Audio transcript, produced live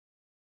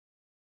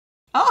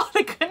Oh,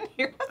 they couldn't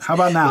hear us. How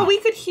about now? Well, we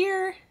could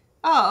hear.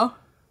 Oh.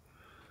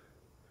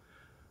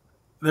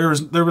 There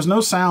was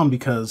no sound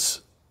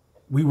because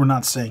we were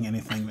not saying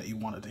anything that you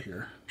wanted to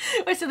hear.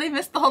 Wait, so they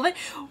missed the whole thing?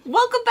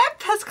 Welcome back,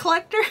 PEZ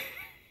collectors.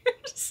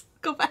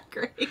 Go back,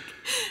 Greg.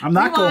 I'm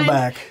not going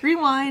back.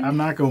 Rewind. I'm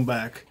not going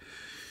back.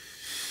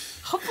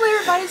 Hopefully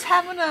everybody's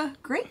having a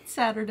great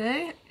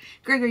Saturday.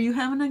 Greg, are you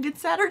having a good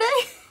Saturday?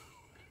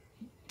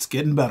 It's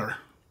getting better.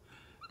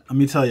 Let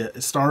me tell you,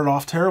 it started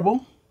off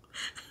terrible.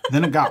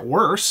 Then it got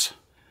worse.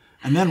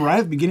 And then right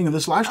at the beginning of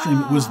this live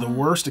stream, it was the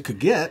worst it could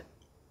get.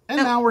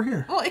 And now we're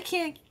here. Well, it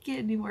can't get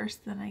any worse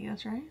than, I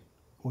guess, right?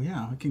 Well,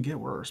 yeah, it can get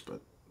worse,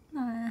 but...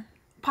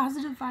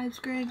 Positive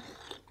vibes, Greg.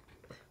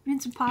 We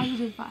need some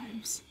positive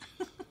vibes.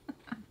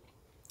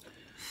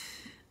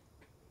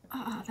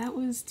 That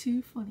was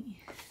too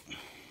funny.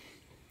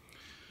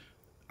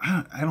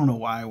 I don't know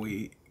why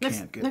we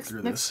can't get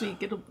through this.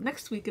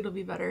 Next week it'll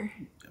be better.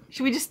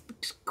 Should we just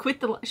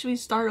quit should we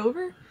start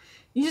over?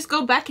 You just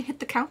go back and hit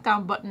the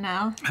countdown button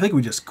now. I think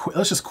we just quit.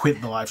 Let's just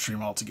quit the live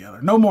stream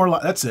altogether. No more.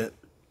 That's it.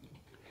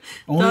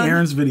 Only Done.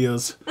 Erin's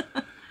videos.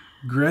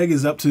 Greg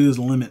is up to his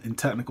limit in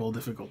technical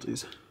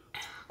difficulties.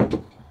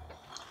 Come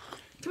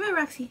here,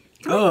 Roxy.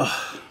 Come here.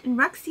 And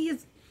Roxy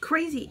is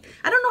crazy.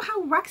 I don't know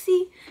how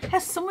Roxy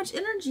has so much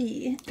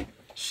energy.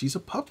 She's a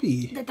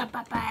puppy. And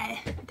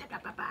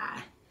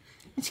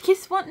she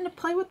keeps wanting to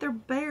play with their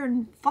bear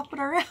and flop it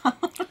around.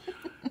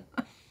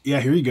 Yeah,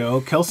 here you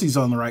go. Kelsey's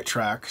on the right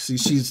track. See,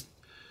 she's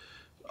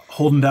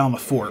holding down the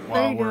fort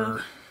while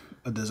we're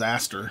a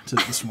disaster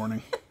this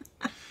morning.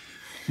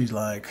 She's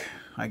like,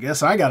 I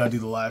guess I gotta do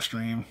the live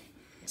stream.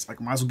 It's like,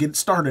 might as well get it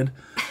started.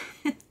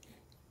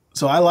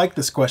 So I like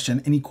this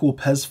question. Any cool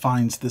PEZ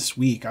finds this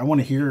week? I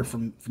want to hear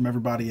from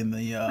everybody in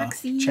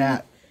the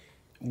chat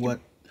what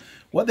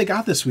they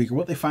got this week or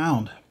what they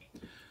found.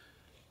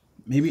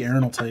 Maybe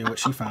Erin will tell you what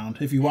she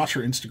found. If you watch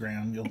her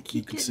Instagram,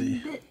 you can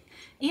see.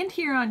 And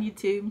here on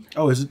YouTube.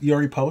 Oh, is it? You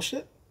already posted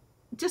it?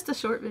 Just a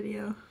short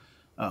video.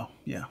 Oh,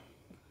 yeah.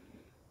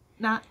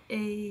 Not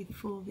a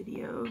full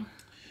video.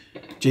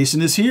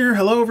 Jason is here.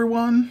 Hello,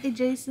 everyone. Hey,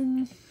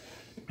 Jason.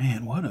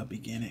 Man, what a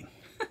beginning.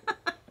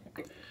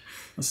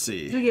 Let's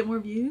see. Do we get more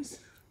views?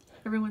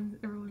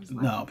 Everyone's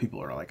laughing. No,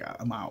 people are like,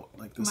 I'm out.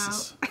 Like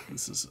this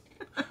is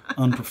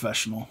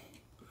unprofessional.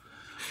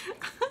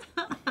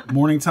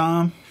 Morning,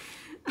 Tom.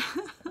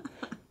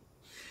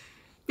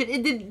 Did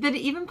it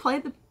even play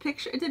the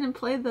picture? It didn't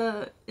play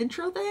the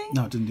intro thing?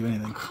 No, it didn't do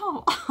anything.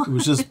 Come It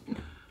was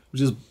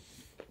just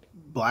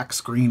black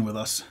screen with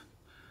us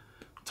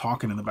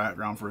talking in the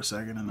background for a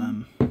second, and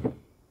then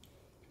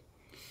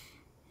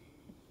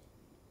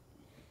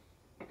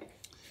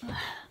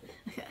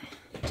Okay.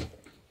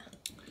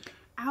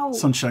 Ow.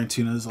 Sunshine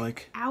Tuna is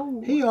like,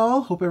 Ow. hey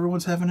y'all, hope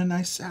everyone's having a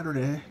nice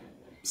Saturday.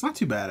 It's not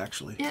too bad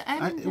actually.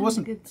 Yeah, it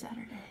wasn't a good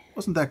Saturday.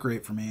 Wasn't that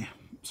great for me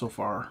so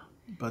far,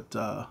 but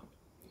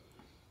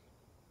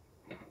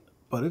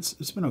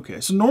it's been okay.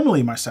 So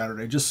normally my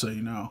Saturday, just so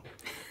you know,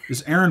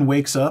 is Erin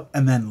wakes up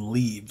and then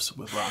leaves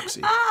with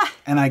Roxy,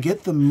 and I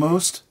get the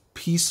most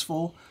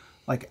peaceful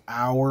like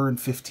hour and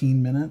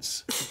 15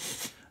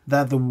 minutes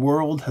that the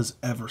world has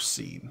ever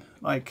seen.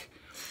 Like,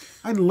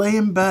 I lay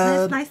in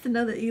bed. It's nice to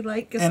know that you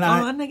like us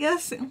on, I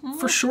guess.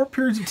 For short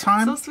periods of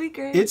time. So sweet,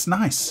 Grace. It's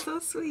nice. So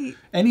sweet.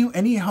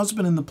 Any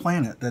husband in the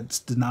planet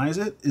that denies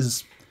it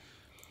is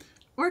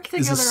Work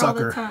together a sucker.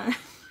 all the time.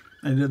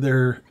 And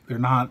they're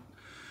not.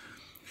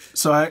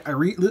 So I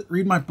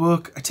read my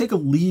book. I take a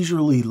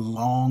leisurely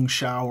long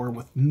shower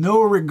with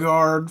no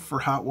regard for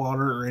hot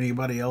water or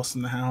anybody else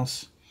in the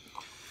house.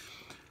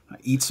 I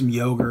eat some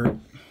yogurt,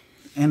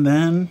 and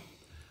then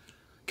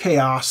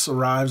chaos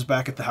arrives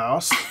back at the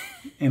house,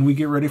 and we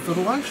get ready for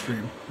the live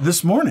stream.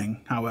 This morning,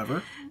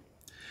 however,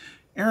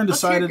 Erin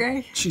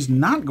decided she's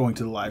not going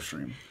to the live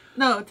stream.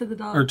 No, to the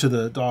dog. Or to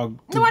the dog.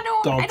 No, I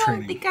don't. Dog I don't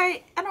training. think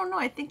I don't know.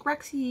 I think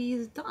Roxy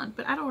is done,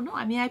 but I don't know.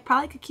 I mean, I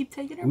probably could keep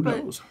taking her. Who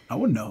knows? No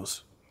one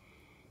knows.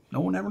 No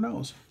one ever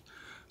knows.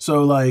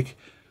 So like,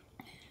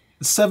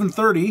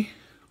 7:30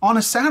 on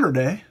a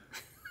Saturday,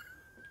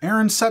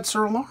 Erin sets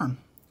her alarm,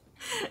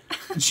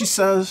 and she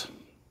says,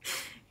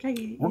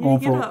 "We're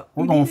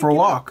going for a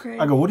walk."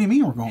 I go, "What do you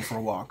mean we're going for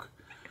a walk?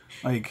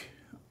 Like,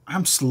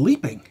 I'm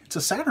sleeping. It's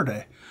a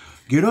Saturday.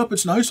 Get up.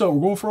 It's nice out.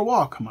 We're going for a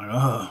walk." I'm like,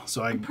 ugh.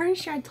 So I'm pretty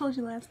sure I told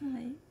you last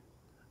night.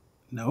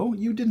 No,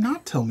 you did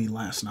not tell me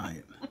last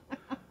night.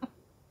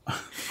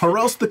 Or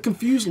else the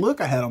confused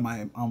look I had on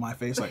my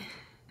face, like,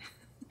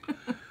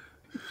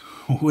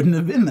 wouldn't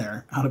have been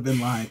there. I'd have been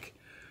like.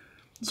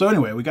 So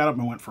anyway, we got up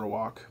and went for a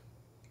walk.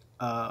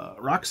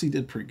 Roxy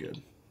did pretty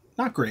good.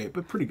 Not great,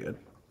 but pretty good.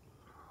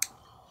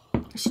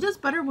 She does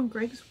better when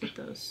Greg's with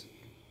us.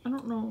 I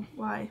don't know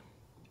why.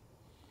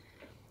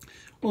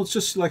 Well, it's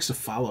just she likes to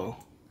follow.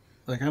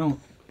 Like, I don't...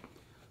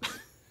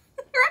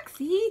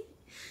 Roxy,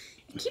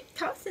 you keep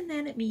tossing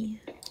that at me.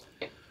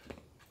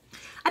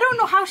 I don't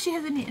know how she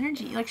has any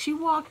energy. Like, she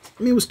walked...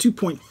 I mean, it was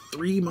 2.3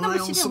 miles. No,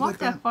 but she didn't walk like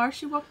that far.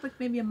 She walked, like,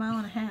 maybe a mile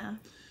and a half.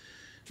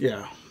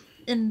 Yeah.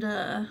 And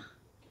then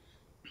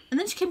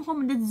she came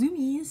home and did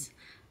zoomies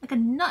like a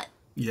nut.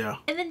 Yeah.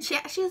 And then she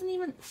hasn't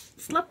even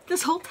slept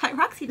this whole time.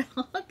 Roxy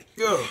dog.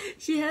 Ugh.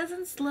 She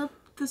hasn't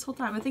slept this whole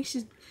time. I think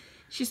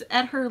she's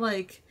at her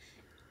like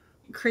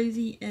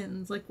crazy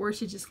ends, like where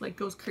she just like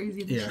goes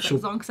crazy and Yeah, she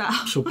like zonks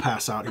out. She'll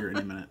pass out here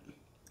any minute.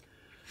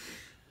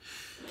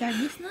 Gotta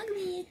be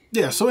snuggly.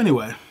 Yeah, so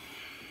anyway.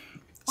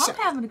 Well, I'm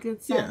having a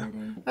good Saturday.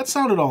 Yeah, that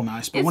sounded all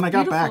nice, but It's when I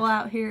got back,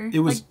 out here. it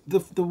was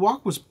the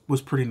walk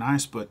was pretty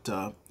nice, but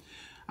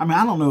I mean,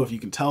 I don't know if you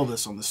can tell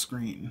this on the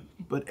screen,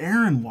 but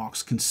Erin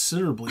walks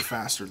considerably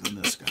faster than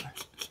this guy.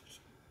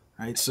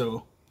 Right?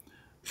 So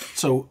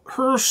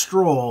her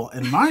stroll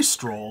and my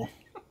stroll,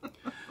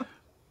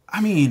 I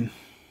mean,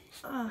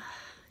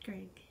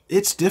 Greg.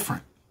 It's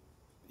different.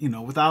 You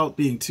know, without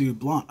being too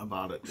blunt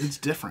about it, it's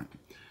different.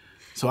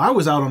 So I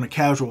was out on a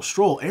casual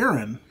stroll.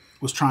 Erin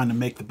was trying to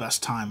make the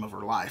best time of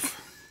her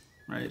life.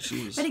 Right?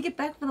 She was. I had to get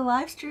back for the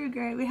live stream,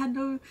 Greg. We had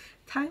no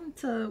time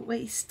to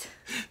waste.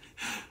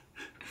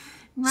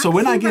 So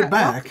when I get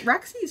back,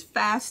 Roxy's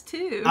fast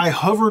too. I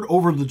hovered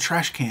over the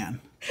trash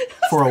can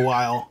for a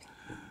while,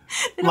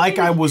 like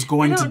I was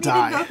going to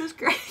die.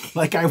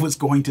 Like I was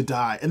going to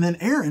die. And then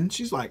Erin,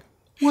 she's like,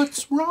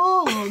 "What's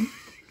wrong?"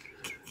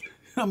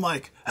 I'm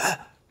like,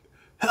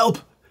 "Help!"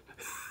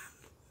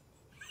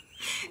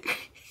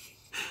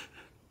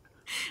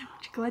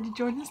 Glad you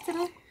joined us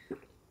today.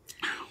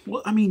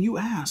 Well, I mean, you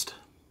asked.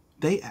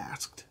 They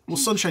asked. Well,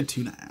 Sunshine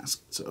Tuna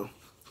asked, so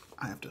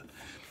I have to.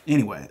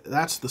 Anyway,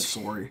 that's the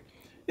story.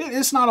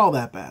 It's not all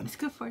that bad. It's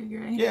good for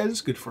you, right? Yeah,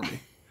 it's good for me.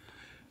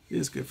 It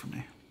is good for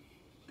me.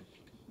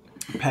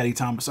 Patty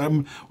Thomas.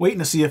 I'm waiting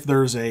to see if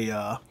there's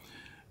a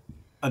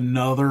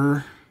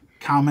another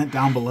comment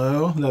down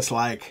below that's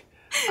like,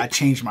 I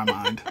changed my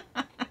mind.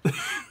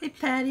 Hey,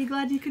 Patty.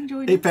 Glad you can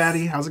join us. Hey,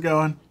 Patty. How's it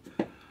going?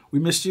 We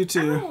missed you,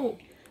 too. Ow.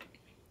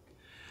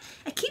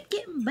 I keep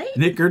getting bait.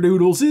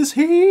 Knickerdoodles is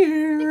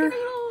here.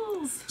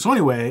 Knickerdoodles. So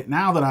anyway,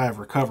 now that I have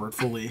recovered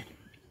fully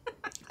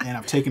and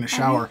I've taken a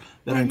shower,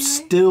 that I'm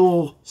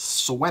still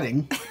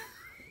sweating.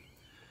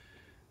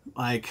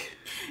 Like.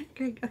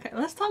 Greg, okay,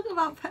 let's talk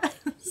about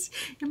pets.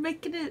 You're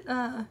making it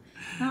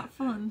not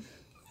fun.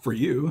 For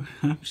you.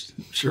 I'm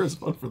sure it's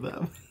fun for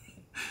them.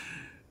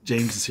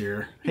 James is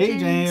here. Hey,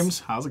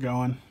 James. How's it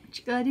going? Aren't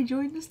you glad you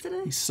joined us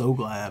today? He's so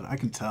glad. I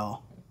can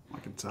tell.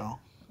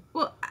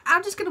 Well,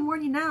 I'm just going to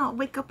warn you now.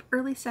 Wake up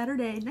early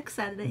Saturday, next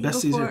Saturday.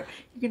 You're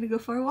going to go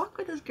for a walk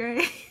with us,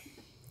 Greg.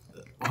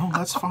 Well,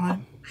 that's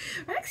fine.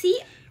 Roxy.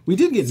 We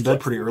did get in bed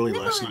pretty early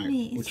last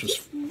night,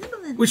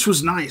 which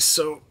was nice.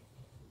 So.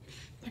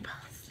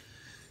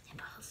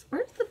 Nipples.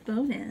 Where's the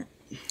bone at?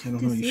 I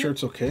don't know. You sure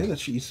it's okay that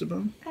she eats the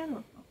bone? I don't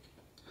know.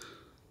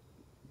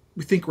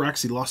 We think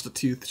Roxy lost a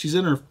tooth. She's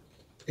in her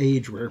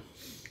age where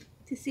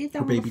Do you see it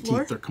down her baby on the floor?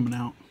 teeth are coming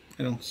out.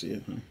 I don't see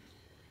it. Huh?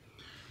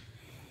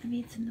 I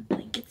mean, it's in the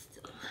blanket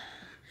still.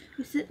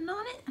 You sitting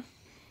on it?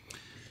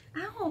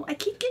 Ow, I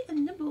keep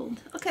getting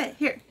nibbled. Okay,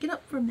 here, get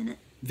up for a minute.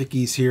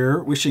 Vicky's here,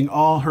 wishing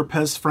all her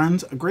PEZ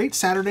friends a great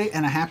Saturday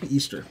and a happy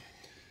Easter.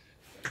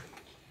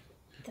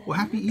 Well,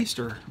 happy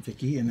Easter,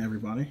 Vicky and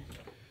everybody.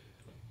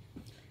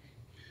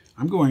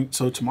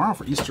 So tomorrow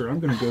for Easter,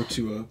 I'm going to go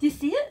to a... Do you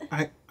see it?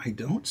 I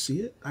don't see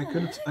it. I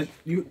could.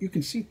 You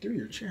can see through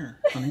your chair,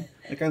 honey.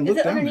 Like I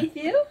looked down there. Is it underneath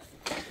you?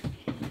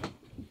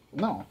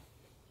 No.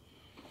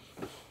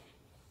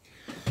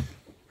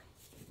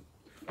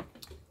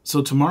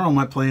 So tomorrow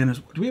my plan is...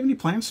 Do we have any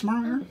plans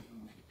tomorrow, Erin?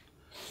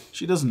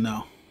 She doesn't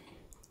know.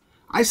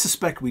 I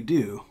suspect we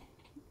do.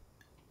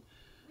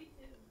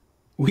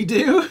 We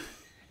do?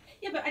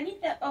 Yeah, but I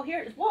need that... Oh,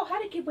 here it is. Whoa, how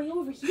did it get way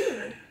over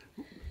here?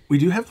 We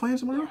do have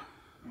plans tomorrow?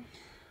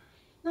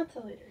 Not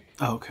till later.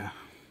 Oh, okay.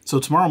 So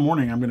tomorrow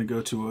morning I'm going to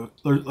go to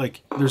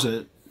there's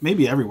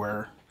maybe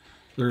everywhere,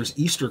 there's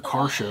Easter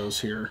car shows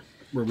here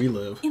where we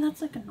live. Yeah,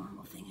 that's like a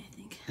normal thing, I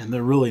think. And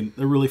they're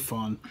really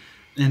fun.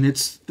 And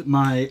it's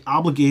my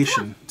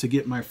obligation to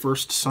get my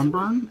first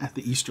sunburn at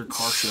the Easter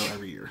car show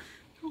every year.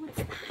 Oh, what's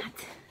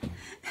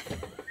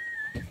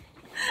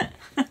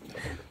that?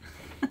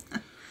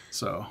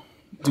 So,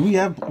 do we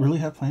really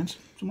have plans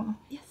tomorrow?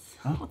 Yes.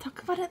 Huh? We'll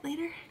talk about it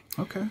later.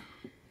 Okay.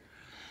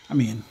 I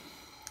mean,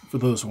 for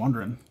those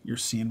wondering, you're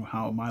seeing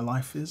how my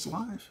life is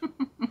live.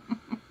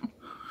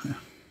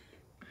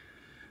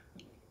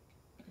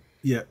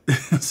 Yeah.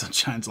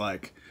 Sunshine's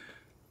like,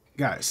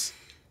 guys,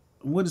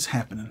 what is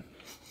happening?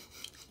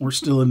 We're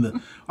still in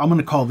the... I'm going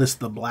to call this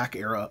the black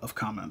era of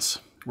comments,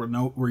 where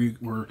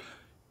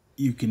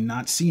you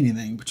cannot see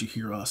anything, but you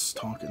hear us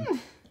talking.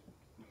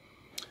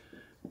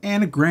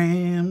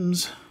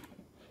 Anagrams.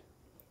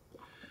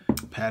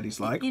 Patty's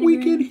like, we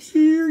can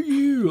hear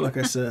you. Like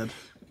I said.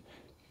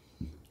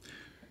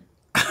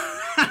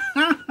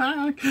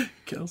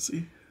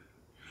 Kelsey.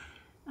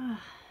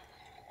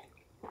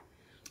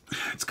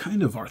 It's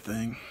kind of our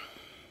thing.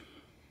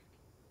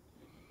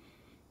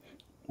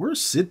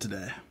 Where's Sid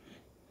today?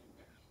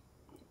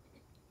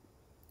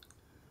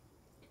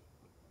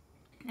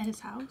 At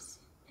his house.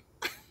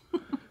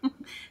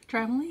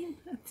 Traveling?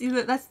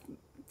 That's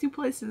two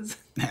places.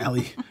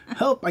 Allie,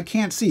 help, I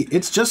can't see.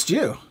 It's just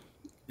you.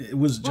 It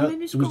was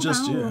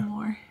just you.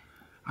 More.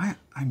 I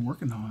I'm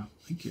working on it.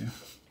 Thank you.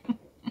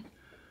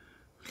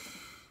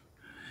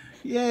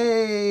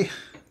 Yay!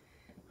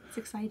 It's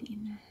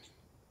exciting.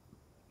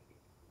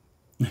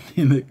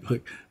 And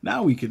look,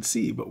 now we can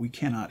see, but we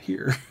cannot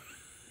hear.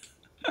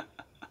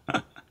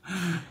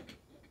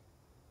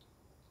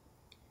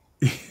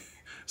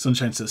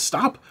 Sunshine says,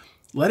 stop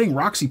letting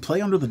Roxy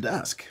play under the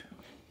desk.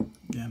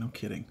 Yeah, no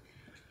kidding.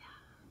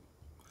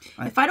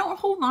 If I don't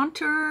hold on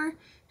to her,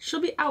 she'll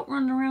be out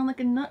running around like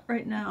a nut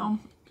right now,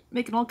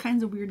 making all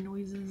kinds of weird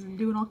noises and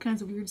doing all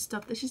kinds of weird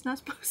stuff that she's not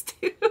supposed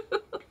to.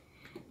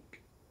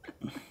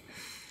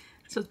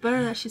 So it's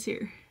better that she's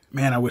here.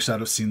 Man, I wish I'd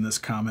have seen this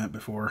comment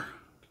before.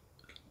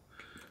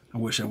 I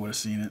wish I would have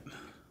seen it.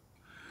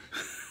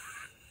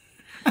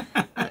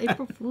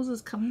 April Fool's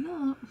is coming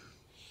up.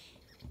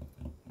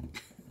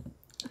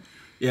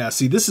 Yeah,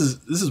 see, this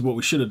is what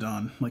we should have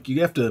done. Like,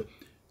 you have to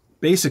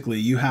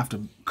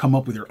come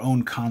up with your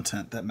own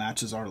content that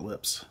matches our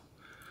lips.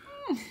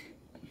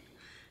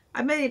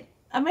 I made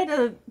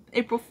a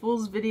April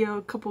Fool's video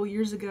a couple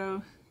years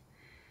ago.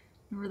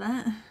 Remember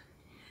that?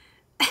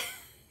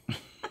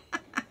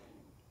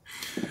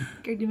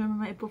 Greg, do you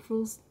remember my April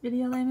Fool's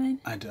video that I made?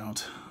 I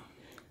don't.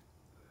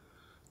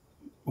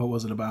 What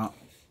was it about?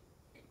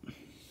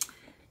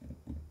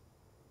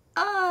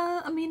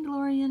 A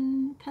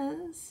Mandalorian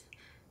PEZ.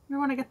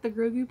 Remember when I got the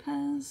Grogu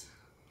PEZ?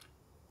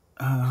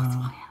 That's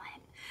why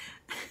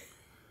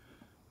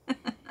I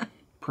like.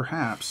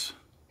 Perhaps.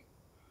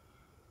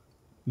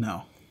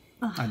 No,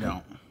 I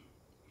don't.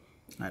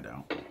 I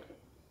don't.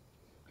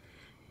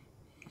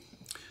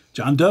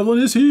 John Devlin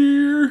is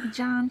here.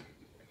 John.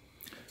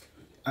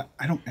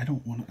 I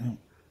don't want to.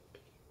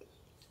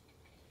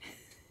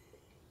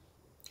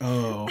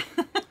 Oh,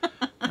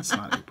 that's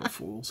not April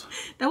Fool's.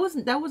 That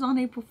was on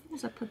April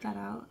Fool's. I put that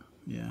out.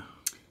 Yeah.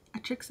 I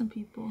tricked some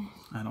people.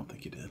 I don't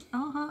think you did.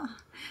 Uh-huh.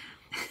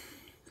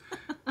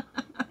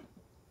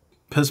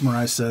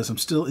 Pesmerai says, I'm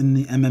still in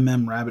the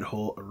MMM rabbit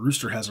hole. A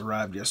rooster has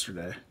arrived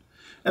yesterday.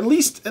 At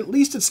least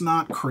it's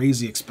not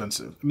crazy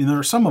expensive. I mean, there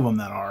are some of them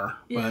that are,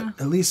 yeah.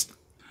 But at least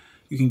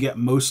you can get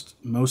most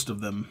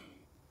of them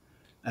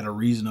at a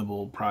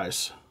reasonable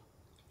price.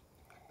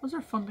 Those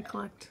are fun to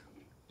collect.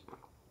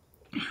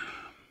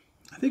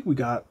 I think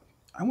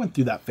I went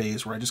through that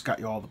phase where I just got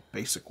you all the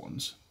basic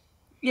ones.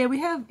 Yeah, we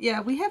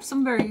have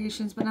some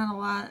variations, but not a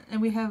lot.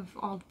 And we have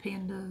all the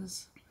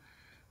pandas.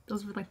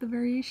 Those were like the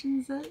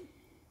variations that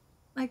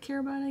I care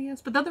about, I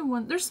guess. But the other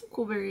one, there's some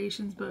cool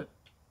variations, but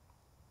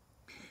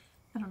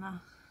I don't know.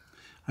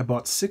 I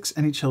bought 6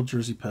 NHL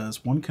Jersey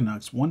PEZ, 1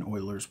 Canucks, 1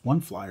 Oilers,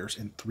 1 Flyers,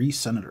 and 3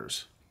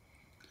 Senators.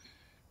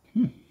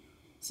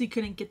 So you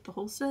couldn't get the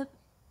whole set?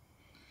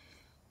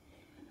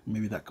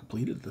 Maybe that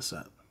completed the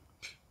set.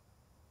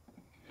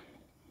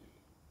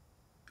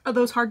 Are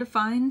those hard to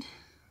find,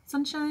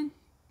 Sunshine?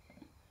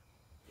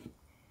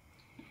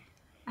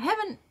 I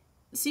haven't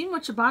seen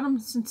much about them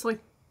since like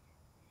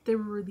they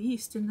were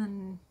released, and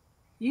then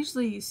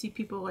usually you see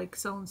people like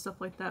selling stuff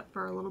like that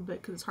for a little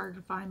bit because it's harder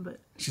to find. But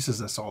she says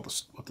that's all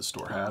what the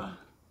store had.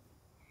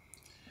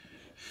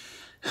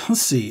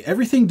 Let's see.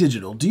 Everything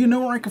digital. Do you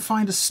know where I can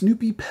find a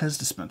Snoopy PEZ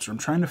dispenser? I'm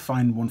trying to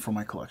find one for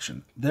my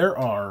collection. There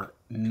are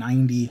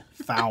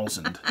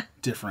 90,000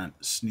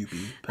 different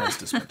Snoopy PEZ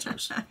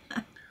dispensers.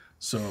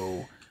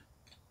 So,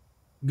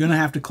 gonna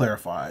have to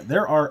clarify.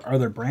 Are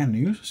there brand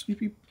new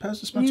Snoopy PEZ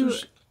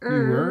dispensers?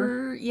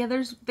 Yeah,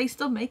 they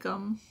still make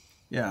them.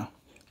 Yeah.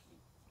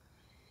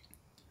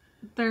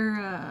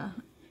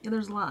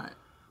 There's a lot.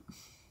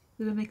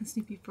 They've been making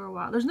Snoopy for a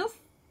while. There's no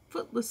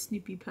footless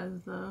Snoopy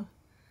PEZ though.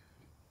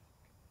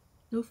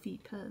 No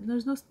feet PEZ.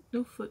 There's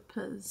no foot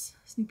PEZ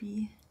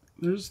Snoopy.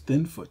 There's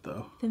thin foot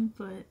though. Thin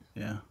foot.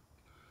 Yeah.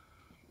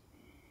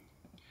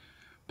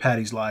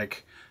 Patty's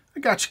like,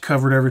 I got you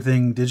covered,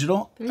 everything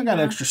digital. I got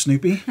extra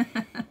Snoopy.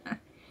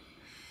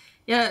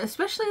 Yeah,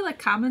 especially like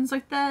commons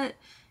like that.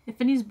 If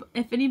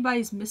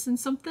anybody's missing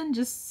something,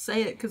 just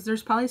say it, because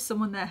there's probably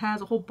someone that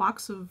has a whole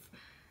box of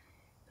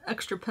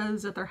extra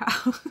PEZ at their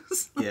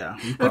house. Yeah,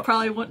 they're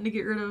probably wanting to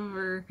get rid of,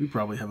 or we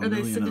probably have a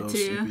million of those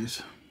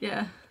Snoopies.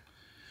 Yeah.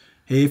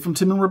 Hey, from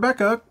Tim and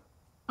Rebecca.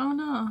 Oh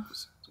no.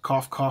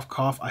 Cough, cough,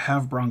 cough. I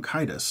have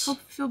bronchitis. Hope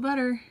you feel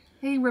better.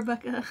 Hey,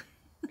 Rebecca.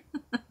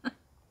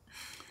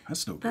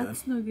 That's no good.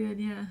 That's no good,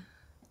 yeah.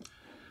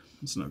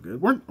 That's no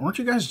good. Weren't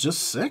you guys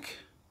just sick?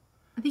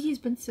 I think he's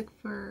been sick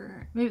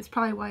for... Maybe it's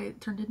probably why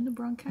it turned into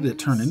bronchitis. Did it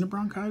turn into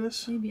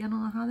bronchitis? Maybe. I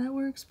don't know how that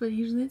works, but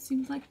usually it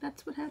seems like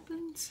that's what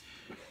happens.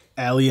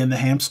 Allie and the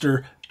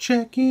hamster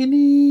checking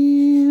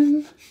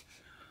in.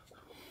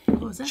 What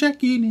was that?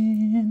 Checking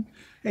in.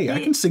 Hey, I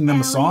can sing them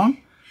Allie. a song.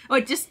 Oh,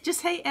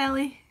 just hey,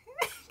 Allie.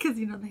 Because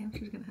you know the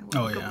hamster's going to have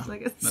one in a couple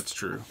seconds. That's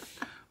true.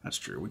 That's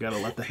true. We got to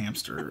let the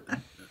hamster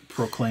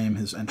proclaim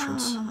his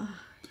entrance.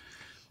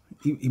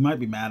 He might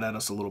be mad at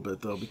us a little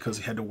bit, though, because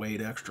he had to wait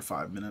extra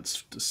 5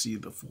 minutes to see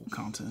the full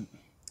content.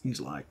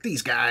 He's like,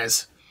 these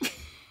guys.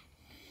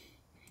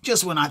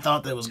 Just when I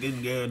thought that was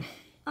getting good.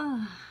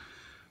 I'm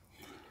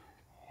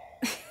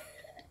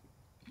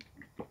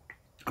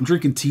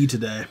drinking tea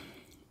today.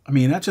 I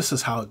mean, that just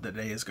is how the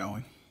day is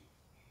going.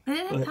 I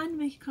didn't have time to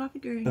make coffee,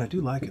 Greg. But I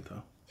do like it,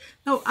 though.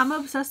 No, I'm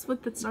obsessed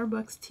with the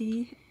Starbucks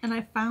tea, and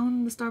I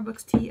found the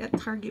Starbucks tea at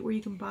Target where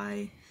you can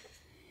buy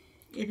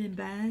it in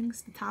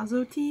bags. The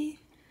Tazo tea.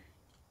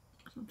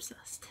 I'm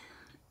obsessed.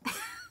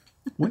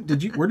 Where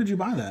did you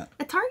buy that?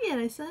 At Target,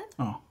 I said.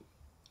 Oh.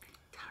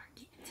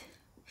 Target.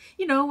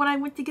 You know, when I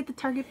went to get the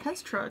Target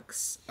PEZ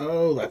trucks.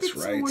 Oh, that's I did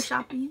some more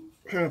shopping.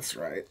 That's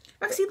right.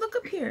 Roxy, look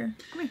up here.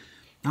 Come here.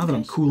 Now that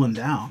I'm cooling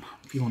down,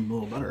 I'm feeling a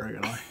little better. I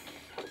gotta.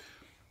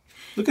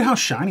 Look at how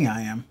shiny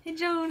I am. Hey,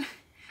 Joan.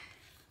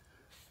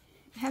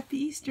 Happy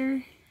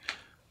Easter.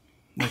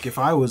 Like if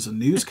I was a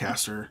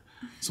newscaster,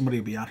 somebody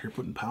would be out here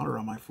putting powder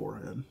on my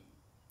forehead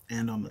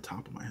and on the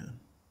top of my head.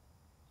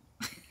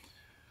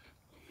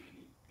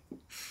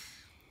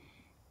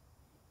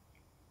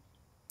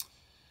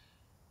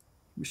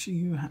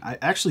 I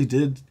actually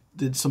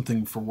did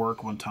something for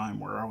work one time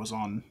where I was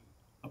on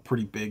a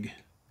pretty big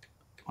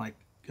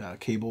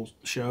cable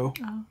show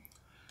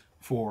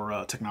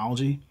for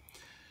technology,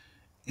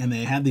 and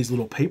they had these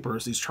little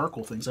papers, these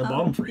charcoal things. I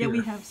bought them for here. Yeah,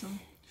 we have some.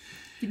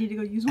 You need to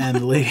go use one. And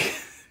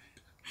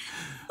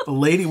the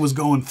lady was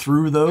going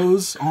through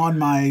those on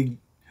my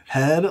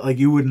head like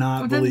you would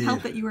not believe. It doesn't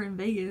help that you were in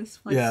Vegas,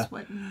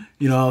 sweating.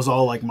 You know, I was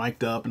all like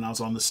mic'd up, and I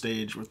was on the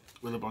stage with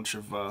a bunch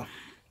of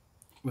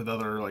with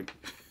other like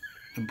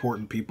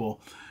important people,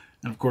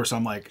 and of course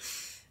I'm like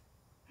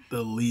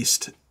the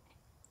least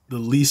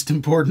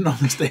important on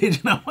the stage,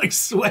 and I'm like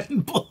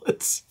sweating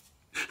bullets.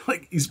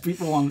 Like these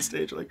people on the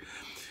stage, like,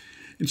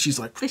 and she's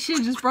like, they should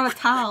have just brought a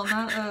towel,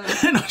 not a.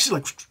 And she's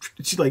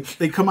like,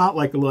 they come out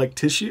like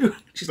tissue.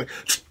 She's like,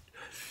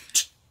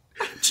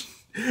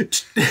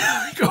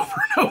 like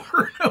over and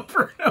over and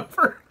over and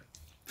over,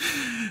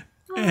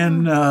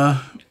 and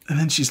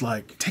then she's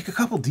like, take a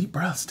couple deep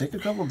breaths.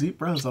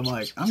 I'm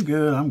like, I'm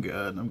good.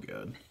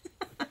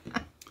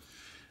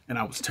 And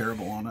I was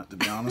terrible on it, to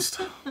be honest.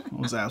 It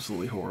was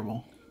absolutely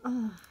horrible.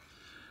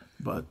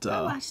 But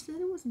I watched it.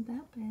 It wasn't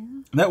that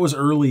bad. That was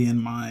early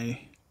in my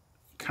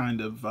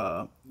kind of.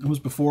 It was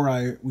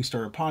before we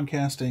started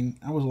podcasting.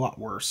 I was a lot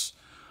worse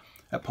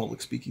at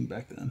public speaking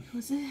back then.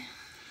 Was it?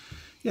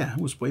 Yeah,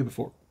 it was way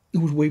before. It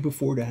was way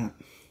before that.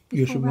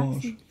 Yes, it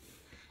was.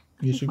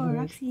 Yes, it was.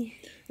 Roxy.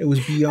 It was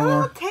BR.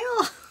 Oh,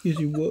 tail. Yes,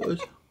 it was.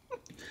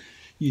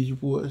 Yes,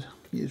 it was.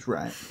 Yes,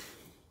 right.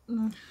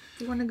 You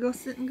want to go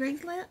sit in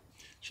Greg's lap?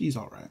 She's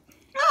all right.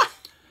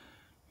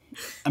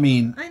 I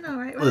mean, I know,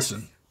 right?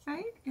 Listen.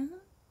 Right? Yeah.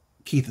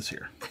 Keith is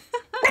here.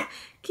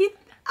 Keith.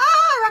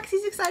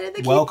 Roxy's excited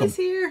that Welcome. Keith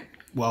is here.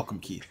 Welcome,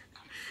 Keith.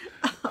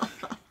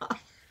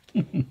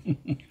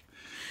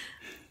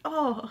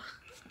 Oh.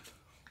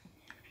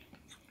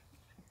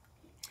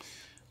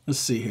 Let's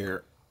see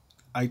here.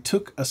 I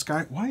took a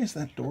sky. Why is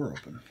that door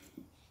open?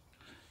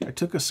 I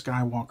took a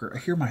Skywalker. I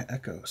hear my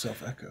echo,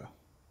 self-echo.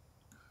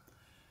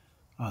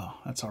 Oh,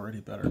 that's already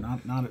better.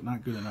 Not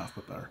good enough,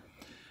 but better.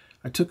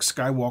 I took a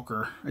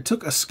Skywalker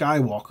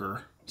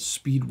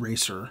Speed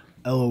Racer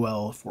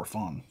LOL for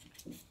fun.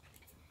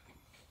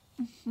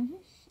 Mm-hmm.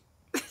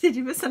 Did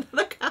you miss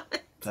another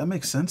comment? Does that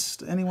make sense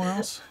to anyone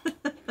else?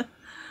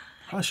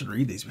 Probably should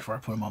read these before I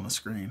put them on the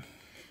screen.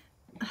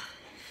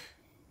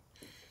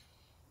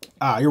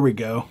 Here we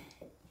go.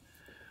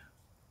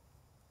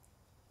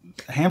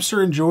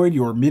 Hamster enjoyed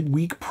your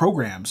midweek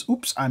programs.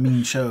 Oops, I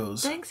mean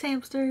shows. Thanks,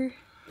 Hamster.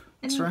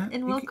 That's right.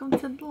 And welcome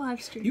to the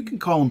live stream. You can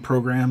call them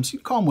programs. You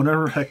can call them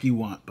whatever the heck you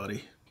want,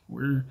 buddy.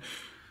 We're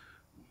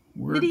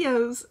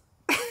videos.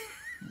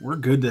 We're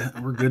good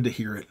to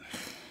hear it.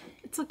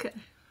 It's okay.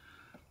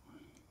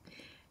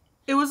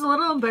 It was a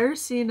little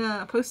embarrassing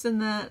posting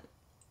that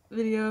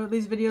video,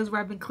 these videos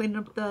where I've been cleaning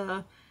up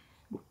the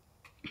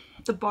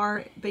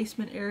bar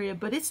basement area,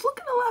 but it's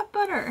looking a lot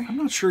better. I'm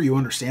not sure you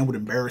understand what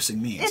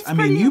embarrassing means. It's I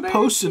mean, you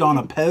posted on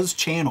a PEZ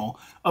channel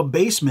a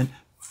basement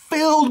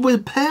filled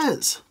with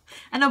PEZ.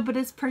 I know, but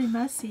it's pretty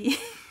messy.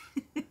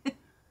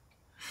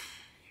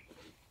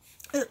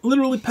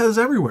 Literally PEZ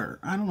everywhere.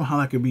 I don't know how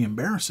that could be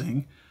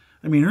embarrassing.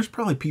 I mean, there's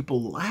probably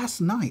people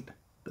last night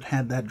that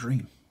had that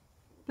dream.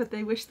 That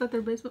they wish that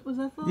their basement was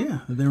that full?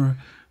 Yeah, they were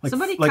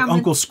like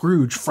Uncle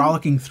Scrooge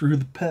frolicking through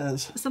the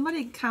PEZ.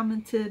 Somebody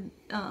commented,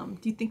 do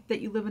you think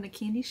that you live in a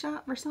candy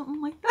shop or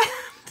something like that?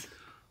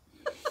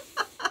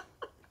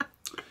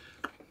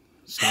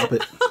 Stop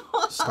it.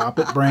 Stop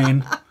it,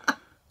 brain.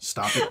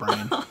 Stop it,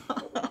 brain.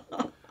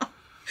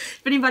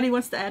 If anybody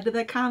wants to add to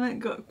that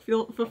comment,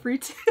 feel free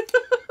to.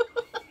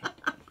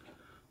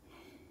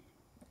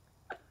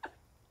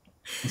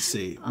 Let's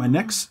see. My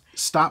next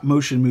stop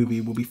motion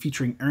movie will be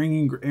featuring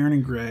Erin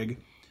and Greg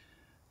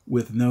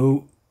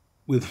will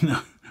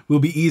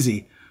be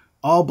easy.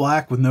 All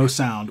black with no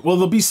sound. Well,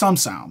 there'll be some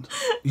sound.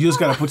 You just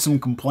got to put some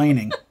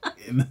complaining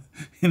in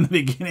the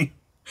beginning.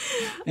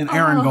 And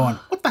Erin going,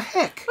 "What the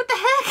heck? What the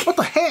heck? What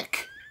the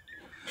heck?"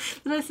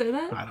 Did I say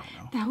that? I don't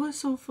know. That was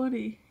so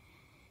funny.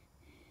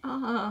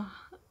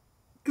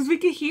 Because we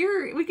could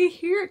hear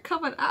it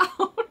coming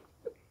out.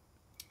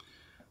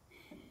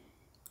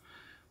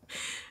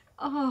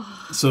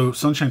 Oh. So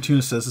Sunshine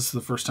Tuna says this is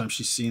the first time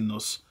she's seen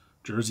those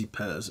Jersey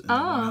PEZ in the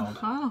wild.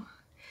 Oh.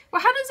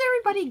 Well, how does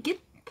everybody get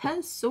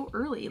PEZ so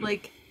early?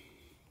 Like,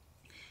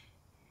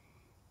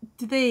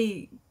 do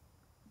they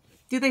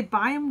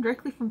buy them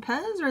directly from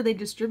PEZ, or are they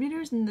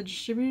distributors, and the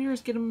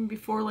distributors get them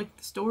before like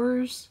the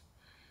stores?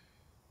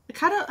 Like,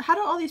 how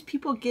do all these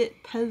people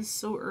get PEZ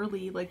so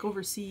early, like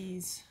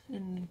overseas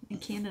in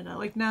Canada?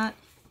 Like, not,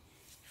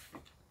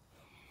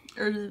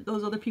 or are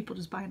those other people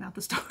just buying out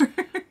the stores?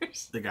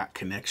 They got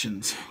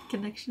connections.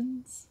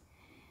 Connections.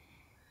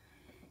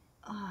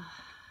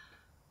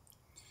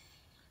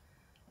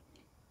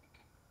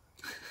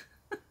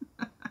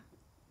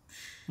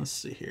 Let's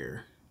see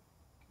here.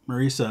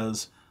 Marie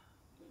says,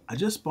 I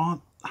just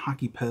bought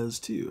hockey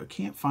PEZ too. I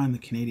can't find the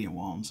Canadian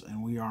ones,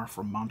 and we are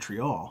from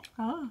Montreal.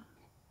 Oh.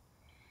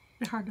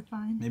 They're hard to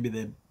find. Maybe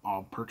they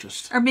all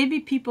purchased. Or maybe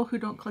people who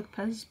don't collect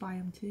PEZ buy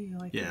them too.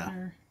 Like,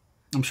 yeah.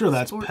 I'm sure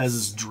that's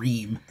PEZ's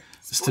dream,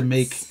 is to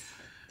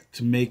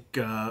make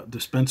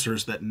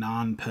dispensers that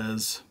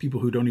non-PEZ, people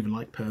who don't even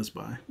like PEZ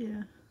buy.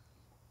 Yeah.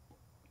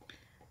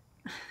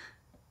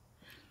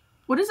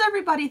 What does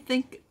everybody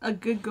think a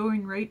good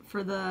going rate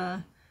for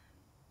the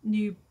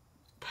new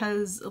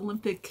PEZ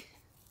Olympic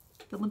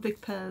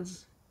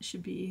PEZ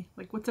should be?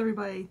 Like, what's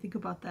everybody think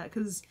about that?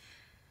 Because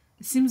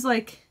it seems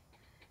like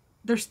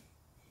they're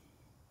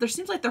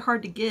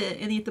hard to get,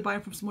 and you have to buy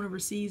them from someone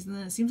overseas, and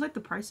then it seems like the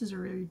prices are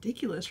really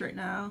ridiculous right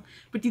now.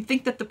 But do you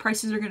think that the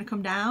prices are going to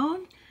come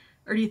down,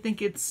 or do you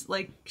think it's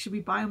like, should we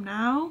buy them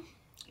now?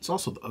 It's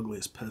also the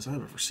ugliest PEZ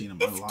I've ever seen in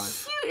my life.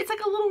 It's cute. It's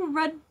like a little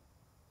red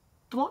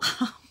blob.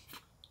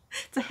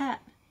 It's a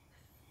hat,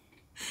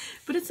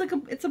 but it's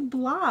a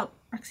blob.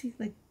 Roxy's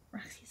looking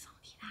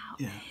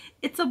out. Yeah.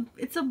 It's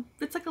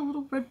like a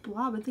little red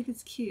blob. I think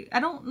it's cute.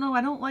 I don't know.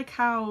 I don't like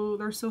how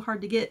they're so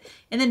hard to get.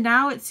 And then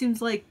now it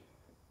seems like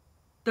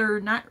they're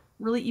not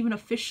really even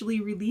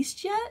officially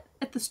released yet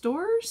at the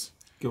stores.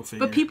 Go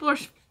figure. But people are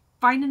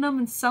finding them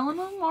and selling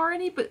them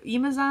already. But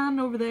Amazon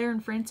over there in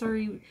France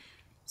already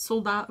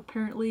sold out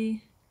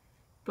apparently.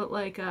 But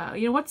like,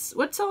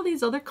 what's all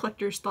these other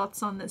collectors'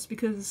 thoughts on this?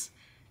 Because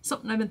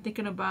something I've been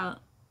thinking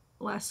about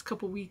the last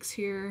couple weeks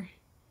here.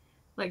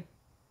 Like,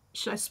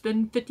 should I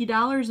spend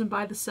 $50 and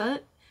buy the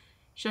set?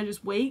 Should I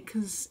just wait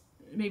because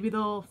maybe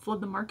they'll flood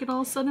the market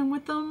all of a sudden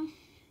with them?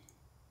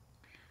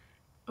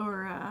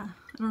 Or, I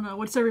don't know.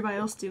 What's everybody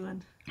else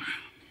doing?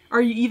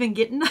 Are you even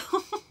getting them?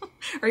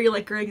 Are you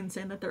like Greg and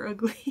saying that they're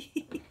ugly?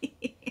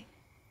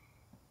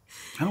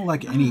 I don't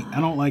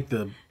like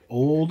the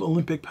old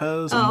Olympic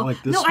PEZ. I don't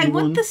like this one. No, I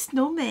want the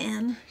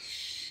snowman.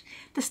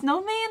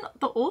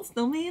 The old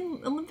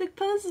snowman Olympic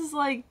PEZ is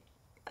like,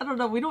 I don't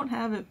know, we don't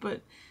have it,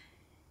 but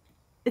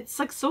it's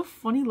like so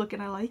funny looking.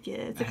 I like it.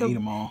 It's like I hate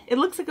them all. It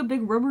looks like a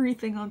big rubbery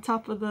thing on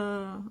top of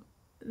the.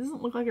 It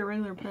doesn't look like a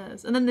regular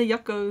PEZ. And then the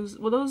Yuckos.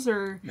 Well, those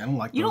are. I don't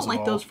like. You those don't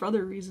like all. those for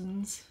other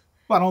reasons.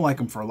 Well, I don't like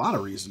them for a lot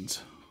of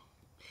reasons.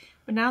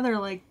 But now they're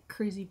like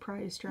crazy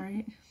priced,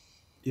 right?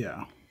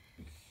 Yeah.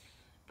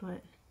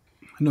 But.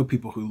 I know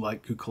people who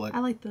collect. I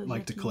like those.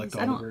 Like to collect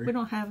all all the. We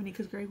don't have any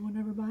because Greg will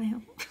never buy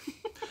them.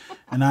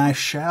 And I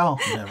shall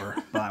never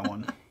buy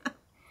one.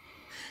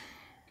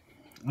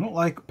 I don't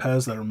like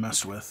PEZ that are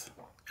messed with,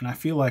 and I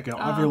feel like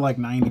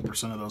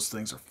 90% of those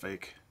things are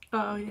fake.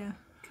 Oh yeah,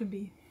 could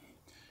be.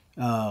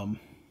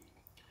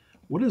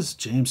 What is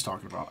James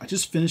talking about? I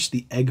just finished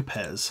the egg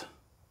PEZ.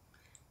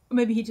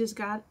 Maybe he just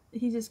got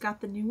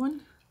the new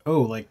one.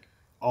 Oh, like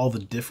all the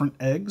different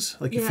eggs.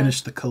 Like you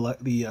finished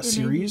the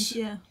series.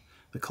 Maybe, yeah.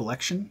 The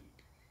collection.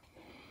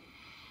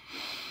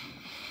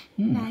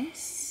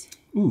 Nice.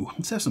 Ooh,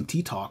 let's have some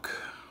tea talk.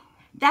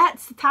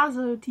 That's the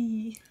Tazo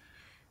tea.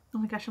 Oh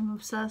my gosh, I'm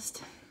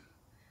obsessed.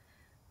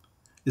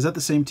 Is that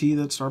the same tea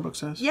that Starbucks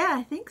has? Yeah,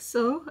 I think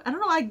so. I don't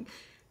know. I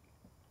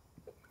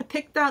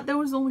picked out, that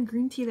was the only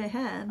green tea they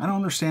had. I don't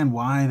understand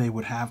why they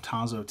would have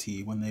Tazo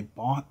tea when they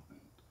bought.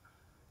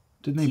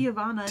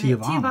 Teavana.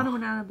 Teavana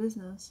went out of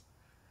business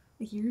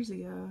like years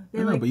ago. I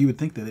know, but you would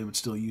think that they would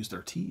still use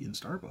their tea in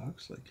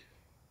Starbucks, like.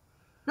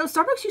 No,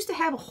 Starbucks used to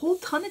have a whole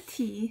ton of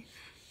tea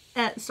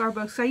at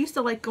Starbucks. I used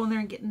to like going there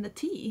and getting the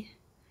tea,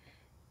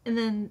 and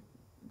then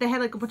they had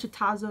like a bunch of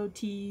Tazo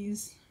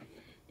teas,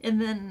 and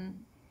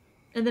then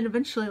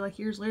eventually, like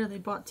years later, they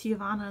bought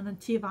Teavana, and then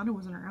Teavana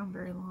wasn't around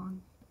very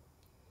long.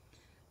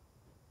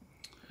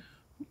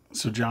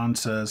 So John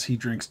says he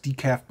drinks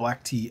decaf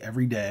black tea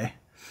every day.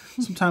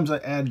 Sometimes I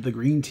add the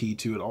green tea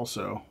to it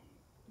also.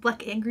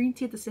 Black and green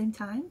tea at the same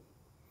time?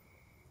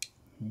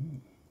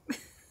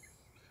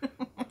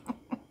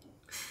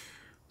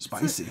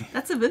 Spicy.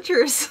 That's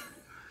adventurous.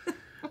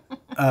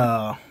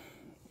 I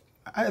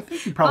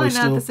think you probably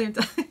not at the same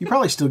time. You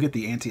probably still get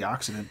the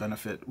antioxidant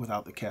benefit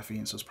without the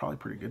caffeine, so it's probably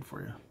pretty good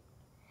for you.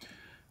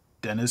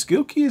 Dennis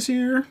Gilkey is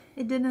here.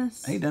 Hey,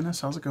 Dennis. Hey, Dennis.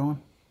 How's it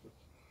going?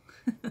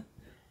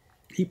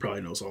 He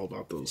probably knows all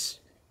about those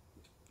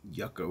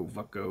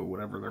Vucko,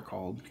 whatever they're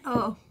called.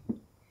 Oh.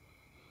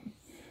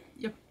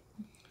 Yep.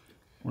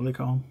 What are they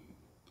called?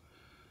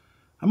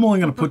 I'm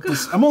only gonna put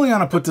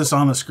this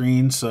on the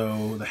screen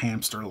so the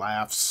hamster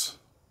laughs.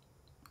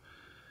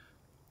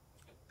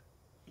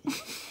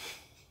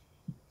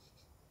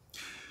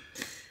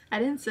 I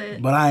didn't say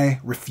it. But I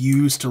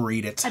refuse to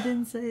read it. I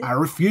didn't say it. I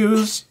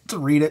refuse to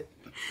read it.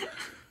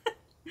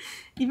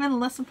 Even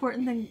less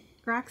important than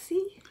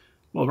Roxy?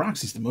 Well,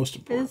 Roxy's the most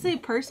important. Did it say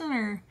person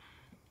or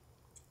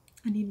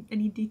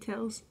any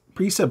details?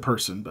 He said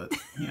person, but,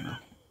 you know.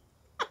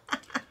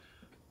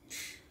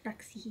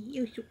 Roxy,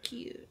 you're so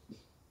cute.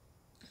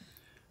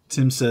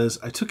 Tim says,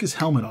 I took his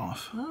helmet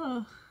off.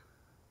 Oh.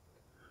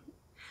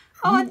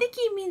 I think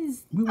he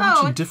means... We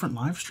watching different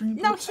live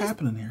streams? No, what's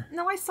happening here?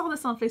 No, I saw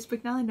this on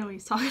Facebook. Now I know what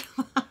he's talking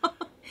about.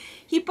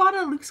 He bought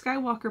a Luke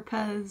Skywalker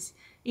PEZ.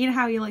 You know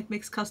how he like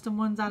makes custom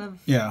ones out of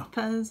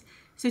PEZ?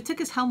 So he took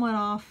his helmet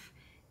off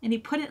and he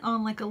put it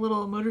on like a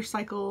little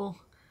motorcycle.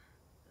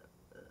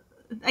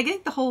 I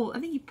think the whole... I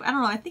don't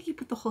know. I think he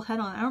put the whole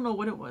head on. I don't know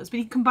what it was. But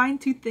he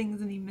combined two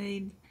things and he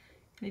made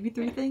maybe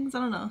three things. I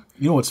don't know.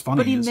 You know what's funny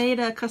But he made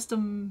a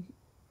custom...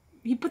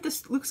 He put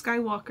this Luke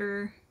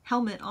Skywalker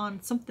helmet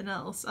on something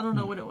else. I don't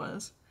know what it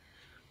was.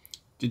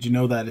 Did you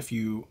know that if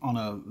you,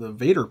 on the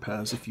Vader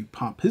PEZ, if you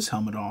pop his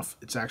helmet off,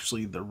 it's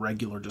actually the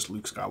regular, just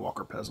Luke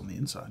Skywalker PEZ on the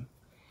inside?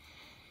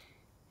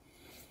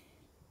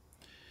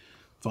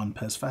 Fun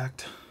PEZ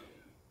fact.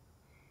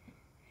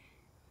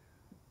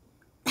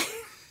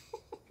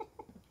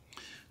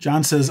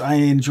 John says, I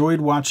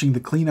enjoyed watching the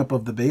cleanup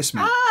of the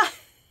basement.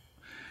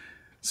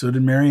 So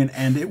did Marion,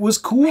 and it was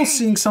cool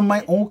seeing some of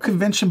my old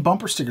convention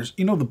bumper stickers.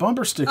 You know, the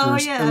bumper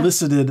stickers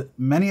elicited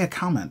many a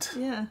comment.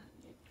 Yeah.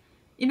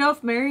 You know,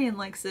 if Marion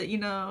likes it, you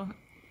know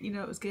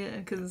it was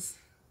good, because...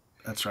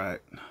 That's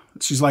right.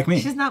 She's like me.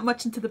 She's not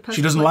much into the PEZ.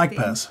 She doesn't like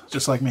PEZ,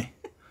 just like me.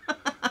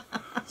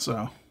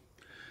 So,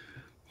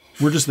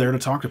 we're just there to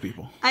talk to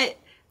people.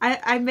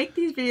 I make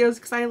these videos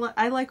because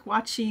I like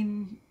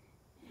watching...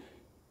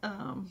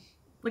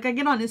 Like, I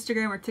get on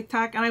Instagram or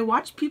TikTok, and I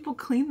watch people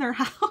clean their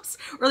house.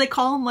 Or they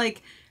call them,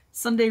 like,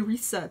 Sunday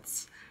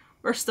resets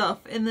or stuff.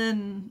 And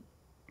then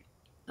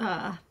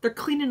they're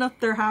cleaning up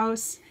their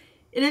house.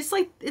 And it's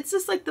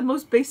just, like, the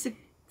most basic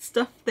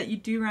stuff that you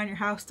do around your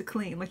house to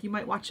clean. Like, you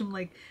might watch them,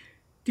 like,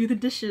 do the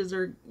dishes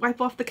or wipe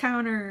off the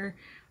counter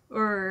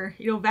or,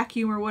 you know,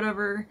 vacuum or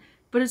whatever.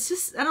 But it's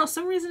just, I don't know,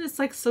 some reason it's,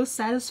 like, so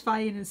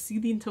satisfying and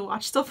soothing to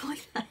watch stuff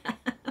like that.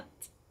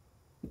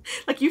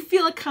 Like, you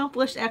feel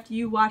accomplished after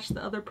you watch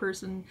the other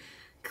person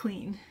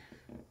clean.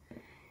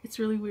 It's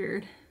really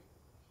weird.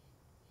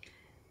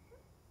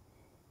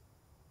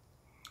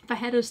 If I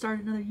had to start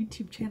another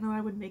YouTube channel,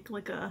 I would make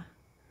like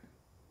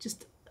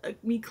just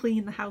me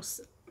cleaning the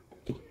house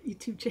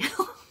YouTube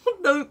channel.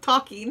 No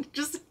talking,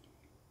 just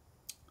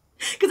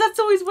because that's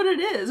always what it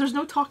is. There's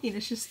no talking.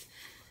 It's just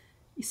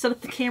you set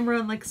up the camera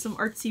in like some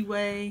artsy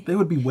way. They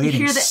would be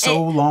waiting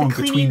so long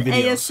between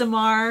videos.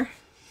 ASMR.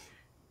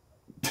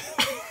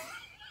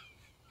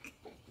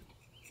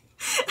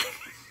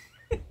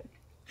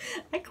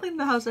 I clean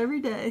the house every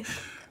day.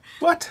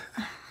 What?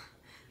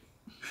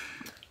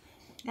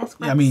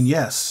 I mean,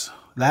 yes,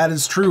 that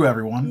is true,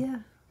 everyone. Yeah.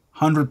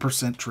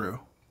 100% true.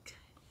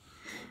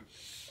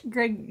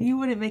 Greg, you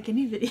wouldn't make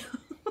any video.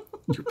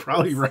 You're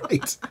probably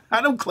right.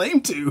 I don't claim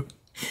to.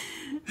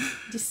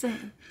 Just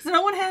saying. So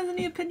no one has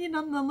any opinion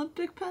on the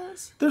Olympic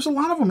PEZ? There's a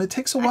lot of them. It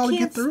takes a while to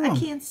get through them. I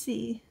can't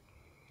see.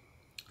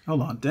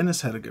 Hold on.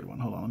 Dennis had a good one.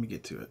 Hold on. Let me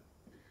get to it.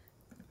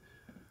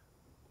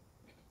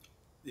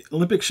 The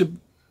Olympic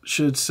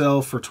should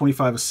sell for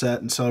 $25 a set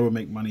and seller would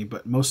make money,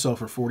 but most sell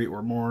for $40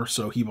 or more,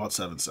 so he bought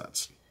 7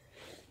 sets.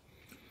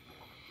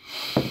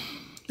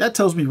 That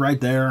tells me right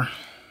there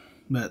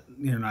that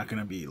you're not going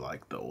to be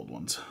like the old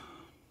ones.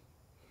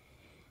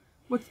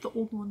 What's the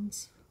old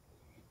ones?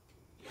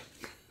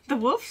 The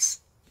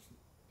wolves?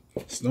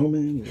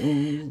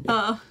 Snowman.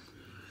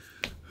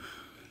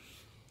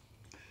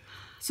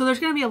 So there's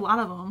going to be a lot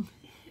of them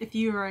if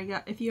you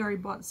already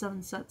bought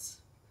 7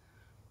 sets.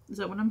 Is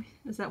that what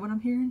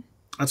I'm hearing?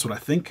 That's what I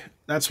think.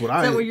 That's what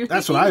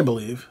I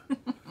believe.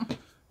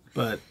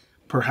 But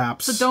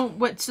perhaps. So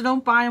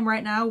don't buy them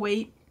right now.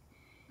 Wait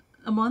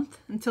a month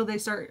until they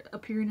start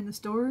appearing in the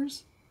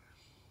stores.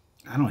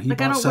 I don't know. He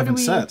bought 7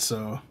 sets,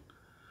 so.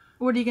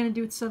 What are you gonna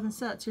do with 7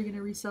 sets? Are you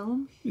gonna resell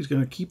them? He's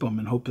gonna keep them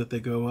and hope that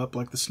they go up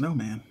like the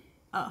snowman.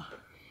 Oh.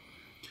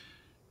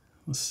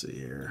 Let's see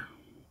here.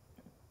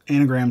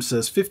 Anagram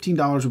says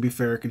 $15 would be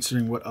fair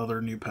considering what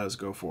other new PEZ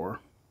go for.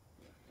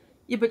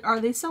 Yeah, but are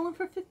they selling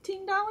for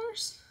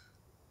 $15?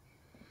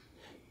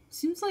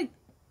 Seems like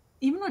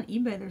even on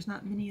eBay there's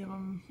not many of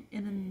them,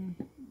 and then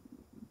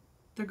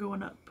they're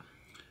going up.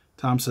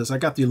 Tom says, I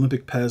got the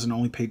Olympic PEZ and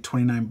only paid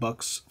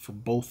 $29 for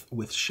both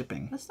with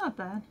shipping. That's not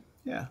bad.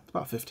 Yeah, it's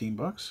about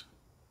 $15.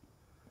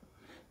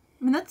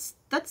 I mean,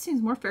 that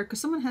seems more fair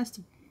because someone has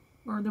to,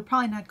 or they're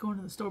probably not going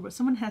to the store, but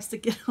someone has to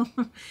get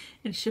them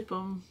and ship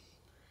them.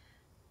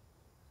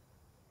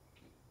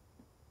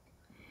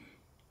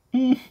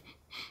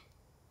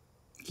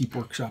 Keep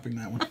workshopping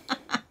that one.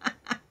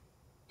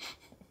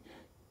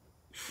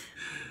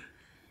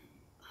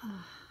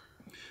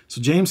 So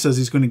James says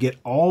he's going to get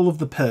all of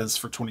the PEZ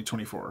for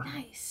 2024.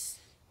 Nice.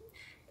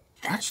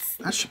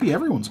 That should be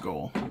everyone's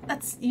goal.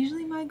 That's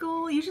usually my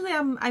goal. Usually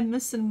I'm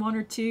missing 1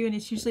 or 2, and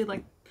it's usually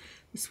like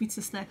the Sweets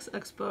and Snacks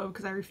Expo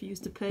because I refuse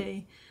to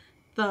pay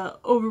the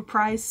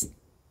overpriced,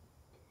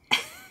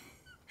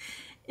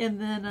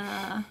 and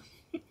then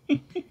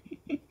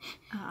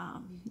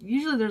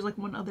usually there's like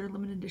one other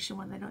limited edition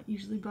one I don't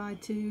usually buy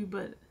too,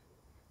 but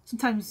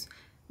sometimes.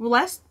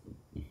 Well,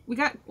 we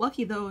got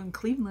lucky though in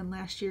Cleveland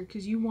last year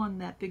because you won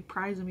that big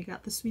prize and we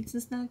got the sweets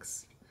and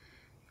snacks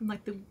from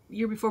like the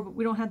year before, but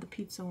we don't have the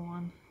pizza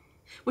one,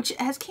 which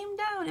has came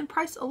down in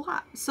price a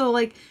lot. So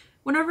like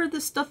whenever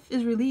this stuff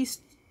is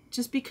released,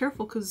 just be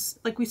careful because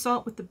like we saw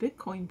it with the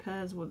Bitcoin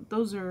PEZ. Well,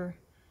 those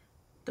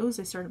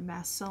they started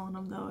mass selling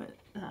them though at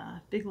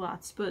Big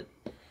Lots, but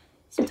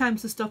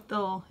sometimes the stuff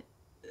the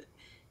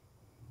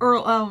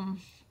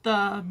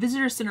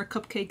visitor center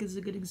cupcake is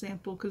a good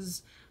example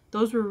because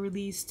those were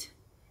released.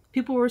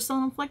 People were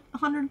selling them for like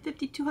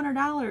 $150,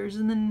 $200,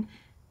 and then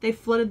they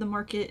flooded the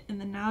market, and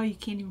then now you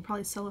can't even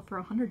probably sell it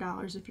for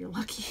 $100 if you're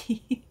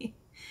lucky.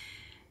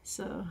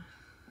 So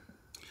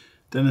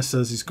Dennis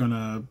says he's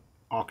gonna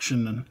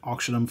auction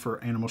them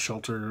for animal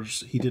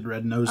shelters. He did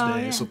Red Nose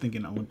Day, yeah. so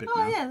thinking Olympic. Oh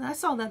now. yeah, I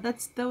saw that.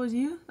 That was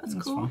you. That's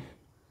cool. Fun.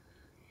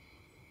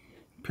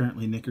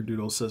 Apparently,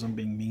 Nickerdoodle says I'm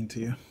being mean to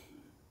you.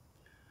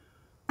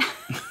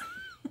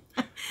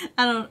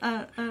 I don't.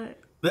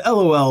 The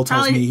LOL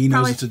tells me he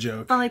knows it's a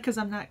joke. Probably because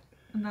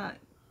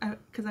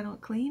because I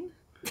don't clean.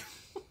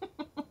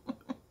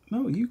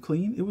 No, you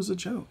clean. It was a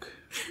joke.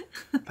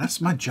 That's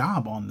my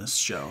job on this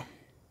show.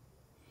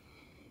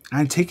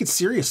 I take it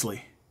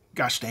seriously.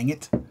 Gosh dang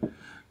it.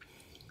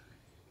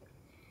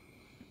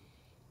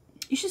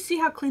 You should see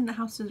how clean the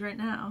house is right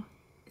now.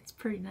 It's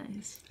pretty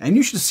nice. And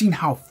you should have seen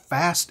how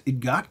fast it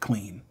got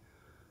clean.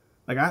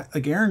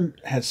 Like Erin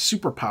has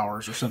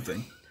superpowers or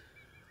something.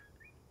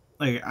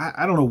 Like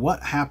I don't know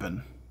what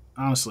happened.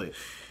 Honestly,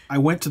 I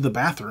went to the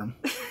bathroom,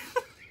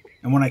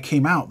 and when I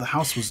came out, the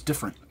house was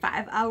different.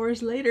 5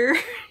 hours later.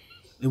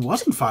 It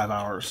wasn't 5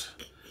 hours,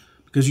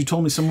 because you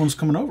told me someone was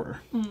coming over.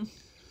 Mm.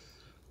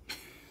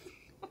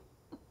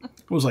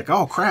 It was like,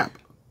 oh crap,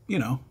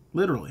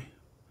 literally.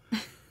 I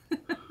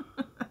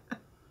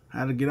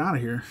had to get out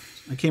of here.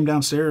 I came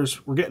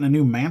downstairs. We're getting a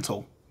new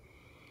mantle.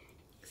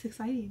 It's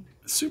exciting.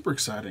 It's super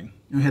exciting.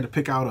 We had to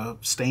pick out a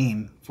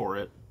stain for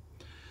it.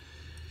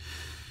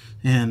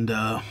 And,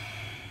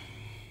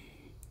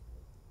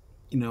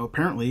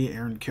 apparently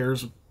Erin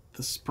cares what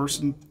this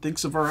person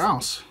thinks of our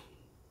house.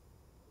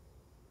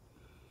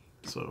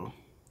 So,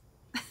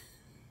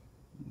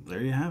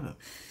 there you have it.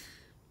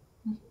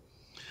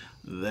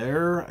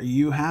 There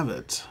you have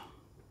it.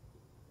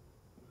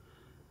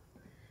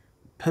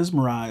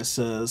 Pesmerize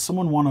says,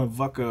 someone won a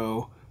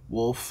Vucco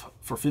Wolf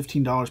for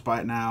 $15.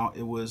 Buy it now.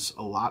 It was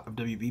a lot of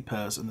WB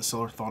PEZ, and the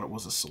seller thought it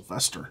was a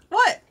Sylvester.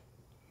 What?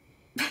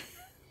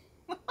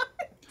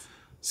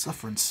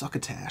 Suffering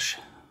succotash.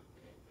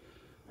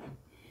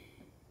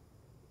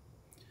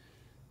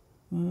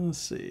 Let's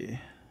see.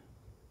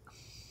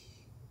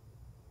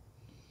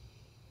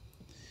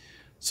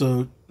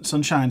 So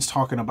Sunshine's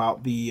talking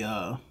about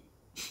the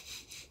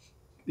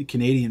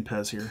Canadian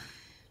PEZ here,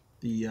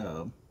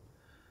 the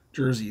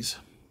jerseys.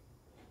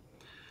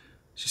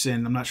 She's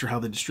saying, I'm not sure how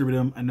they distribute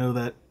them. I know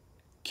that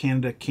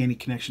Canada Candy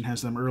Connection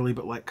has them early,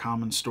 but like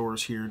common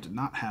stores here did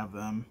not have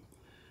them.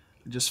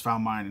 I just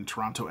found mine in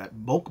Toronto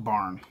at Bulk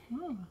Barn.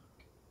 Oh.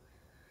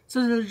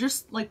 So they're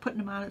just like putting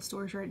them out at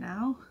stores right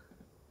now?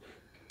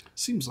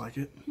 Seems like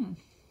it. Of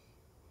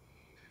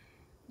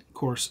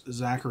course,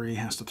 Zachary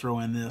has to throw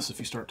in this if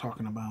you start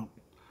talking about...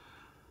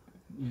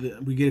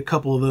 we get a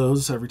couple of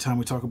those every time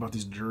we talk about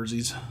these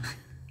jerseys.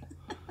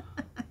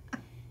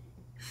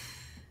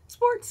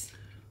 Sports.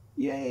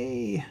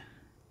 Yay.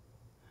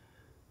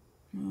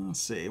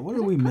 Let's see. What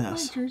did we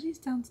miss? My jerseys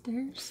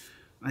downstairs.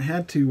 I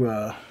had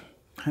to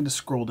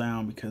scroll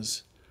down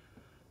because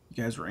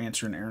you guys were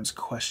answering Erin's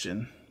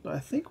question, but I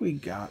think we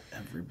got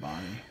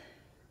everybody.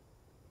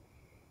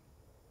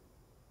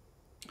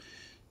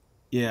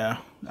 Yeah,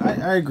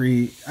 I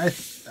agree. I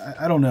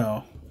don't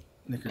know,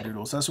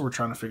 Nickerdoodles. That's what we're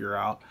trying to figure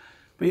out.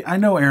 But I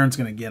know Erin's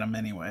going to get them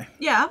anyway.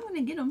 Yeah, I'm going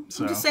to get them.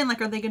 So, I'm just saying,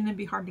 like, are they going to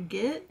be hard to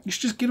get? You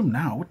should just get them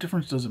now. What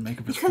difference does it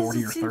make if it's 40 or 30?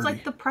 Because it seems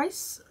like the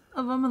price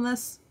of them,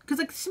 unless... Because,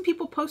 like, some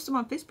people post them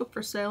on Facebook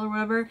for sale or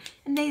whatever,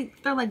 and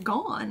they're like,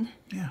 gone.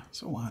 Yeah,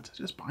 so what?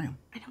 Just buy them.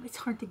 I know, it's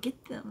hard to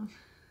get them.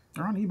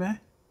 They're on eBay.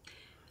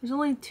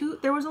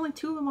 There was only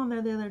two of them on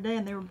there the other day,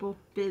 and they were both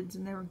bids,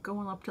 and they were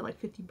going up to,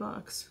 like,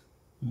 $50.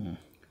 Hmm.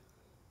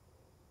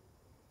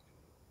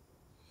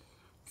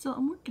 So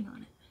I'm working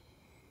on it.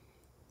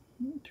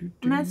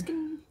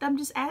 I'm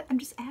just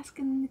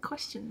asking the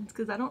questions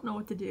because I don't know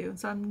what to do.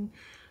 So I'm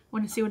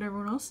want to see what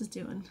everyone else is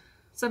doing,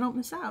 so I don't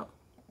miss out.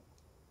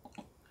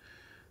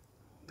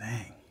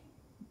 Dang,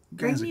 you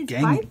guys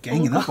are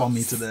ganging up on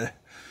me today.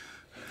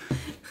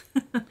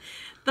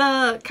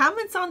 The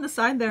comments on the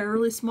side there are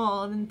really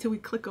small until we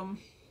click them.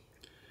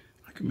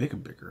 I can make them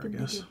bigger, I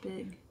guess. They get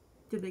big?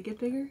 Did they get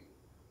bigger?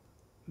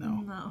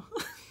 No.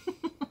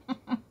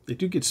 They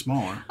do get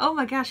smaller. Oh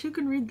my gosh, who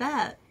can read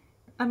that?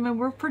 I mean,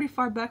 we're pretty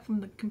far back from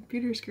the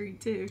computer screen,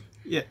 too.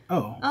 Yeah.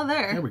 Oh. Oh,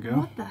 there. There we go.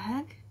 What the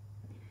heck?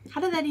 How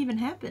did that even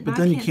happen? But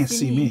then you can't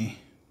see me.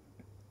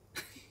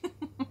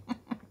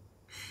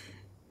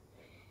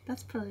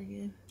 That's probably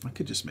good. I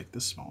could just make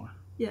this smaller.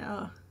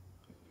 Yeah.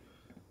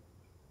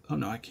 Oh,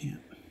 no, I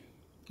can't.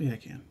 Yeah, I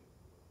can.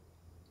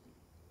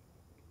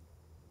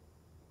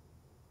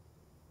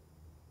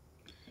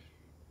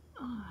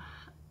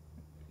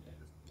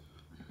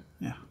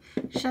 Yeah.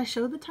 Should I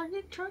show the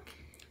Target truck?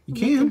 You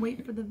Make them can.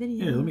 wait for the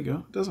video. Here, let me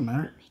go. It doesn't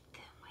matter. Make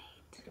them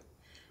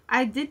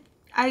wait.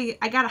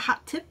 I got a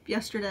hot tip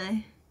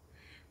yesterday.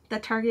 The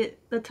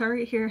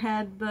Target here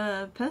had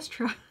the PEZ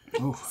truck.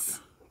 Oh.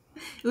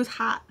 It was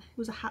hot. It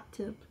was a hot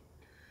tip.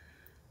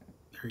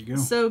 There you go.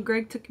 So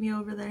Greg took me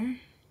over there.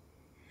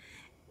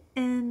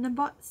 And I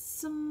bought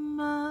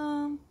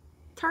some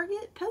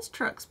Target PEZ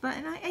trucks. But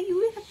you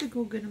would have to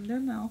go get them. They're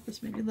in my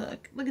office maybe.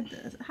 Look at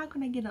this. How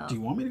can I get up? Do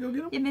you want me to go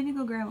get them? Yeah, maybe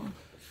go grab them.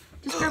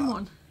 Just grab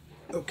one.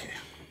 Okay.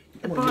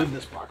 I want to move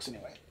this box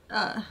anyway.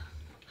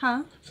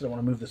 Huh? So I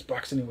want to move this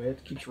box anyway.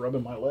 It keeps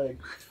rubbing my leg.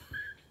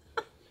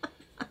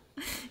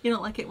 You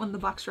don't like it when the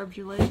box rubs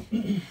your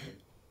leg?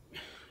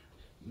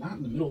 Not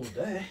in the middle of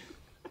the day.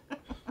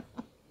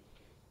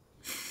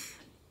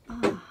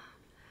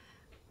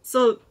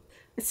 So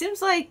it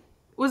seems like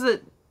it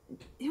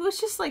was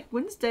just like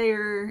Wednesday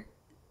or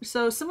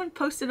so someone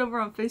posted over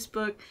on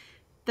Facebook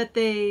that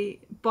they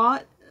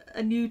bought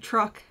a new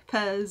truck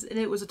PEZ and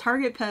it was a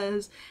Target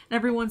PEZ and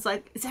everyone's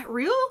like, is that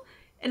real?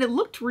 And it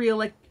looked real,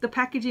 like the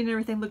packaging and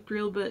everything looked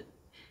real, but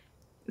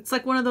it's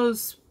like one of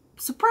those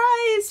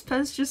surprise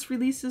PEZ just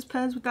releases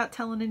PEZ without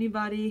telling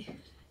anybody.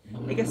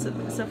 I guess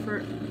except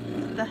for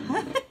the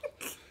heck?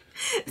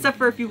 Except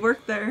for if you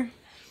work there.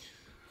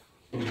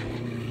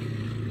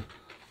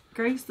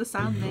 Greg's the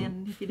sound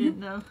man, if you didn't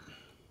know.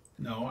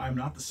 No, I'm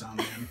not the sound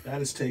man.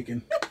 That is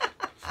taken.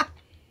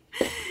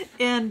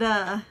 And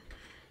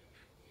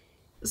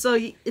so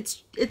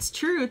it's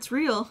true, it's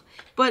real.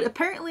 But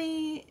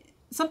apparently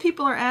some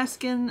people are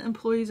asking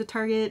employees at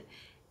Target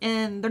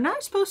and they're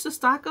not supposed to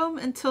stock them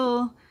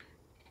until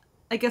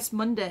I guess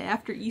Monday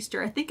after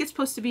Easter. I think it's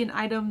supposed to be an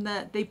item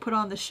that they put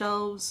on the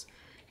shelves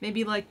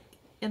maybe like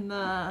in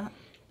the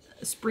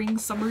spring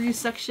summer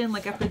section,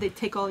 like after they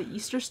take all the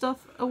Easter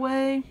stuff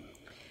away.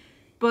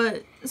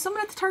 But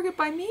someone at the Target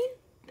by me,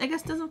 I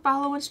guess, doesn't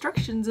follow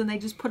instructions and they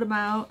just put them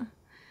out.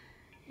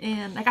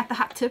 And I got the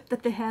hot tip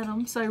that they had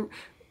them, so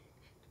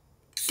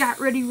I got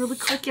ready really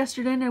quick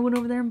yesterday and I went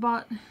over there and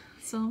bought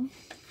some.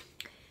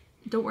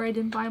 Don't worry, I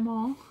didn't buy them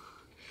all.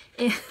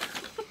 And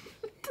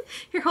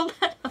here, hold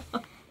that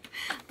up.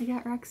 I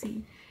got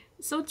Roxy.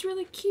 So it's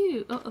really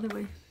cute. Oh, other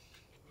way.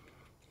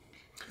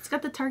 It's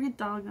got the Target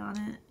dog on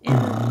it.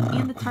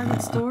 And the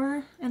Target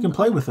store. And you can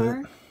play with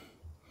it.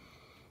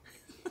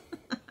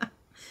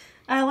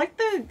 I like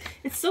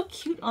it's so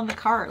cute on the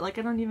cart. Like,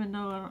 I don't even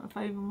know if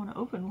I even want to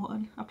open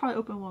one. I'll probably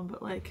open one,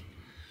 but like,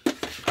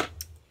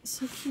 it's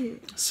so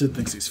cute. Sid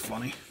thinks he's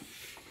funny.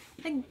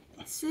 Hey,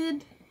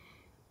 Sid.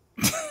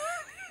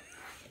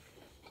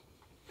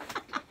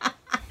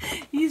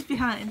 He's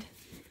behind.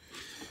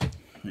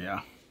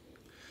 Yeah.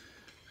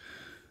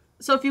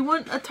 So if you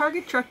want a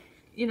Target truck,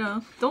 you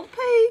know, don't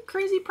pay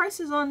crazy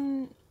prices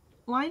online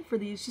for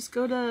these. Just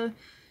go to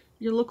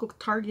your local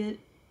Target.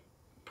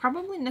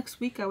 Probably next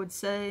week, I would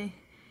say,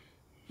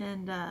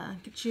 and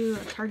get you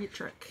a Target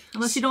truck.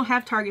 Unless you don't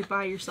have Target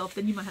by yourself,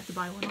 then you might have to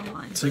buy one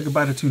online. Say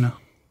goodbye to Tuna.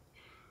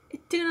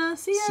 Hey, Tuna,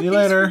 see ya. See you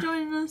later. Thanks for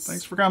joining us.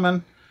 Thanks for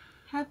coming.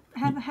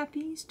 Have a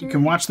happy Easter. You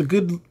can watch the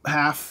good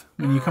half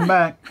when you come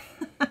back.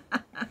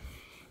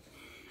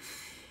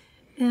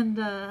 And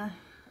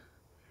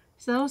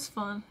so that was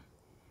fun.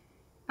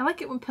 I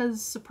like it when PEZ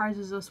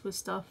surprises us with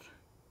stuff,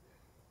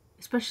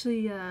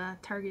 especially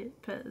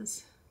Target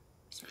PEZ.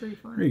 It's pretty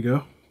fun. There you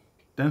go.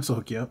 Dennis will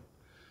hook you up.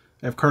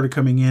 I have Carter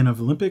coming in of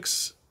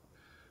Olympics.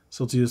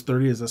 Celsius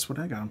 30 is that's what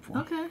I got him for.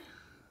 Okay.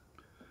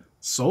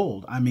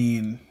 Sold. I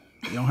mean,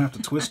 you don't have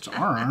to twist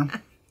our arm.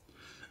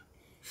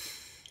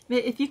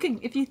 If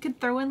you could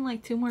throw in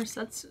like 2 more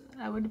sets,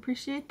 I would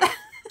appreciate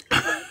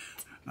that.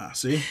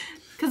 See?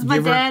 Because my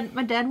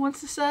dad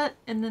wants a set,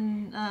 and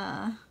then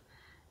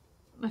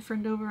my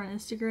friend over on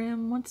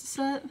Instagram wants a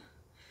set.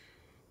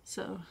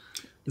 So,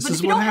 This but is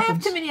if you what don't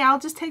happens. have too many, I'll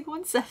just take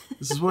 1 set.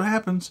 This is what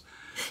happens.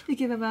 You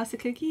give a mouse a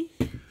cookie.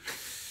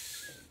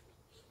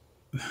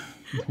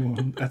 Well,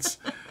 that's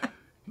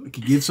we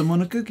could give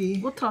someone a cookie.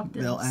 We'll talk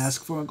They'll this.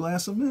 ask for a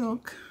glass of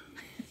milk.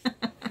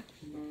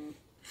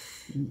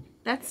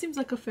 That seems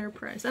like a fair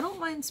price. I don't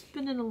mind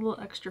spending a little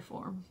extra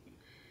for them.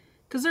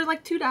 Because they're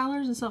like $2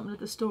 and something at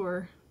the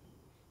store.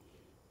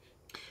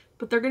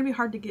 But they're going to be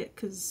hard to get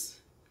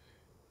because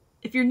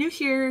if you're new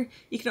here,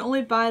 you can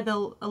only buy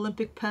the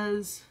Olympic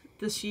PEZ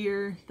this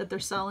year that they're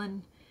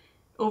selling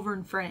over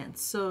in France.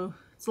 So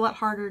it's a lot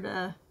harder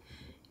to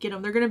get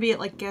them. They're going to be at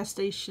like gas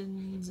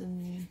stations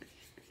and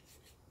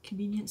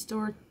convenience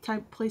store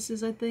type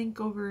places, I think,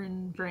 over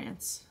in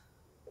France.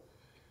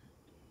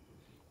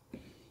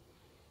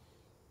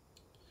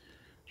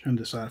 Trying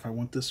to decide if I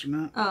want this or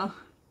not. Oh.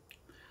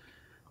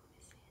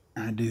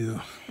 I do.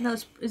 No,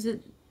 is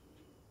it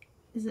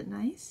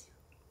nice?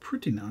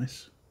 Pretty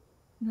nice.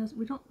 No,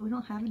 we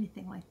don't have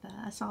anything like that.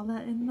 I saw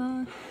that and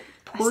I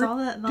was like,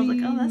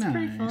 oh, that's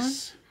pretty fun.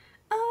 nice.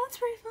 Oh, that's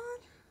pretty fun.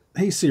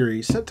 Hey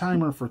Siri, set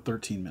timer for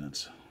 13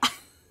 minutes.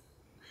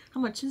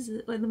 How much is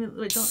it? Wait,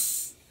 wait,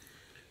 don't.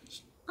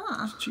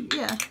 Ah, cheap.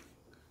 Yeah.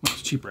 Well,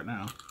 it's cheap right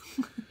now.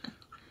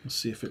 We'll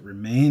see if it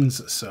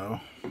remains so.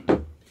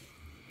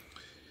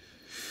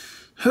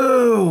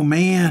 Oh,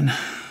 man.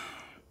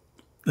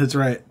 That's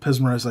right.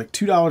 Pesmerize like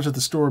 $2 at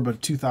the store, but a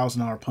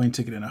 $2,000 plane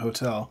ticket in a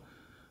hotel.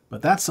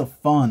 But that's a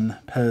fun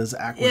Pez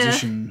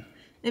acquisition.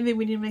 Yeah. Maybe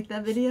we need to make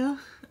that video.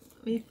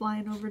 Me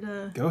flying over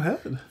to Go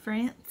ahead.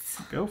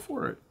 France. Go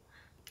for it.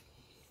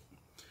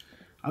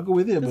 I'll go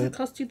with you, Does but it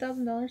cost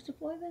 $2,000 to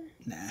fly there?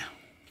 nah.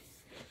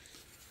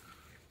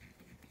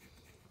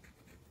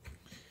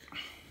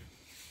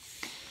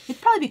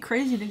 It'd probably be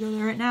crazy to go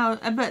there right now.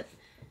 I bet.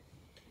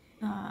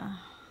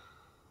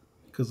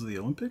 Because of the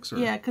Olympics? Or?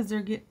 Yeah, because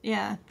the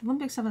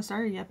Olympics haven't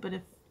started yet, but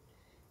if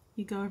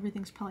you go,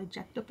 everything's probably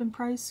jacked up in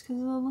price because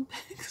of the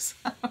Olympics.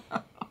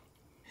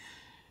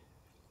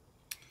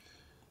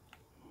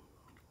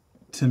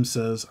 Tim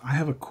says, I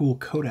have a cool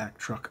Kodak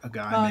truck a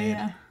guy made.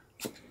 Yeah.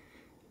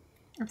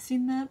 I've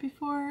seen that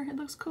before. It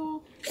looks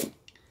cool. It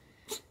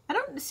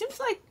seems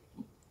like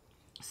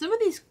some of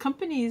these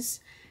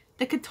companies,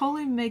 they could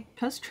totally make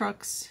PEZ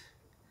trucks.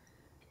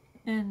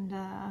 And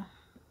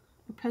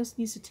PEZ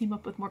needs to team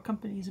up with more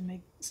companies and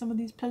make some of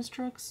these PEZ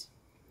trucks.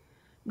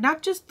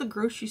 Not just the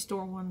grocery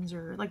store ones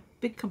or like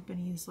big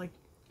companies like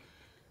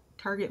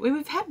Target.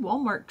 We've had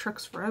Walmart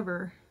trucks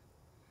forever.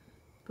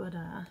 But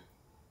I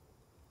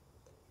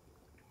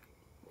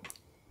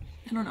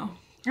don't know.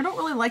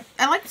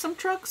 I like some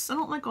trucks. I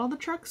don't like all the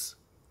trucks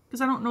because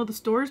I don't know the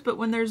stores, but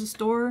when there's a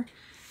store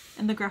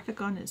and the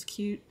graphic on it is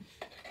cute,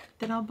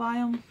 then I'll buy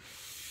them.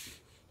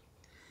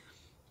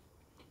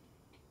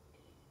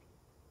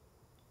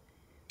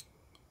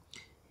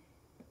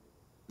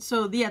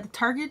 So yeah, the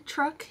Target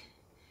truck.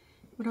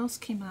 What else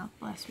came out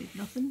last week?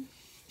 Nothing?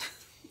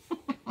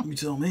 You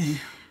tell me.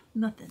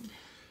 Nothing.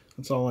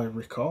 That's all I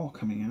recall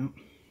coming out.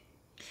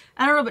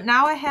 I don't know, but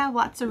now I have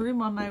lots of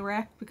room on my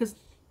rack because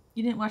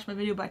you didn't watch my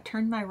video, but I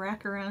turned my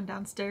rack around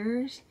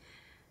downstairs.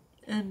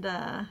 And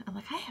I'm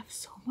like, I have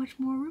so much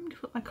more room to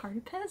put my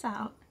carded PEZ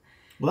out.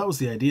 Well, that was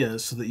the idea,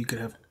 so that you could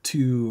have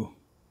two,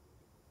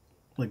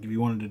 like if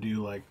you wanted to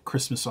do like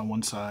Christmas on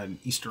one side and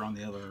Easter on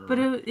the other. But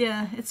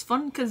it's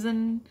fun because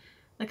then,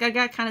 like, I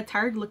got kind of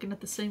tired looking at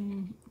the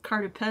same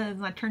carded PEZ,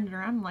 and I turned it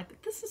around and I'm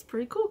like, this is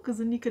pretty cool because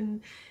then you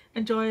can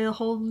enjoy a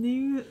whole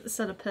new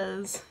set of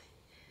PEZ.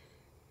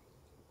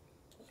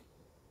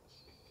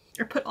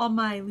 Or put all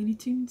my Looney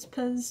Tunes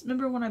PEZ.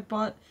 Remember when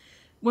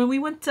we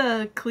went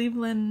to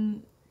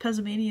Cleveland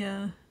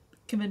PEZmania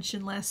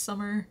convention last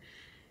summer,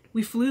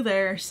 we flew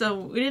there, so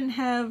we didn't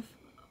have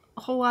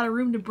a whole lot of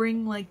room to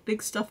bring like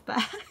big stuff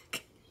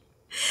back.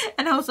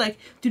 And I was like,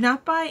 do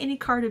not buy any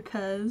carded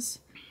PEZ.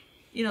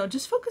 You know,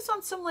 just focus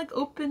on some like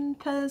open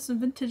PEZ and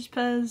vintage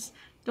PEZ.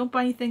 Don't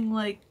buy anything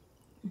like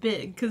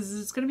big because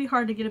it's going to be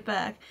hard to get it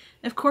back.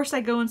 And of course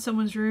I go in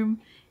someone's room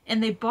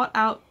and they bought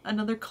out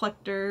another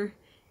collector.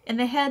 And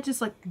they had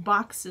just like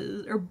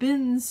boxes or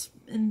bins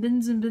and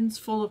bins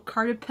full of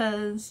carded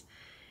PEZ.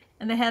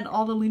 And they had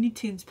all the Looney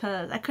Tunes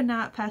PEZ. I could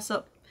not pass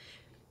up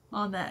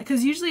on that.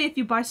 Because usually if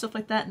you buy stuff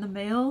like that in the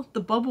mail, the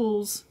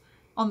bubbles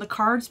on the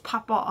cards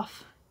pop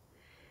off.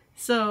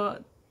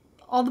 So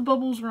all the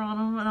bubbles were on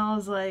them. And I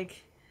was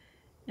like,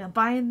 yeah,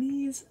 buying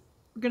these,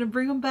 we're going to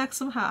bring them back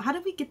somehow. How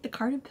did we get the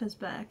carded PEZ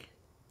back?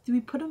 Did we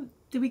put them,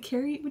 we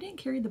didn't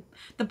carry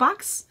the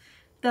box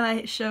that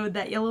I showed,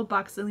 that yellow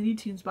box, the Looney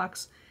Tunes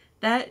box.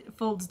 That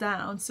folds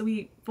down, so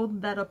we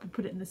folded that up and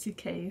put it in the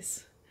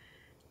suitcase.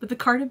 But the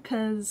carded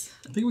PEZ...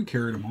 I think we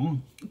carried them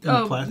home in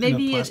a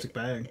plastic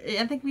bag.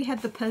 I think we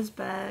had the PEZ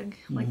bag,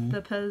 like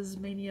the PEZ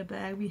Mania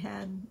bag. We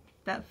had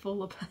that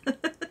full of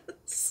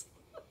PEZ.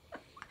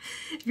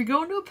 If you're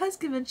going to a PEZ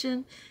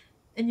convention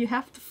and you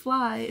have to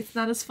fly, it's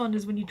not as fun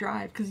as when you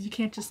drive, because you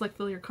can't just like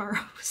fill your car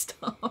up with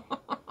stuff.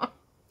 I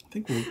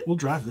think we'll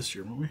drive this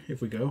year, won't we, if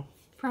we go?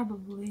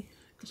 Probably.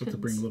 So have to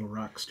bring little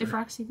Roxy. If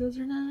Roxy goes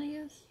or not, I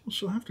guess. Well,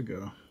 she'll have to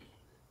go.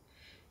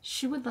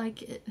 She would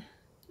like it.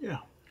 Yeah.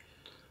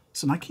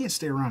 Listen, I can't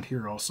stay around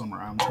here all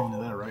summer. I'm telling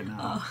you that right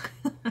now.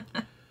 Oh.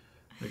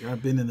 Like,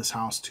 I've been in this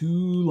house too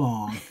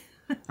long.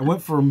 I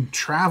went from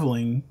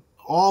traveling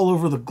all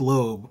over the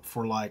globe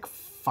for like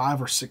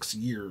 5 or 6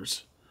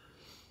 years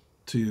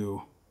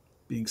to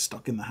being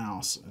stuck in the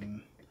house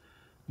and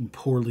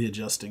poorly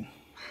adjusting.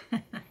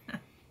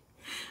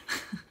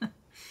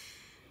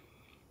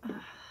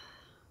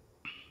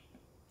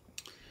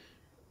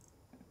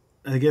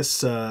 I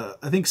guess, I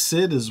think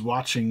Sid is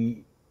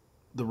watching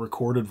the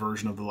recorded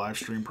version of the live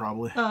stream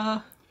probably.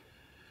 You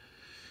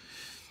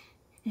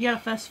gotta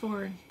fast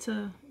forward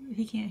to,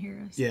 he can't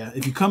hear us. Yeah,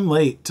 if you come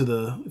late to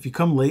the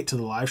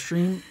live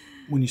stream,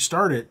 when you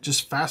start it,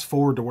 just fast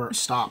forward to where it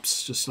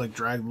stops. Just like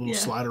drag the little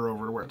slider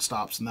over to where it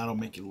stops, and that'll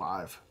make you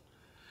live.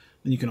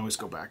 Then you can always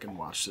go back and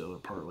watch the other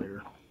part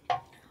later. All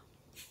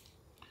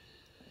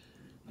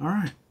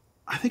right.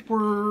 I think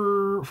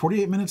we're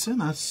 48 minutes in.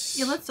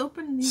 Let's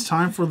open these. It's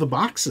time for the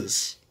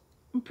boxes.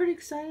 I'm pretty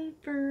excited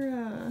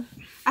for,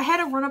 I had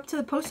to run up to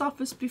the post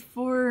office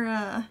before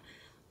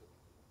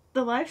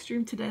the live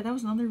stream today, that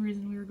was another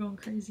reason we were going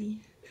crazy.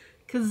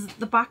 Because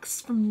the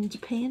box from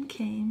Japan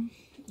came.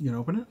 You gonna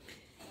open it?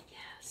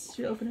 Yes.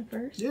 Should we open it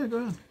first? Yeah, go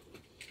ahead.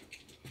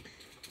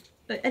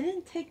 But I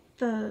didn't take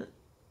the...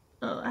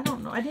 I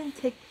don't know. I didn't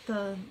take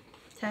the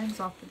tags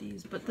off of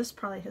these, but this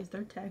probably has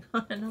their tag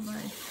on it, not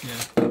mine.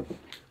 Yeah.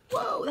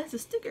 Whoa, that's a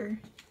sticker.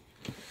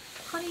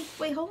 Honey,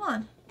 wait, hold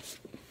on.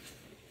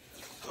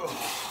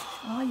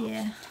 Oh,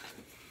 yeah.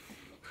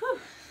 Whew.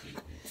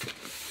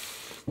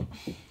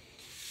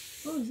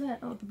 What was that?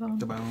 Oh, the bone.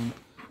 The bone.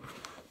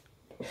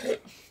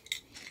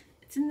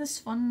 It's in this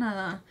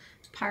fun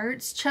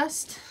pirate's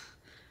chest.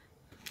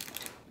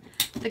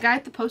 The guy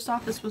at the post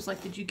office was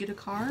like, did you get a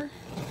car?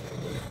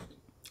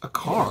 A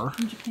car?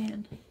 From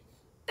Japan.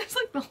 It's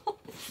like the whole...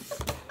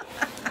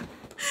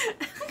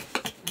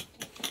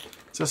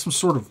 Is that some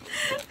sort of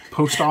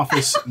post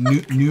office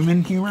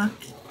Newman humor?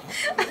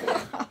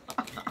 I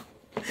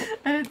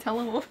didn't tell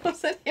him what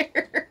was in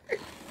here.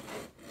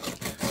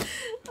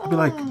 I'd be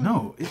like,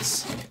 no,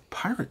 it's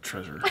pirate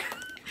treasure.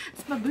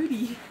 It's my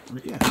booty.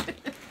 Yeah.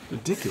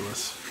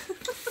 Ridiculous.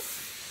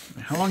 I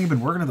mean, how long have you been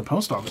working at the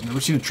post office?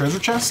 Never seen a treasure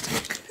chest?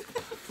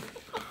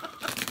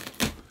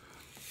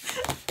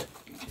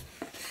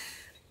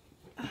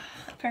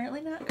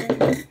 Apparently not.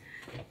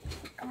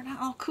 We're not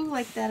all cool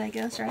like that, I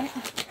guess, right?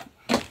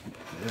 Yeah.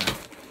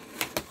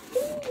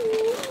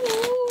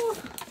 Ooh.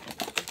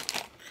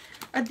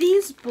 Are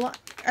these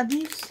Are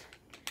these...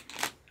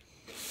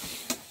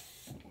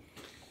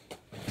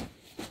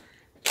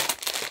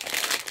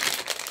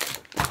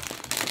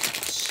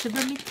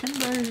 Shiver me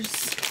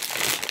timbers.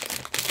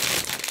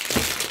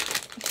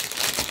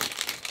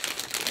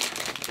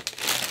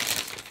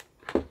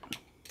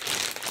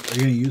 Are you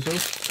gonna use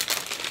those?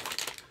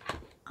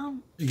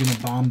 You gonna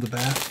bomb the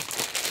bath?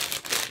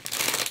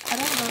 I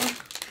don't know.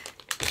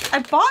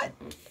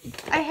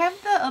 I have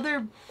the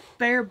other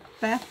Bear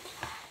bath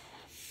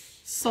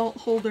salt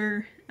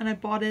holder, and I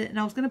bought it, and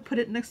I was gonna put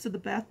it next to the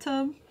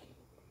bathtub,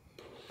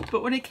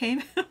 but when it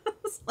came, it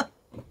was like,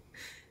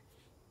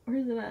 where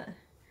is it at?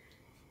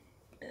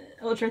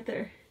 Oh, it's right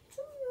there.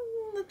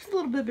 It's a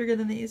little bit bigger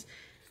than these.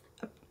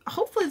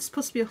 Hopefully it's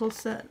supposed to be a whole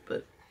set,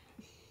 but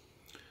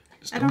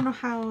I don't know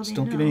how. Just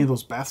don't get any of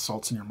those bath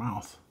salts in your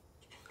mouth.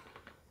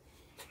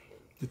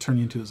 They turn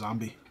you into a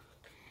zombie.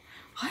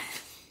 What?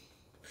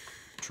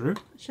 True.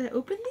 Should I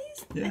open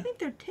these? Yeah. I think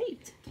they're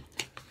taped.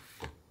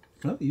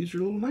 Well, use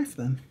your little knife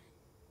then.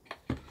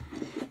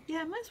 Yeah,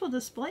 I might as well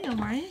display them,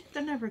 right?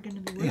 They're never going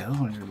to be worth. Yeah,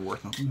 those aren't going to be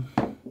worth nothing.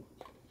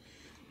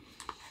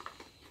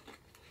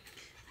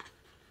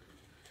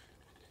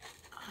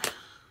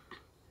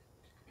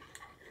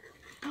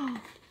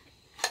 Oh.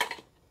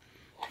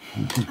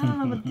 I don't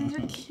know, but these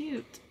are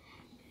cute.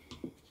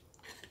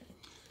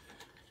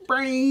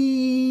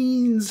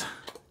 Brains!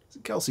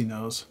 Kelsey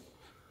knows.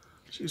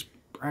 She's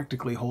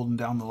practically holding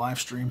down the live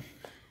stream.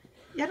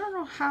 Yeah, I don't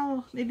know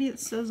how. Maybe it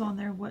says on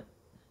there what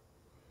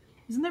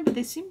isn't there, but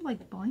they seem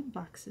like blind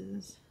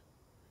boxes.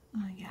 Oh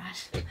my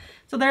gosh.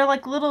 So they're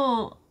like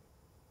little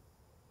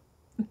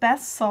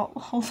bath salt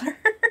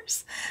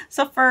holders.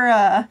 So for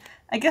I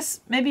guess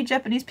maybe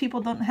Japanese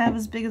people don't have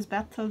as big as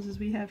bathtubs as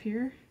we have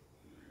here.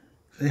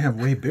 They have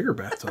way bigger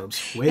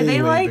bathtubs. Way, yeah,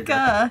 they way like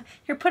bigger.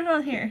 Here, put it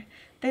on here.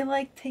 They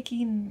like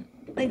taking,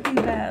 they do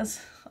baths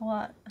a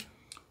lot.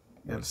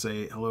 You gotta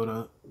say hello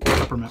to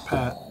Peppermint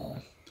Pat.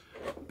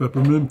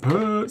 Peppermint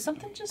Pat! Did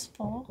something just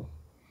fall?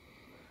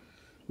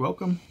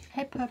 Welcome.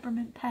 Hey,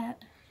 Peppermint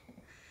Pat.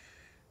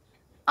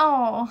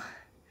 Oh,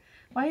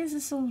 why is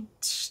this so...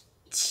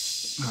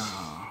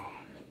 Oh.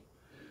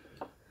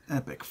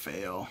 Epic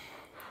fail.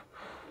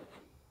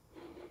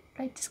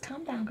 Right, just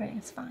calm down, Greg.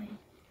 It's fine.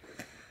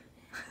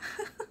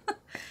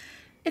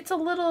 It's a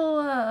little,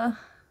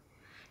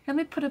 let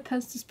me put a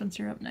PEZ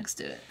dispenser up next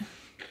to it.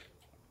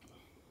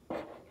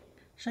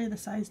 Show you the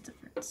size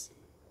difference.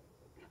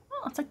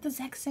 Oh, it's like the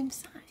exact same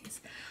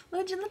size.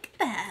 Would you look at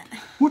that?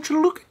 Would you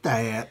look at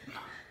that?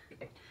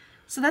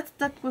 So that's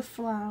stuck with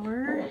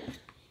flour.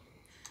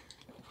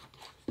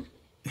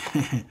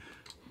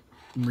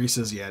 Marie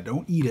says, yeah,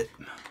 don't eat it.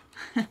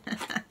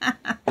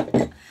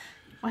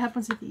 What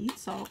happens if you eat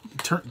salt?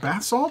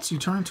 Bath salts, you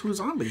turn into a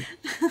zombie.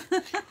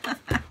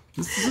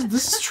 This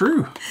is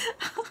true.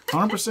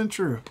 100%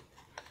 true.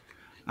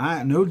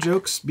 No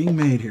jokes being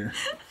made here.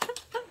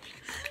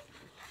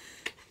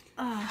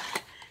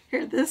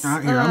 Here, this.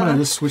 Here, I'm going to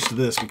just switch to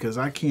this because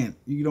I can't.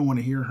 You don't want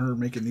to hear her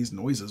making these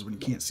noises when you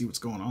can't see what's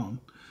going on.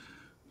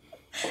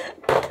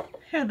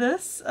 Here,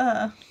 this.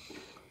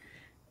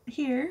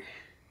 Here.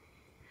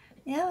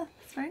 Yeah,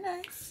 it's very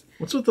nice.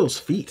 What's with those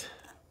feet?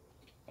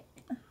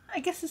 I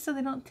guess it's so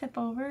they don't tip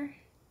over.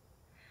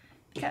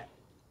 Got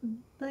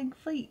big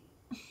feet.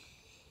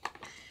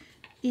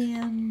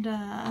 And,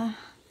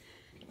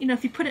 you know,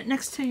 if you put it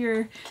next to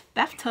your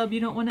bathtub, you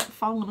don't want it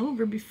falling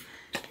over before.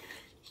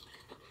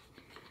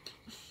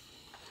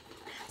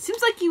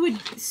 Seems like you would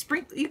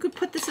you could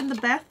put this in the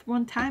bath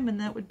one time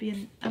and that would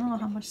be I don't know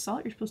how much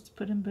salt you're supposed to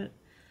put in, but.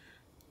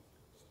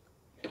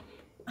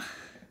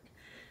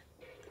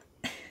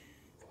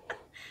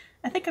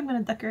 I think I'm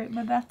gonna decorate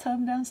my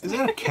bathtub downstairs. Is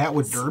that a cat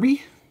with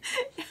derby?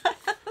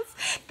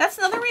 That's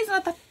another reason I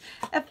thought.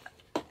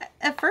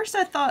 At first,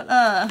 I thought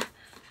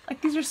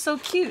like these are so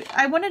cute.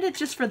 I wanted it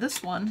just for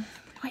this one.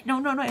 Wait,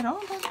 no.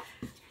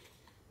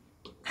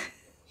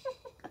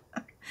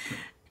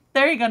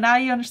 There you go. Now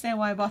you understand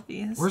why I bought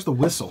these. Where's the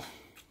whistle?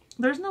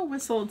 There's no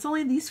whistle. It's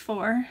only these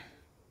four.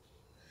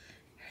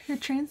 Here,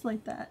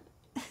 translate that.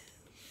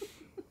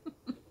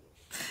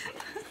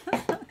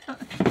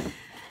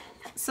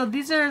 So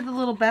these are the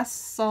little bath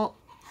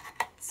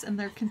salts in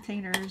their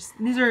containers.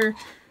 And these are,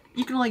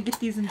 you can only get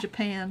these in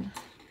Japan.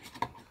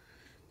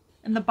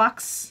 And the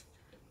box,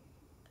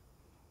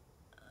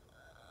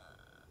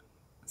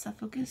 is that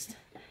focused?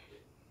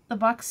 The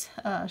box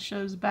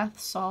shows bath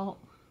salt.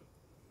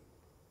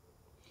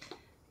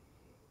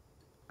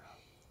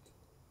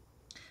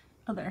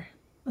 Oh, there.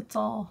 That's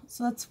all.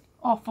 So that's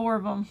all four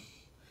of them.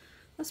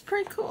 That's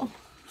pretty cool.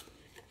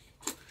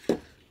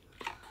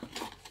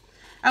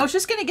 I was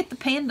just going to get the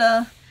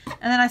panda,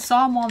 and then I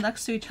saw them all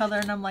next to each other,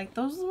 and I'm like,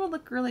 those will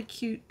look really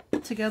cute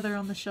together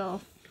on the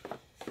shelf.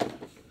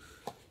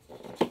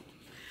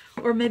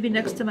 Or maybe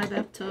next to my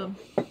bathtub.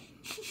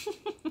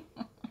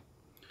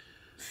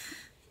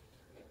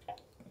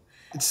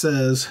 It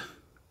says,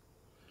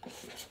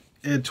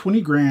 add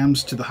 20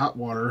 grams to the hot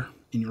water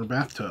in your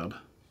bathtub.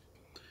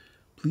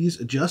 Please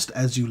adjust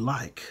as you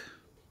like.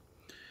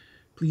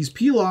 Please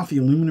peel off the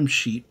aluminum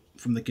sheet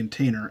from the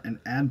container and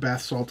add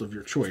bath salt of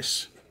your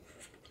choice.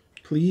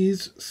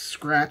 Please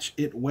scratch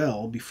it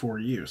well before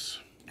use.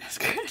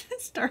 Stir it.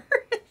 Stir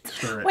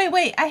it. Wait,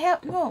 wait,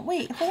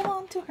 hold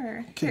on to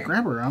her. Okay, Here.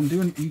 grab her.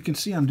 You can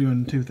see I'm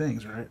doing two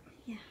things, right?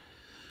 Yeah.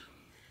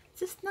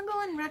 Just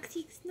snuggle in,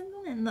 Roxy,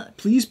 snuggle in, look.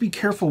 Please be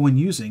careful when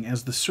using,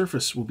 as the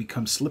surface will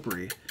become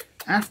slippery.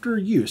 After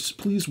use,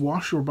 please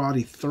wash your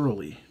body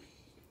thoroughly.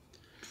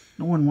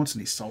 No one wants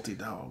any salty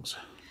dogs.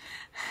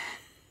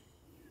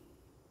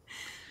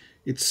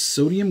 It's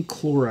sodium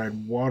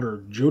chloride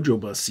water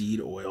jojoba seed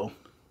oil,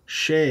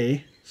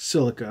 shea,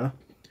 silica,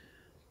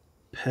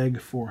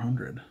 PEG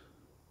 400.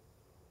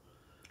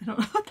 I don't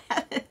know what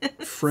that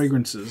is.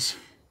 Fragrances.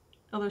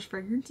 Oh, there's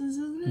fragrances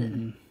in it?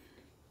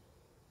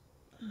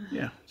 Mm-hmm.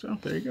 Yeah, so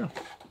there you go.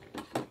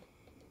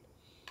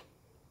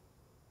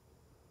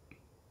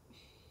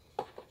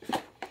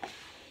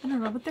 I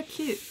don't know, but they're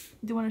cute.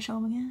 Do you want to show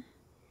them again?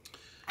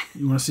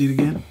 You want to see it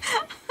again?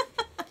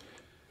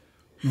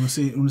 You want to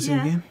see it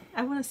again?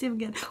 I want to see them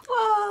again.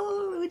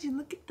 Whoa, would you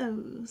look at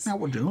those? Now,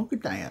 would you look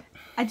at that?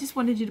 I just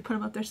wanted you to put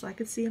them up there so I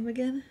could see them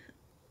again.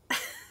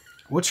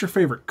 What's your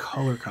favorite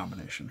color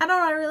combination? I don't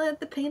know, I really like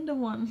the panda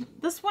one.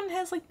 This one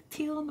has like the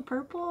teal and the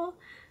purple.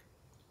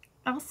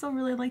 I also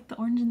really like the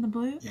orange and the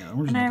blue. Yeah, the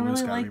orange and the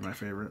blue's gotta be my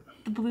favorite.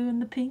 The blue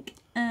and the pink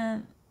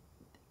and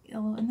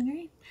yellow and the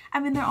green.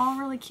 I mean, they're all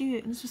really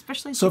cute,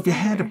 especially. So if you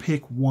had to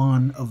pick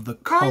one of the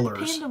colors,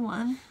 the panda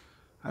one.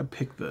 I'd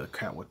pick the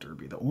cat with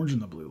derby. The orange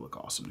and the blue look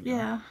awesome together.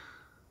 Yeah.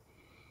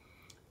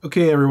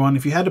 Okay, everyone,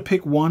 if you had to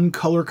pick one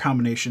color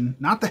combination,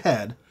 not the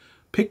head,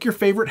 pick your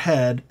favorite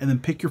head and then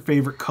pick your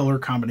favorite color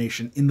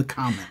combination in the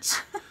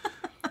comments.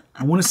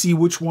 I want to see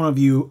which one of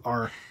you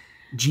are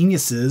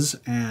geniuses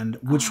and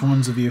which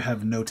ones of you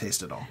have no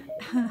taste at all.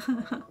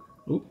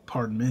 Oh,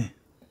 pardon me.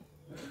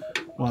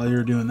 While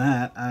you're doing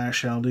that, I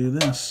shall do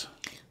this.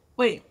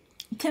 Wait,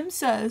 Tim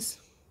says,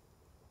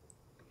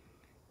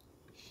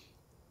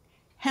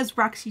 has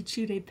Roxy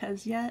chewed a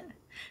PEZ yet?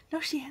 No,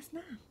 she has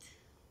not.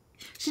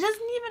 She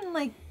doesn't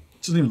even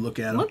doesn't even look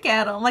at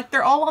them. Like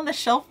they're all on the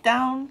shelf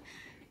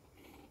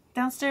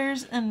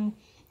downstairs, and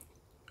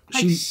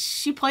like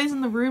she plays in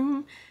the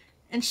room,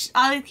 and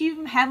I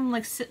even have them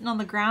like sitting on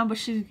the ground, but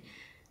she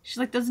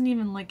like doesn't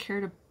even like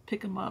care to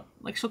pick them up.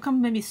 Like she'll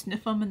come maybe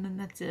sniff them, and then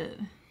that's it.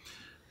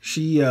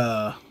 She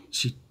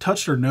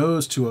touched her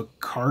nose to a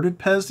carded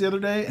PEZ the other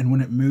day, and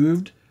when it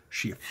moved,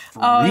 she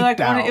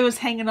freaked out. When it was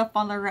hanging up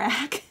on the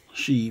rack.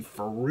 She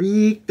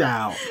freaked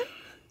out.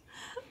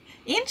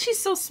 And she's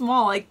so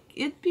small, like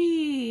it'd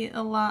be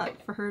a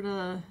lot for her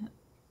to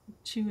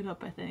chew it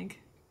up, I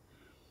think.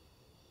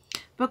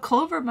 But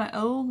Clover, my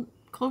old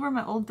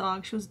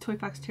dog, she was a toy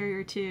fox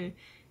terrier too,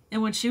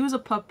 and when she was a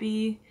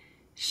puppy,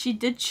 she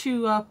did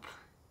chew up.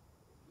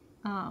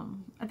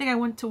 I think I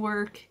went to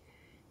work,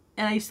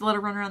 and I used to let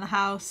her run around the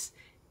house,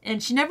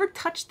 and she never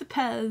touched the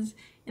PEZ.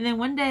 And then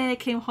one day I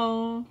came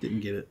home.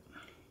 Didn't get it.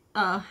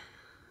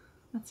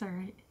 That's all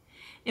right.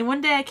 And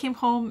one day I came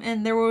home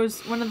and there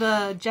was one of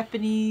the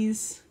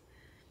Japanese,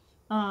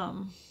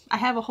 I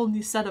have a whole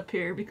new setup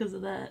here because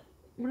of that.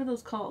 What are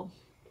those called?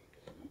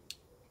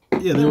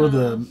 Yeah, they were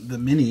the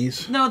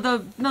minis. No,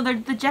 they're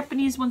the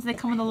Japanese ones. They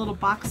come in the little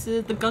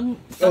boxes. The Gundams.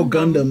 Oh,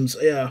 Gundams,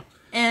 yeah.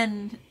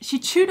 And she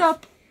chewed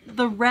up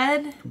the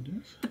red.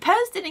 The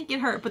PEZ didn't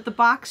get hurt, but the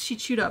box she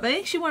chewed up. I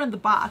think she wanted the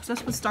box.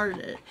 That's what started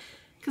it.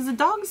 Because the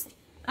dogs,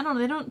 I don't know,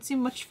 they don't seem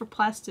much for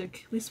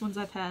plastic, at least ones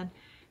I've had.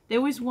 They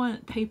always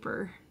want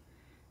paper.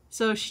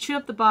 So she chewed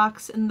up the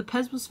box, and the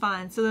PEZ was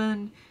fine. So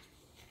then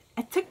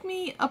it took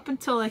me up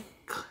until, like,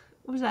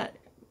 what was that,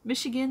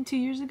 Michigan 2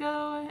 years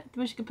ago? At the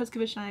Michigan PEZ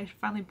Convention, I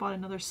finally bought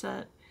another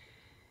set.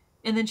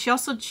 And then she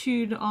also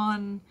chewed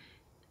on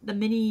the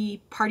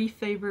mini Party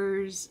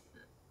Favors,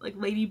 like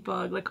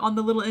Ladybug, like on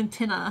the little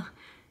antenna.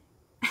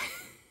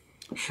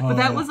 But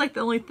that was like the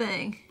only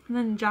thing. And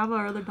then Java,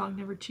 our other dog,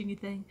 never chewed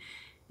anything.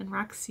 And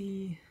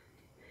Roxy,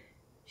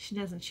 she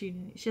doesn't chew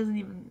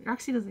any.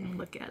 Roxy doesn't even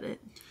look at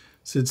it.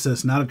 Sid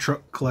says, not a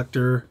truck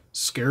collector,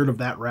 scared of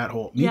that rat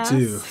hole. Me Yes.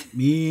 too.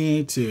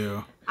 Me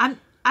too.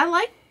 I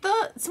like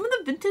some of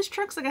the vintage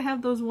trucks, like I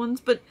have those ones,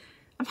 but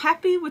I'm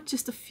happy with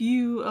just a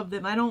few of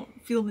them. I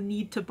don't feel the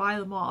need to buy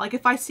them all. Like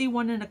if I see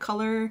one in a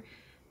color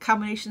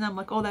combination, I'm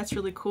like, oh, that's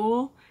really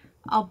cool,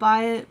 I'll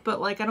buy it.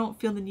 But like I don't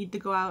feel the need to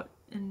go out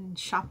and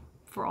shop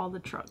for all the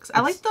trucks.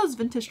 I like those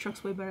vintage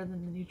trucks way better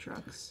than the new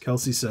trucks.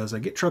 Kelsey says, I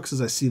get trucks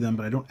as I see them,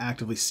 but I don't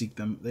actively seek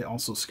them. They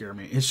also scare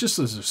me. It's just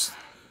there's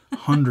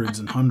hundreds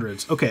and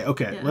hundreds. Okay.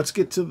 Yeah. Let's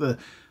get to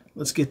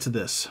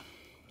this.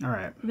 All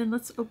right. And then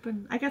let's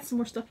open. I got some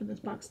more stuff in this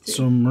box too.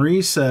 So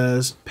Marie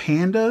says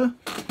panda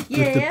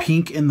with the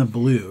pink and the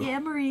blue. Yeah,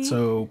 Marie.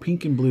 So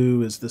pink and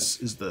blue is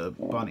the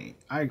bunny.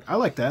 I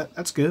like that.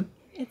 That's good.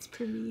 It's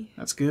pretty.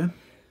 That's good.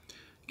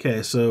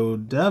 Okay, so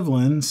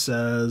Devlin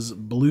says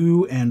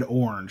blue and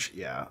orange.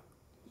 Yeah,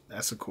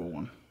 that's a cool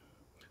one.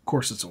 Of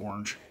course it's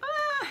orange.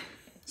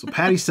 So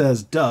Patty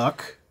says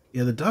duck.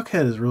 Yeah, the duck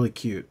head is really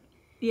cute.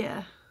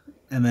 Yeah.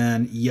 And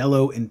then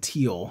yellow and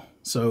teal.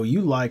 So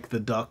you like the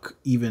duck,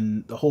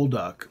 even the whole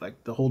duck.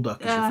 Like the whole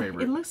duck is your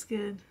favorite. It looks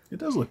good. It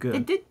does look good.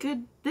 It did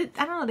good. I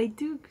don't know. They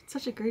do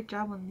such a great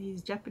job on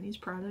these Japanese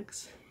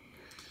products.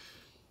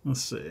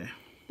 Let's see.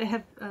 They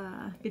have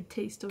good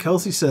taste.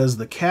 Kelsey says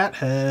the cat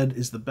head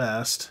is the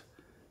best,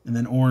 and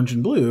then orange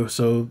and blue.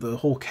 So the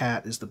whole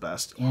cat is the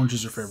best. Yes. Orange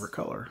is your favorite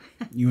color.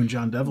 You and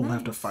John Devlin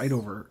have to fight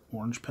over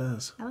orange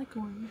PEZ. I like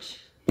orange.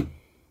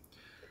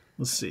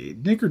 Let's see.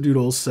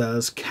 Nickerdoodle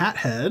says cat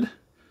head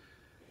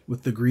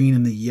with the green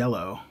and the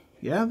yellow.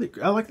 Yeah,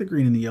 I like the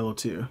green and the yellow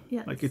too.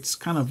 Yes. Like it's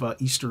kind of a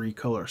Eastery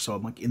color, so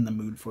I'm like in the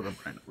mood for them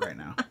right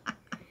now.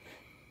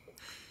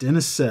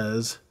 Dennis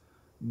says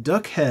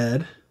duck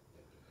head.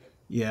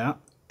 Yeah.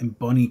 And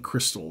bunny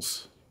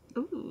crystals.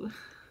 Ooh.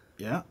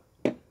 Yeah,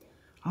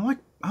 I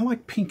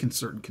like pink in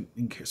certain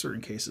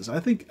cases.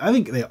 I think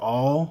they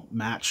all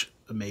match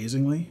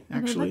amazingly. Actually,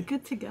 and they look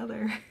good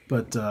together.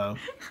 But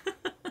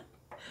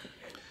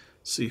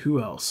see who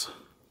else.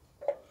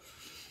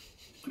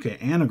 Okay,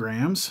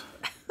 anagrams.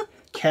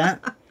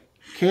 Cat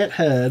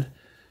head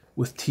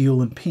with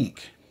teal and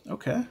pink.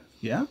 Okay,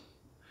 yeah.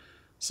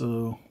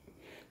 So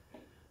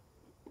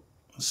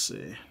let's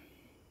see.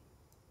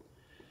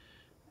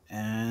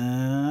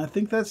 And I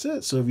think that's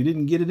it. So if you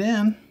didn't get it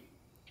in,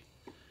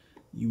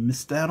 you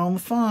missed out on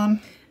the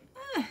fun.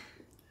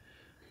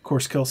 Of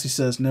course, Kelsey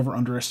says never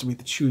underestimate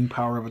the chewing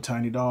power of a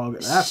tiny dog.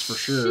 That's for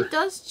sure.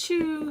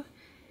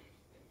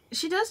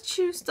 She does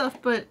chew stuff,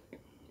 but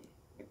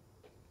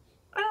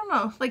I don't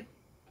know. Like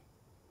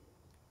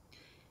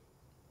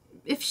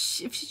if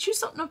she chews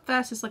something up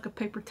fast, it's like a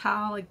paper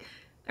towel. Like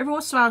every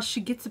once in a while,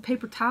 she gets a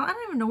paper towel. I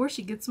don't even know where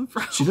she gets them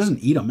from. She doesn't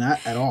eat them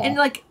at all. And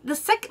like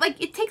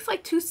it takes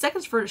like 2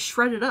 seconds for her to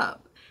shred it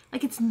up.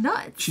 Like it's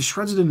nuts. She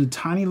shreds it into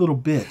tiny little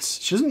bits.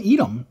 She doesn't eat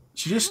them.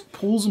 She just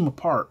pulls them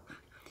apart.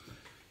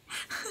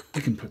 I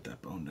can put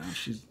that bone down.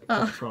 She's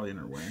probably in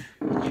her way.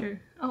 True.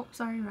 Oh,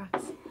 sorry,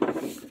 Rox.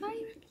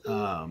 Sorry.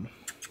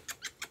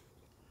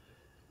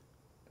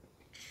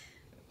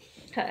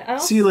 Okay,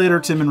 see you later,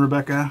 Tim and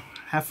Rebecca.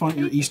 Have fun at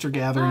your Easter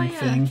gathering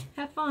thing.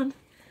 Have fun.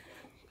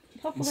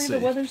 Hopefully the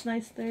weather's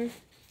nice there.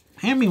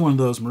 Hand me one of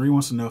those. Marie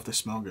wants to know if they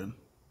smell good.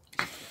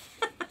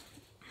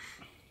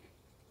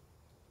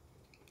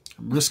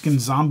 I'm risking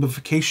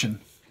zombification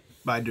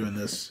by doing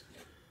this.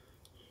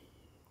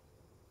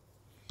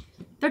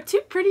 They're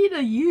too pretty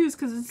to use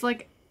because it's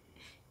like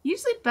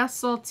usually bath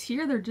salts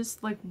here they're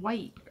just like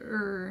white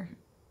or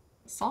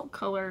salt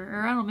color,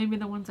 or I don't know, maybe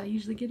the ones I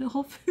usually get at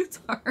Whole Foods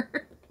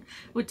are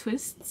with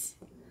twists.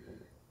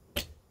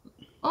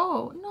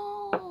 Oh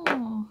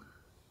no.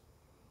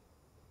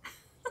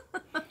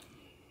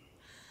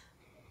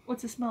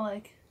 What's it smell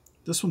like?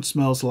 This one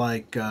smells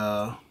like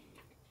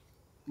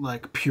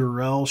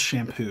Purell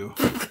shampoo.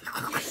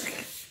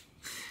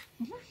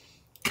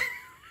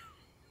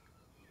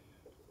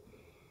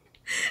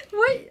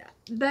 Wait,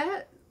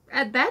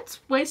 that's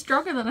way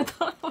stronger than I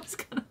thought it was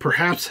gonna.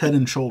 Perhaps Head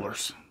and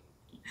Shoulders.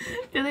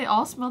 Do they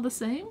all smell the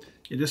same?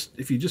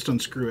 If you just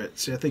unscrew it.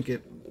 See, I think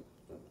it.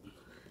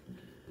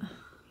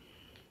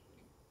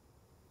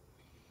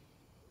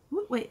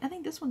 Wait, I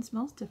think this one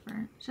smells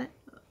different.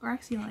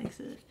 Roxy likes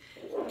it.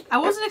 I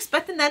wasn't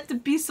expecting that to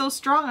be so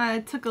strong. I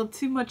took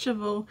too much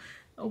of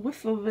a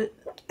whiff of it.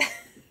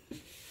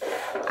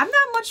 I'm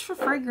not much for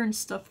fragrance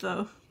stuff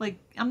though. Like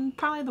I'm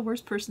probably the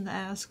worst person to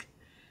ask.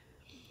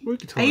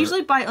 I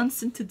usually buy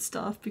unscented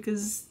stuff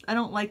because I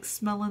don't like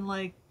smelling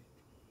like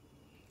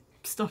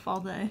stuff all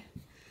day.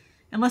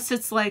 Unless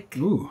it's like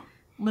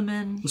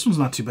lemon. This one's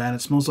not too bad. It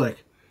smells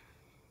like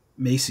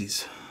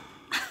Macy's.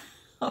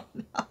 Oh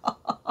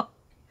no.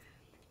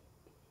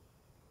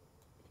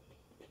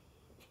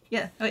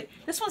 Yeah, wait.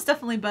 This one's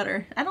definitely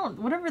better.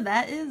 Whatever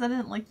that is, I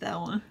didn't like that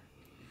one.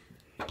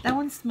 That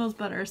one smells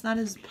better. It's not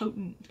as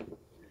potent.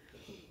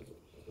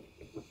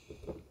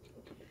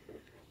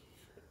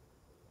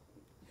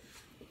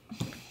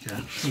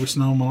 Okay. Which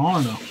no more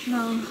or no?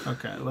 No.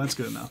 Okay, well, that's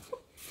good enough.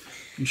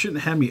 You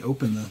shouldn't have me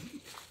open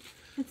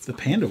the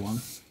panda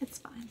one. It's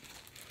fine.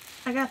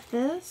 I got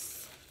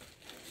this.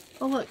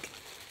 Oh look,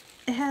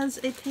 it has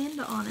a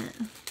panda on it.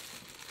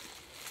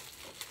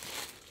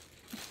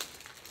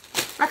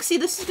 Roxy,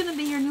 this is gonna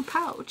be your new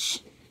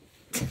pouch.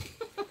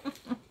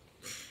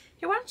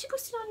 Here, why don't you go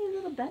sit on your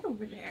little bed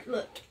over there?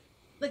 Look.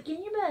 Look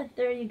in your bed.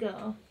 There you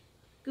go.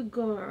 Good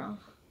girl.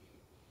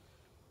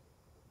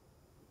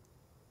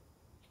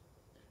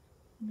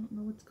 I don't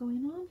know what's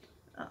going on.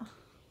 Oh.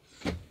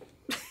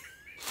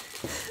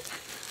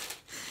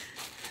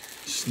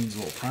 Just needs a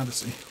little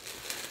privacy.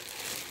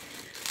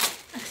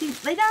 Roxy,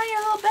 lay down in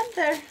your little bed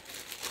there.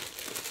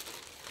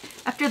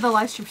 After the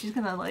live stream, she's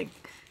gonna want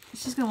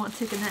to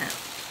take a nap.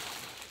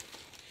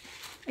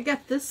 I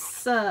got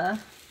this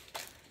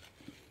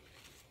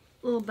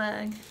little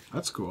bag.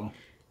 That's cool.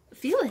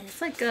 Feel it.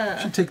 It's like a...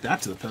 Should take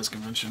that to the PEZ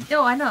convention.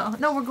 Oh, I know.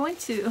 No, we're going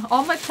to.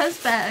 All my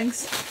PEZ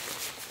bags.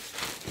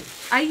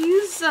 I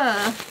use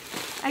them.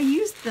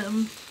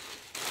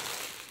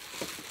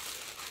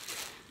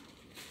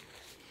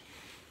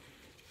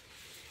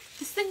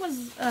 This thing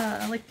was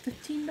like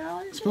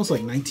 $15. It smells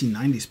like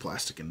 1990s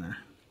plastic in there.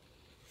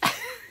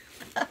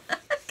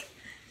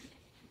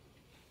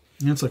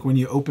 It's like when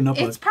you open up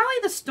It's probably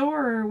the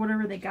store or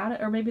whatever they got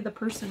it, or maybe the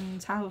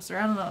person's house, or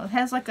I don't know. It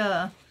has like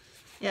a...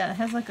 Yeah, it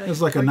has like a...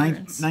 It's like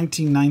fragrance. A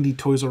 1990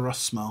 Toys R Us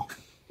smell.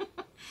 Oh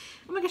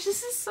my gosh,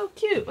 this is so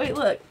cute. Wait,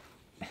 look.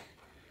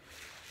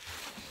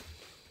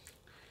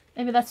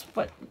 Maybe that's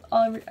what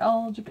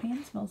all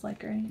Japan smells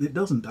like, right? It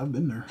doesn't. I've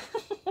been there.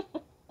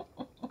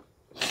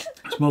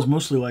 It smells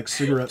mostly like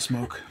cigarette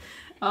smoke.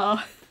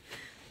 Oh.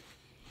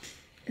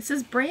 It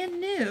says brand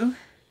new.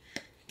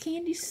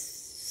 Candy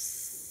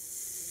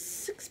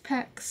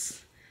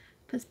 6-packs.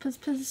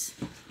 PEZ.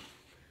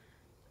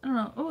 I don't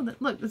know. Oh,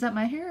 look. Is that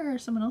my hair or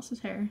someone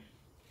else's hair?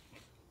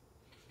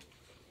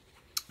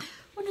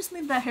 We'll just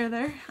leave that hair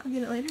there. I'll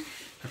get it later.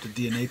 Have to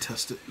DNA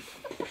test it.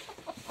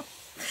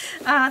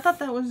 I thought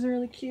that was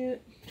really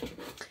cute.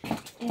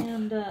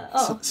 And,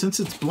 oh. Since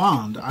it's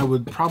blonde, I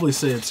would probably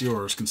say it's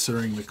yours,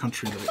 considering the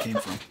country that it came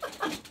from.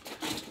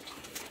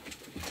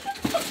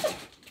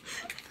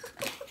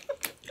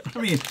 I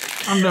mean,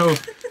 I'm no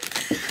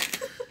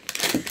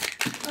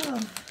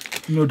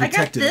detective. I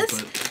got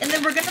this, but... and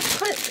then we're gonna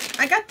put...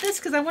 I got this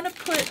because I want to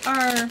put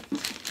our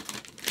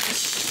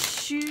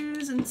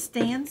shoes and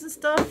stands and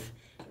stuff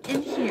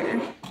in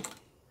here.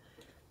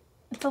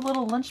 It's a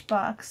little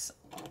lunchbox.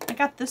 I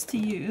got this to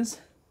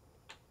use.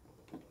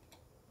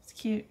 It's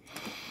cute.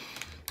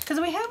 Because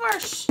we have our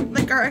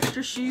our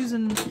extra shoes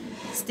and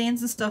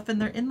stands and stuff,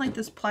 and they're in like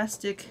this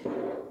plastic...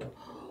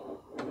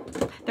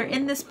 They're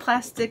in this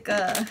plastic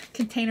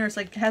container. It's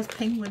like it has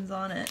penguins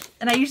on it,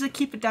 and I usually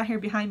keep it down here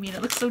behind me, and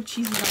it looks so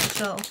cheesy on the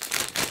shelf.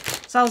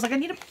 So I was like, I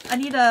need a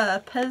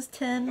PEZ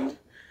tin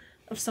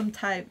of some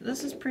type.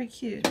 This is pretty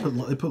cute.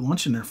 They put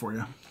lunch in there for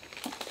you.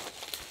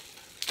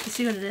 You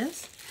see what it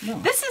is? No.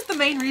 This is the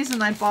main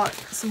reason I bought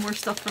some more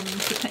stuff from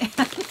Japan.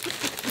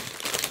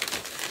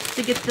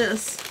 To get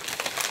this.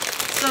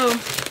 So,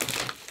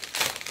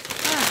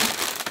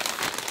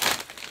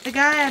 the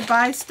guy I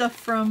buy stuff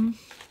from,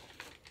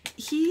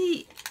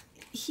 he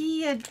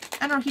had,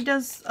 I don't know, he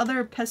does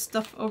other PEZ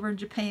stuff over in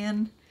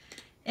Japan,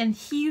 and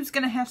he was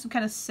going to have some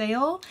kind of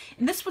sale,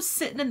 and this was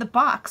sitting in the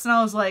box, and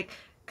I was like,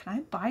 can I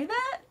buy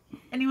that?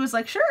 And he was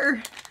like,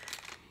 sure.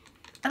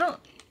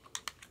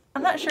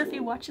 I'm not sure if he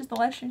watches the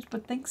live streams,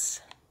 but thanks.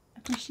 I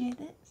appreciate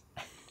it.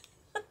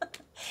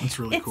 That's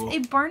really cool.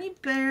 It's a Barney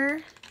bear,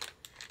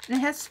 and it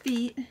has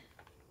feet,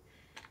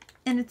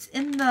 and it's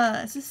in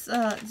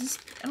the,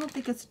 I don't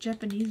think it's a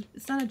Japanese,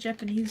 it's not a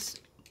Japanese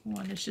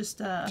one, it's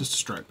just a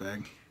striped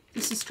bag.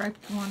 Just a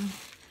striped one.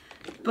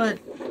 But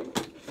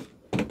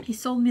he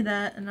sold me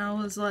that, and I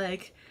was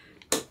like,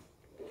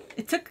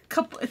 it took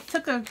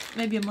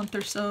maybe a month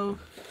or so.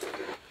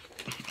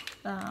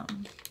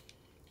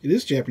 It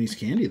is Japanese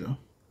candy, though.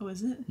 Oh,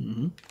 is it?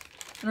 Mm-hmm.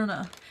 I don't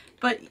know.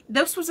 But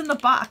this was in the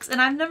box,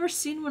 and I've never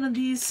seen one of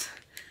these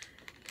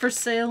for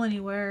sale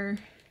anywhere.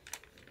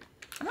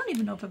 I don't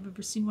even know if I've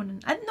ever seen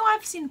one. I know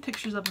I've seen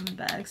pictures of them in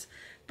bags,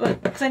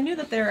 but because I knew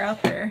that they were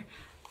out there.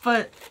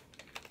 But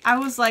I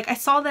was like, I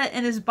saw that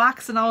in his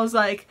box, and I was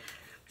like,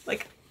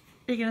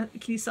 can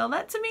you sell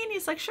that to me? And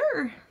he's like,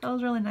 sure. That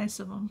was really nice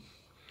of him.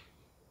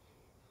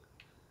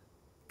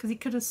 Because he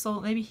could have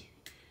sold, maybe,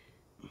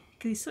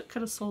 because he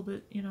could have sold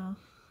it, you know,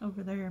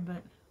 over there,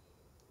 but.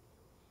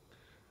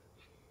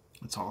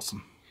 That's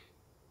awesome.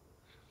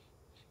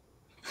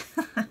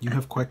 You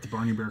have quite the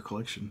Barney Bear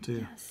collection,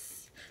 too.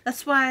 Yes.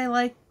 That's why I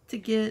like to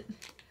get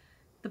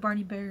the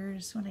Barney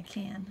Bears when I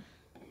can.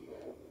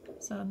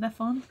 So, isn't that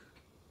fun?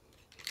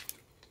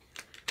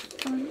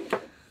 Fun.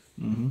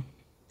 Mm-hmm.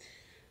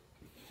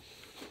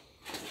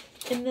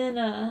 And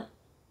then,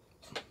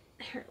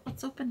 here,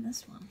 let's open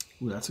this one.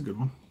 Ooh, that's a good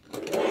one.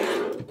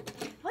 I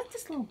like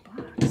this little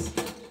box.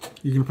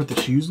 You gonna put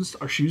the shoes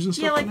and our shoes and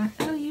stuff Yeah, like in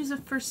there? I'll use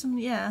it for some.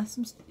 Yeah,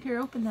 some. Here,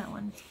 open that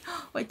one.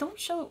 Wait, don't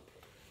show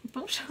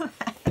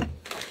that.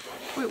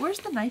 Wait, where's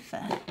the knife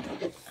at?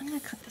 I'm gonna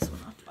cut this one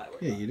off.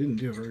 Yeah, you didn't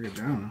do a very good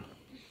job.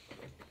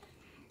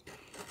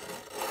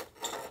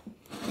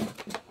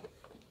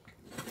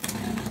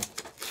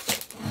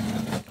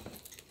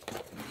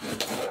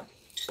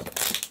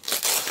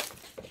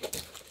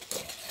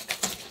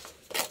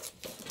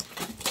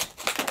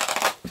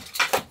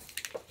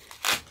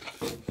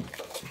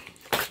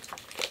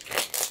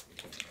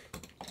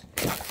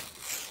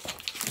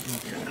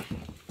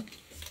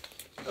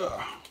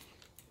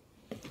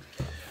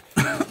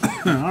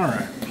 All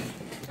right.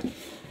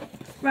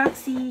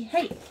 Roxy,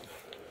 hey.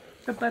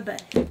 Bye-bye.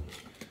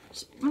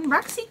 When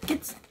Roxy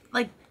gets,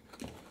 like,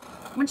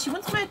 when she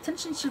wants my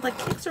attention, she, like,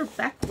 kicks her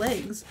back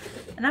legs.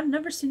 And I've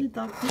never seen a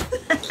dog do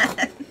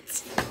that.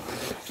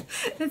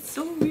 It's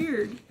so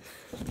weird.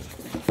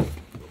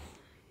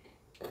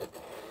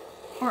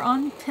 Or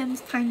on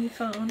Tim's tiny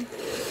phone.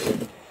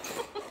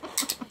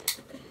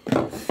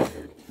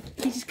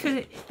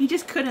 He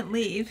just couldn't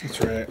leave.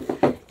 That's right.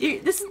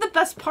 This is the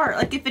best part.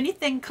 Like, if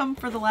anything, come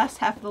for the last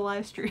half of the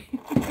live stream.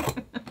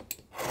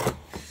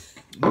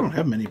 We don't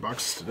have many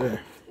boxes today.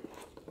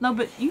 No,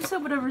 but you said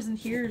whatever's in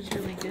here is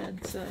really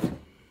good, so.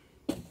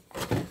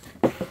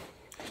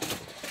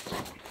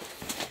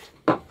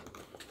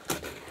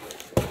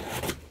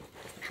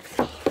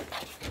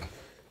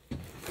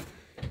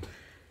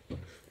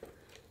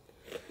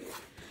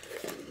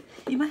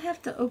 You might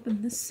have to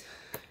open this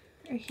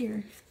right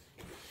here.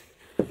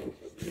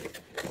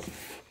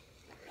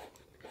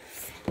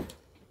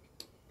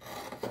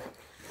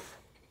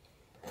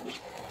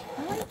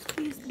 I like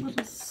these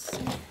little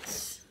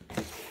sets.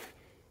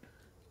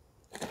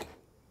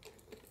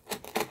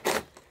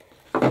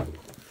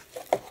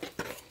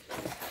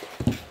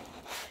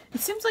 It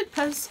seems like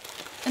PEZ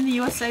in the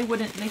USA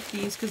wouldn't make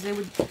these because they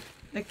would,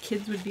 the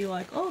kids would be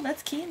like, "Oh,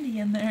 that's candy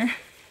in there."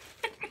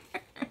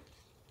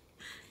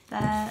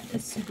 That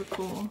is super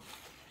cool.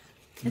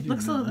 It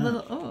looks a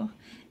little, oh,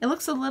 it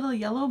looks a little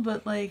yellow,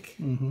 but like,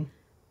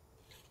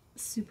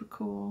 super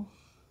cool.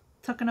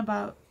 Talking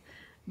about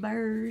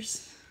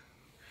bears.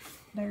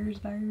 Bears.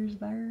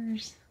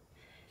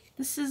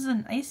 This is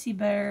an icy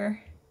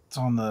bear. It's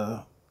on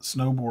the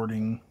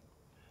snowboarding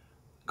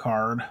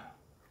card.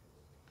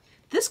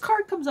 This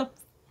card comes up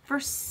for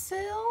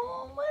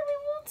sale every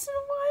once in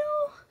a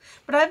while,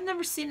 but I've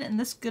never seen it in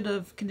this good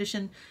of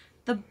condition.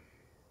 The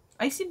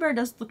icy bear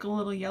does look a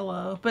little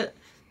yellow, but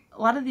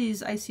a lot of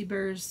these icy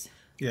bears,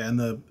 yeah, and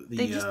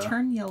they just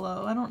turn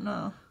yellow. I don't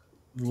know.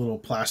 The little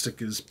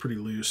plastic is pretty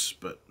loose,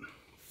 but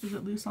is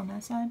it loose on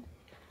that side?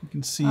 You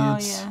can see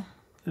yeah.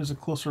 There's a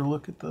closer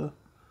look at the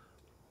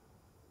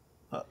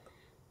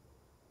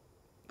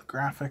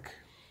graphic.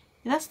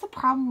 Yeah, that's the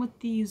problem with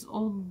these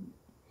old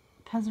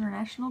PEZ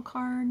International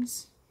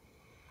cards.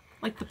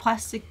 Like, the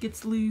plastic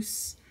gets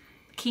loose,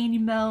 the candy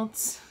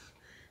melts.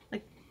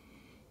 Like,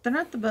 they're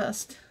not the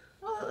best.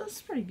 Oh,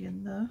 that's pretty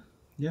good, though.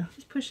 Yeah.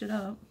 Just push it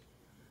up.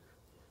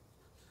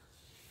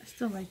 I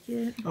still like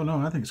it. Oh, no,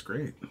 I think it's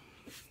great.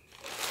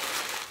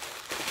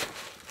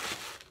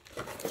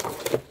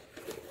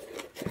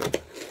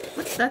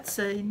 What's that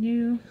say?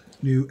 New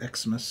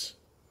Xmas.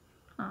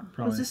 Huh.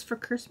 Probably. Was this for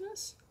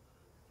Christmas?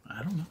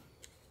 I don't know.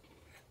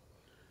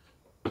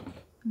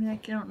 I mean, I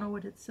don't know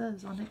what it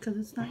says on it because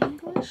it's not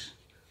English.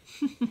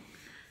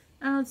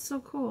 Oh, it's so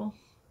cool.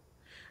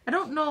 I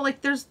don't know,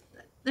 like, there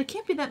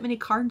can't be that many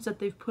cards that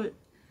they've put,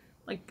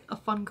 like, a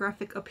fun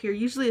graphic up here.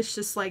 Usually it's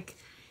just like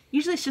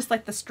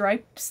the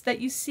stripes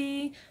that you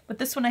see, but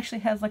this one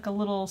actually has, like, a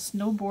little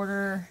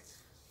snowboarder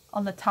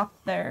on the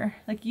top there.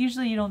 Like,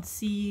 usually you don't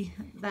see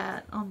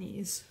that on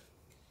these,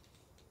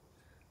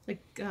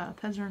 like,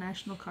 PEZ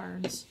International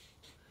cards.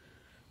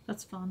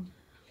 That's fun.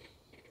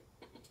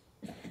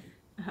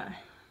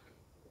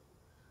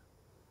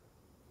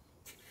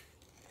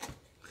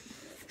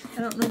 I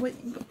don't know what.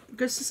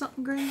 This is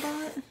something Graham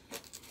bought.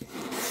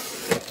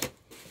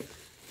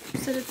 You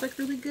said it's like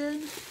really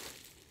good.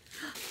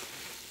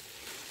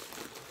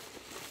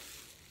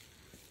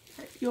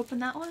 You open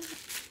that one.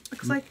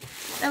 Looks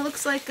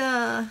like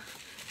a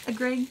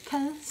Greg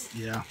PEZ.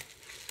 Yeah.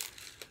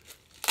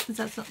 Is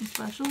that something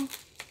special?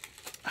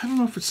 I don't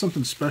know if it's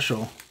something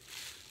special,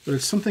 but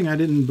it's something I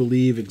didn't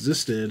believe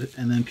existed,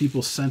 and then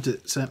people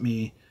sent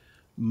me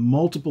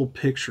multiple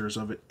pictures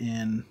of it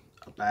in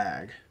a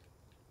bag.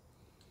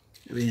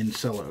 In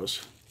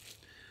cellos.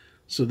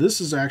 So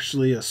this is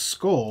actually a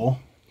skull,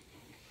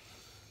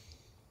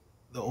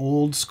 the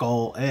old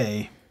skull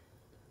A,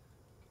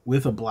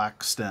 with a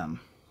black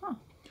stem. Huh.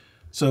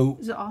 So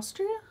is it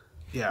Austria?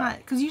 Yeah.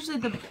 Because usually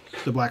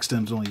the black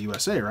stem's only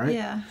USA, right?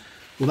 Yeah.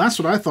 Well, that's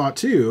what I thought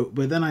too,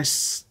 but then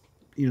it's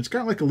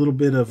got like a little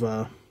bit of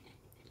like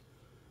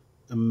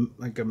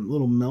a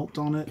little melt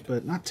on it,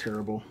 but not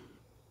terrible.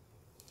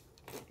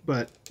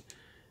 But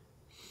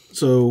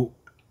so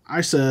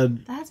I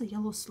said that has a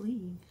yellow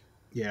sleeve.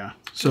 Yeah.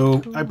 So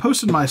cool. I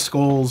posted my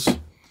skulls,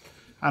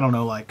 I don't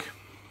know, like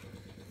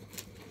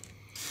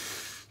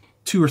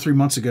 2 or 3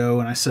 months ago,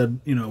 and I said,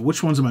 you know,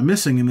 which ones am I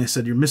missing? And they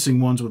said, you're missing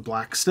ones with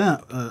black stem,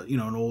 you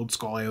know, an old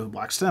Scalia with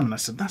black stem. And I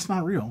said, that's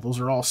not real. Those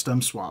are all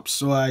stem swaps.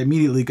 So I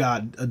immediately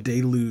got a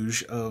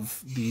deluge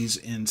of these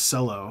in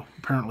cello.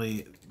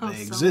 Apparently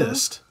they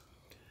exist.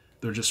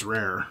 They're just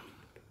rare.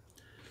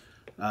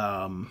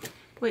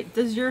 Wait,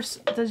 does your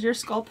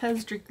Skull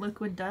PEZ drink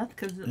liquid death?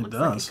 Because it looks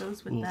like it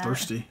goes with that. A little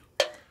thirsty.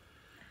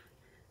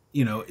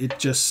 You know, it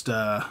just, you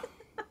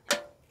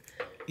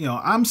know,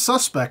 I'm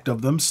suspect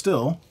of them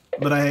still.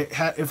 But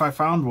if I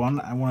found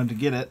one, I wanted to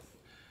get it.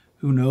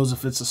 Who knows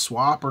if it's a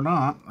swap or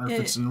not, or if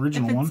it's an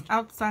original one.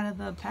 Outside of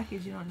the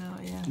package, you don't know,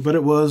 yeah. But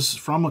it was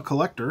from a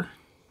collector.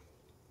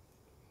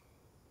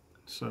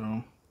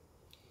 So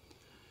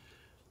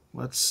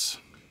let's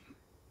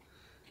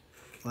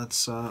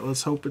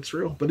hope it's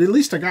real. But at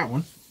least I got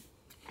one.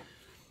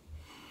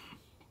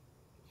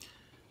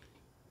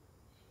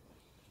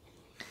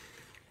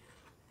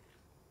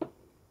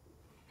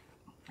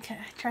 Okay,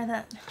 try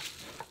that.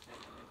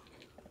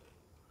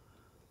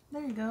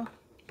 There you go.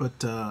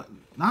 But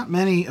not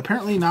many,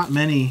 apparently not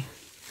many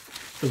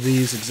of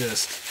these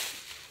exist.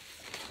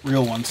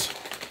 Real ones.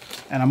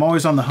 And I'm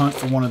always on the hunt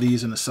for one of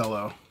these in a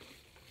cello.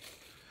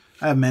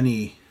 I have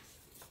many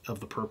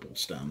of the purple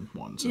stem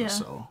ones in a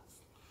cello.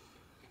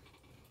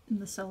 In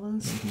the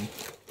cellos.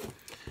 Mm-hmm.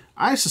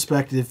 I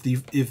suspect if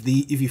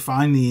you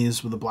find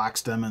these with a black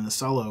stem in the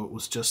cello, it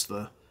was just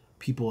the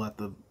people at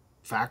the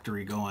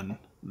factory going,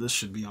 this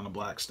should be on a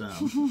black stem,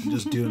 and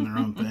just doing their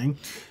own thing.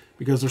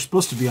 Because they're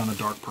supposed to be on a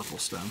dark purple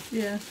stem.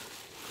 Yeah.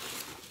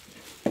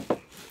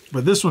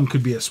 But this one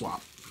could be a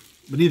swap.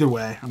 But either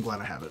way, I'm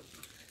glad I have it.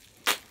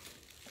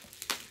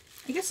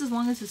 I guess as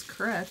long as it's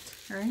correct,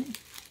 right?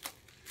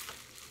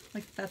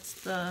 Like that's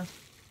the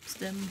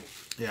stem.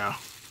 Yeah.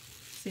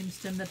 Same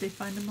stem that they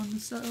find them on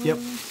the cells. Yep.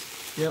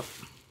 Yep.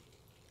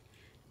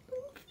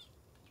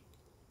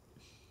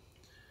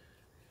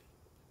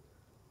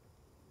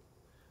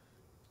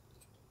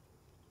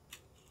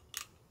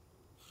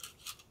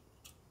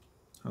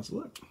 How's it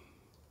look?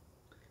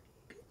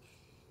 Good.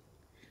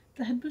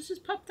 The head bush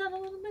just popped out a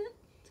little bit,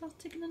 so I was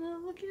taking another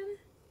look at it.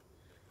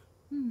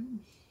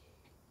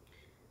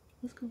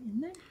 Let's go in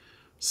there.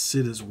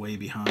 Sid is way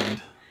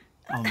behind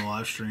on the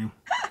live stream.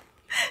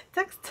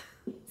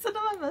 Send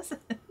him a message.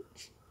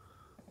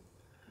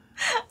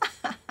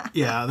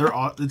 Yeah,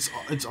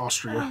 it's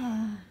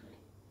Austria.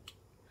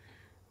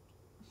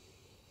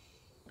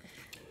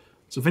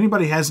 So if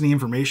anybody has any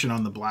information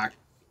on the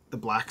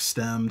black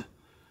stemmed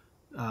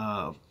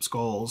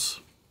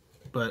skulls,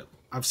 but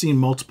I've seen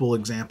multiple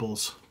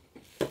examples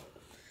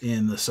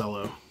in the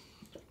cello.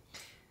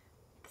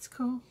 That's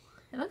cool.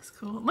 It looks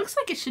cool. It looks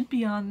like it should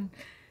be on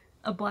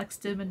a black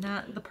stem and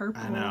not the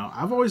purple. I know.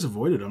 I've always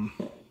avoided them,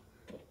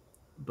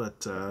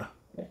 but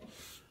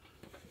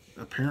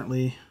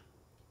apparently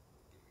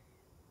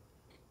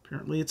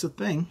it's a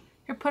thing.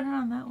 Here, put it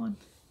on that one.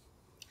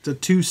 It's a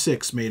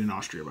 2.6 made in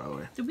Austria, by the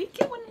way. Did we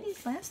get one of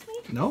these last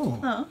week? No.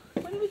 Oh,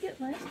 what did we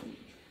get last week?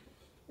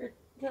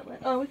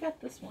 Oh, we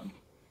got this one.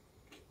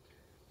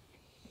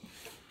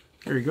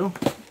 There you go.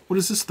 What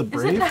is this, the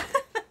Brave?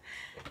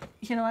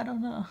 You know, I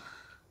don't know.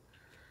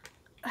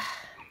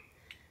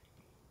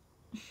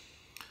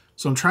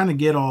 So I'm trying to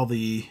get all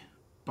the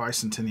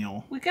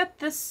bicentennial. We got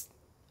this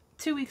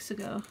 2 weeks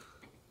ago.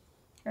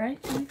 Right?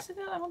 2 weeks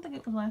ago? I don't think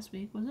it was last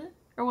week, was it?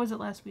 Or was it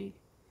last week?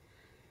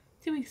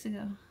 2 weeks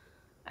ago.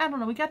 I don't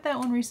know. We got that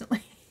one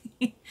recently.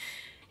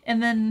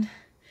 And then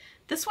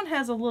this one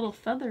has a little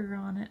feather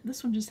on it.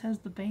 This one just has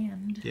the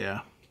band.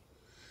 Yeah.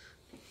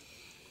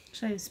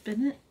 Should I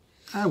spin it?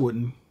 I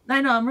wouldn't. I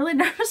know. I'm really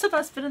nervous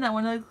about spinning that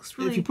one. It looks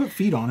really... If you put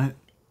feet on it,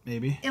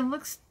 maybe. It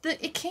looks...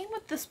 It came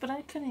with this, but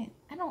I couldn't...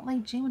 I don't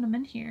like jamming them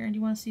in here. Do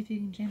you want to see if you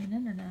can jam it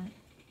in or not?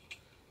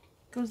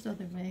 It goes the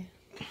other way.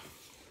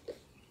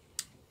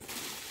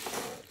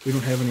 We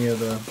don't have any of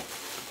the...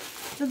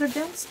 No, they're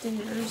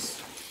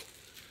downstairs.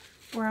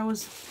 Where I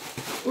was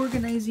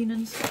organizing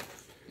and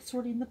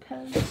sorting the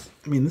PEZ.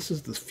 I mean, this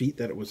is the feet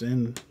that it was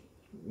in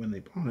when they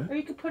bought it. Or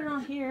you could put it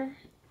on here.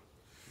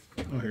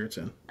 Oh, here it's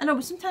in. I know,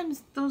 but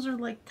sometimes those are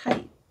like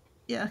tight.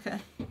 Yeah, okay.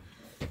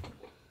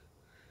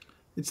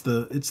 It's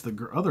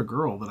the other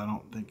girl that I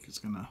don't think is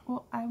gonna...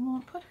 Well, I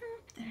won't put her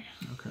up there.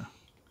 Okay.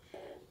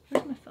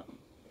 Where's my phone?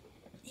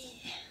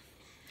 Yeah.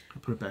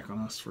 I'll put it back on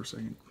us for a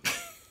second.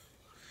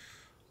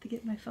 To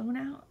get my phone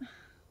out.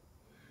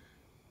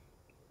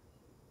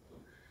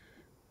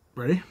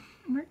 Ready?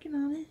 I'm working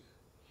on it.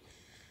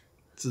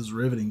 This is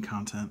riveting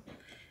content.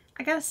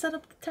 I gotta set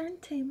up the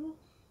turntable.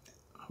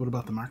 What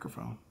about the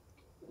microphone?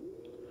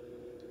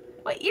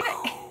 Wait, you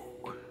know...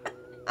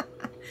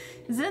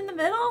 Is it in the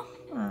middle?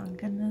 Oh,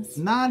 goodness.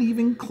 Not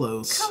even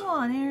close. Come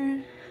on,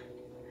 Erin.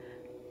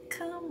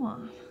 Come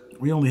on.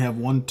 We only have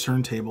one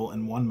turntable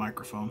and one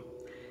microphone.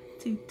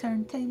 2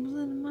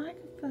 turntables and a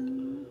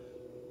microphone.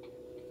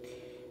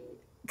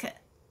 Okay.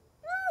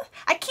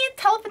 I can't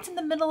tell if it's in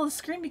the middle of the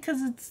screen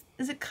because it's...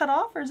 Is it cut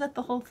off or is that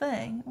the whole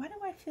thing? Why do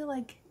I feel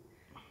like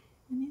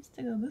it needs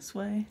to go this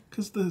way?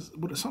 Because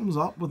something's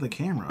up with the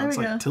camera. There it's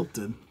we like go.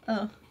 tilted.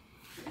 Oh.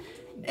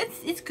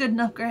 It's good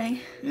enough,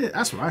 Gray. Yeah,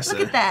 that's what I said.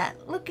 Look at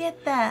that. Look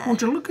at that.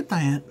 Won't you look at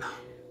that?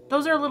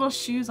 Those are little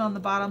shoes on the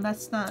bottom.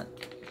 That's not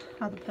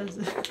how the PEZ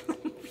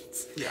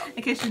is. Yeah.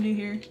 In case you're new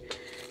here.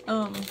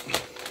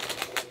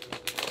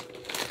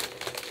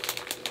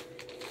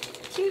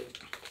 Cute.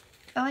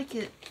 I like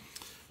it.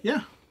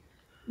 Yeah.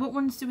 What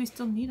ones do we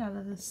still need out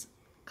of this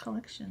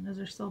collection? Is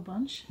there still a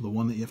bunch? The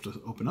one that you have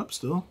to open up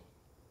still.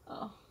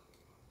 Oh.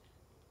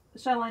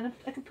 Should I line up?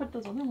 I could put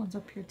those other ones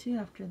up here too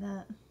after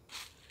that.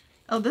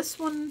 Oh, this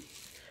one.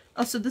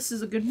 Oh, so this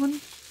is a good one.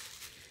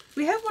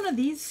 We have one of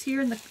these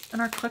here in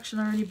our collection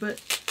already,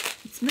 but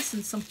it's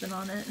missing something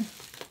on it.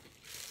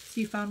 So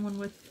you found one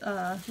with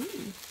ooh.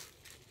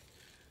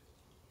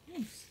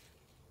 Nice.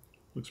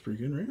 Looks pretty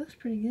good, right? Looks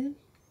pretty good.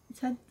 Its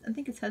head, I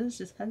think its head is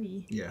just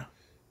heavy. Yeah.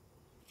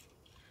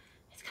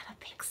 It's got a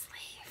big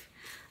sleeve.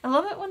 I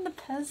love it when the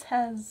PEZ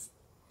has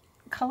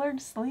colored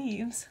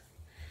sleeves.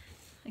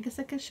 I guess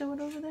I could show it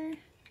over there. Do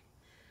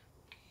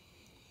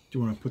you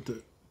want to put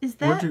the... Is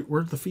that...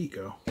 Where'd the feet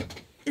go?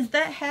 Is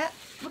that hat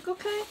look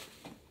okay?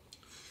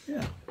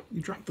 Yeah.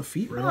 You dropped the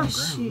feet right on the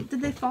ground. Oh, shoot.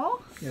 Did they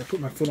fall? Yeah, I put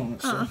my foot on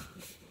it, so...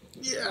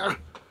 Yeah.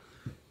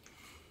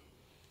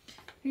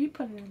 Here, you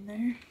put it in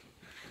there.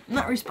 I'm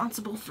not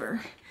responsible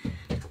for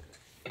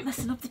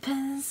messing up the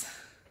PEZ.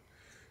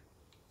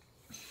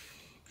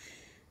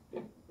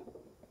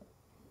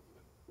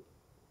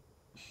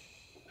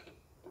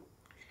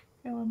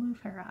 I will move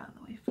her out of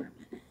the way for a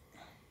minute.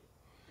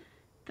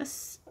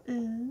 This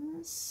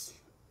is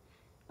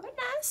very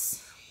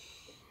nice.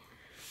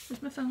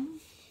 Where's my phone?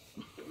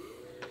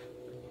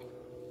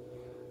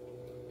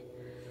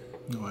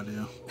 No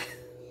idea.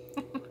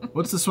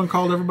 What's this one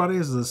called, everybody?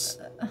 Is this...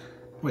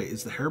 Wait,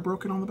 is the hair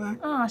broken on the back?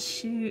 Oh,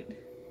 shoot.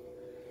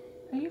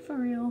 Are you for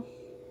real?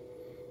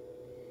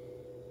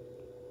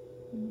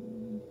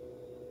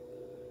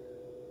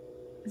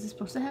 Is it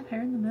supposed to have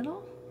hair in the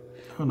middle?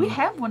 We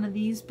have one of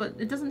these, but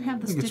it doesn't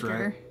have the sticker. It's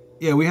right.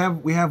 Yeah, we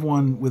have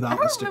one without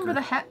the sticker. I don't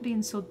remember the hat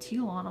being so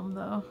teal on them,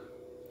 though.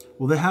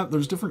 Well,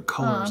 there's different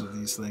colors of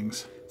these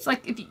things. It's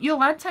like, if you, a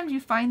lot of times you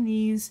find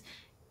these,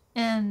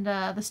 and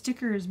the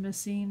sticker is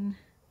missing.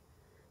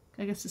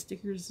 I guess the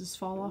stickers just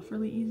fall off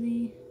really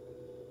easy.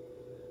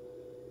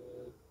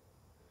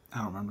 I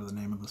don't remember the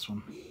name of this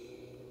one.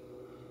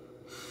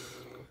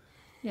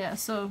 Yeah,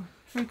 so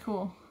very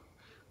cool.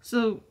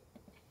 So,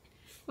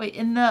 wait,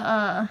 in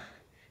the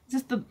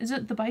is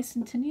it the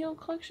Bicentennial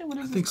collection? What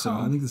is this I think so.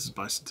 called? I think this is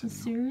Bicentennial. The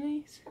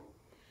series.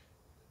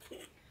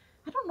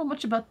 I don't know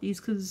much about these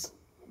because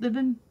they've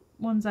been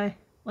ones I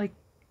like.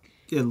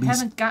 Yeah,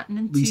 haven't gotten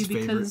into because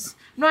favorite.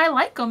 No, I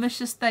like them. It's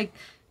just like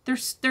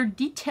they're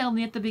detailed, and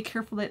you have to be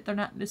careful that they're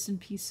not missing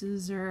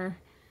pieces or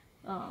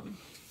I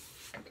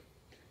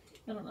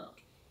don't know.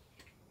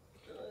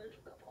 There's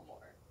a couple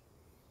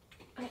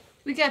more.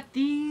 We got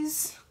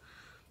these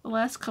the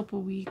last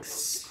couple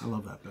weeks. I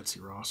love that Betsy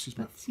Ross. She's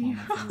my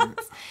favorite.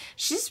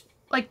 She's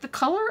like the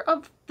color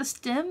of the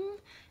stem,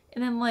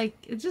 and then like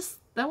it just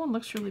that one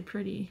looks really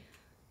pretty.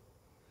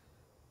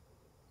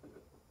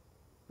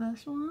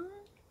 This one.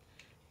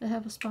 They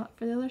have a spot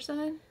for the other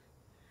side.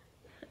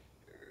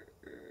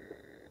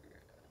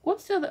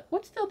 What's the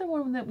other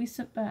one that we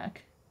sent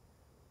back?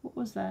 What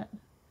was that?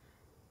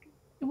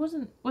 It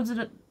wasn't. Was it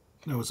a?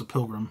 No, it was a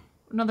Pilgrim.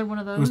 Another one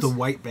of those. It was the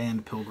white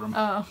band Pilgrim.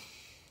 Oh.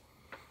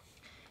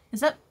 Is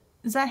that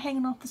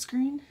hanging off the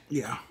screen?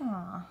 Yeah.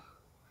 Aw.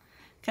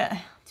 Okay.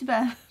 Too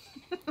bad.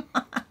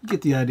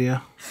 Get the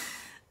idea.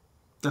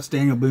 That's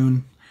Daniel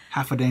Boone.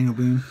 Half a Daniel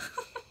Boone.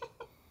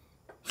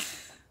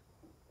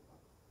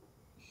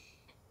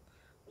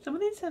 Some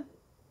of these have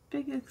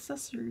big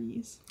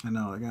accessories. I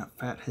know, they got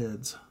fat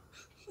heads.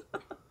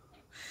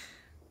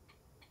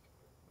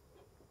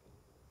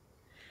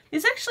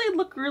 These actually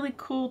look really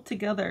cool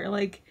together.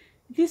 Like,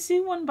 if you see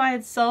one by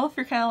itself,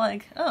 you're kind of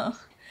like, oh.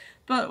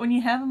 But when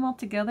you have them all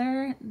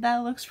together, that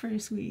looks pretty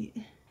sweet.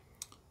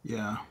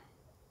 Yeah.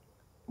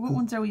 What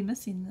ones are we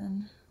missing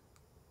then?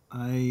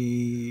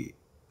 I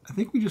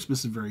think we just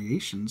missed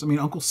variations. I mean,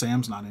 Uncle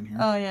Sam's not in here.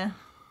 Oh, yeah.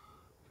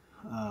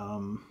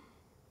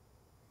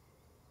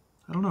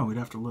 I don't know. We'd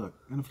have to look.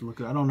 I'd have to look.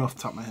 I don't know off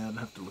the top of my head. I'd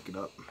have to look it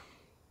up.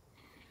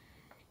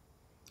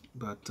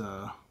 But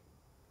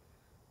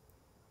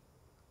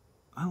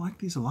I like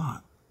these a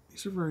lot.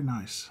 These are very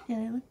nice. Yeah,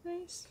 they look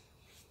nice.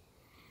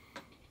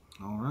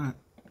 All right.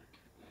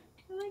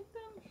 I like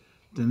them.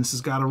 Dennis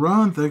has got to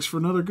run. Thanks for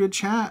another good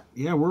chat.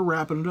 Yeah, we're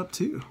wrapping it up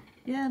too.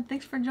 Yeah,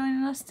 thanks for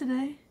joining us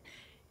today.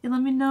 Yeah,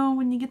 let me know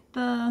when you get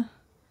the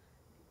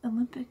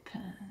Olympic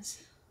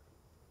PEZ.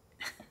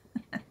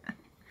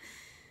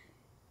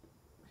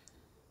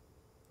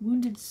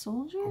 Wounded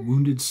soldier? A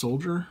wounded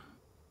soldier?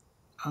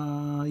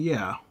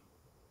 Yeah.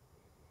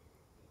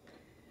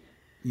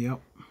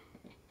 Yep.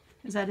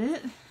 Is that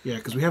it? Yeah,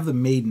 because we have the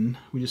maiden.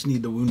 We just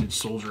need the wounded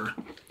soldier.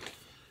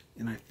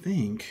 And I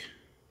think...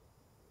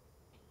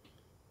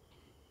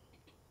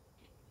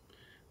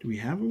 Do we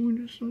have a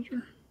wounded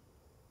soldier?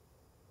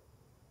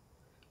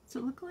 What's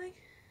it look like?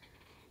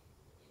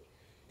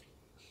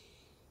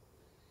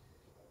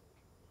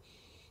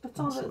 That's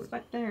all that's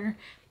back there.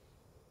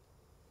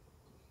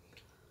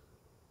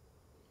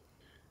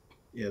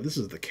 Yeah, this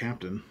is the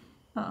captain.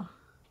 Oh.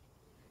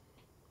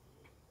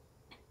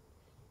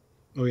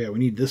 Oh yeah, we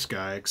need this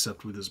guy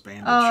except with his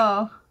bandage.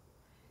 Oh.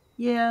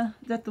 Yeah.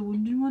 Is that the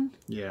wounded one?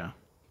 Yeah.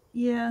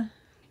 Yeah.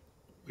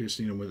 We just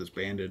need him with his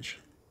bandage.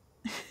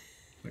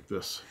 Like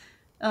this.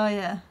 Oh,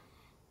 yeah.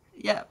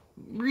 Yeah.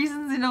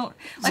 Reasons they don't...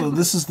 Like, So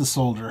this is the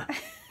soldier.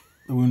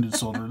 The wounded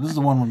soldier. This is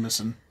the one we're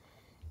missing.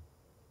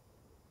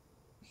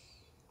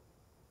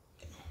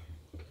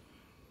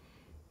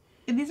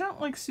 and these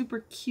aren't like super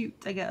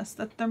cute, I guess.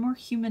 That they're more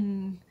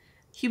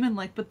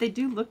human-like, but they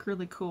do look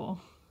really cool.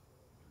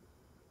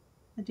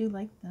 I do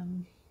like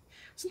them.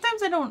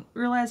 Sometimes I don't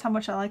realize how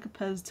much I like a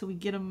PEZ till we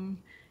get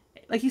them.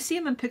 Like, you see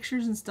them in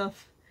pictures and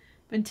stuff,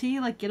 but until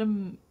you like get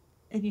them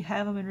and you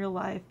have them in real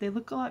life, they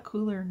look a lot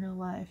cooler in real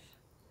life.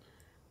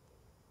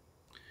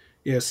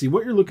 Yeah, see,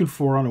 what you're looking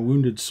for on a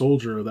wounded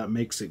soldier that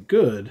makes it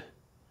good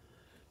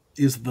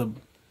is the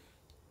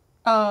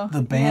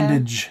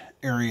bandage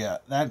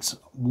area. That's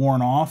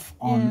worn off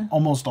on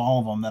almost all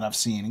of them that I've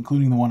seen,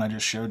 including the one I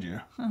just showed you.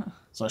 Huh.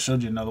 So I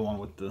showed you another one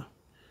with the...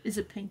 Is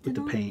it painted with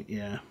the on? paint,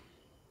 yeah.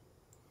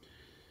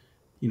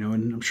 You know,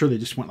 and I'm sure they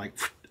just went like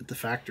at the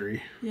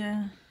factory.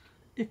 Yeah.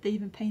 If they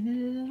even painted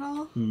it at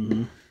all.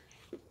 Mm-hmm.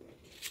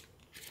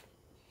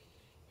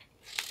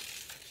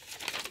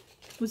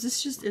 Was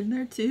this just in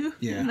there too?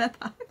 Yeah. In that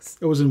box?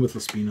 It was in with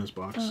Laspina's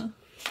box.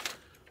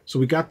 So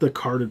we got the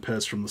carded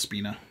PEZ from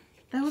Laspina.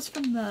 That was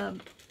from the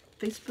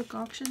Facebook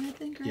auction, I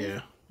think, right?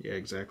 Yeah. Yeah,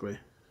 exactly.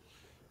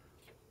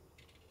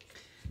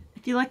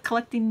 If you like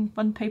collecting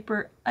fun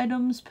paper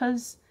items,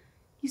 PEZ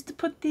used to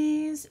put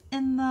these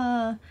in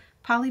the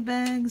poly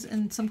bags,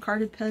 and some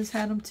carded PEZ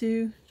had them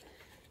too.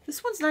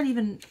 This one's not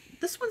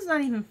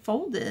even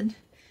folded.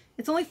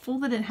 It's only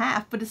folded in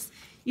half, but it's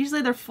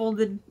usually they're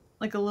folded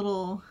like a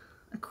little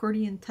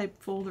accordion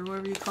type fold or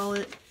whatever you call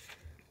it.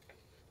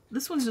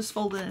 This one's just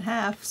folded in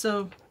half.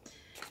 So,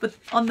 but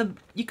on the,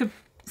 you could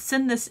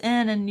send this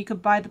in and you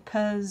could buy the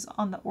PEZ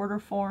on the order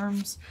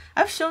forms.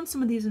 I've shown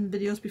some of these in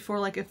videos before,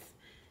 like if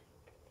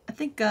I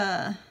think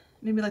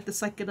maybe like the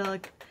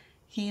psychedelic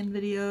hand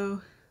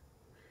video,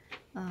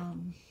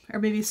 or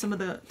maybe some of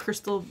the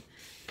crystal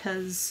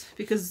PEZ,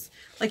 because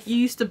like you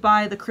used to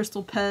buy the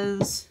crystal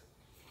PEZ.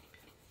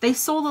 They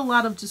sold a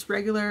lot of just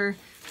regular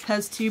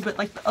PEZ too, but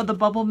like the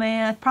Bubble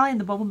Man, probably in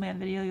the Bubble Man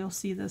video you'll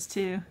see this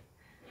too.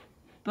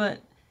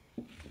 But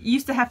you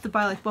used to have to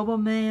buy like Bubble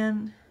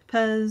Man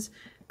PEZ,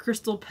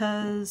 crystal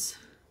PEZ,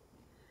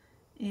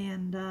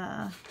 and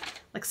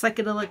like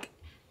psychedelic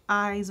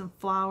eyes and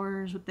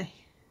flowers with the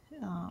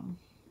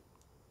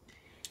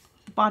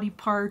body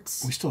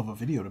parts. We still have a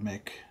video to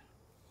make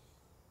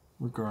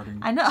regarding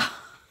I know.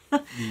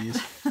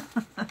 these.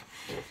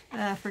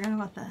 I forgot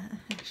about that,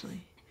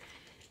 actually.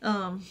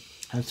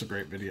 That's a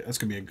great video. That's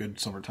gonna be a good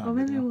summertime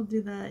maybe video. we'll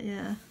do that,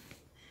 yeah.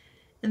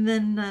 And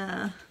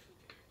then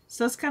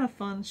so that's kind of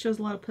fun. Shows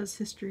a lot of PEZ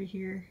history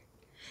here.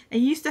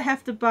 And you used to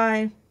have to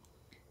buy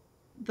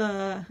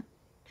the,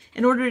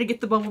 in order to get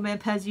the Bubble Man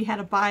PEZ, you had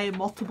to buy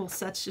multiple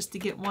sets just to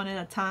get one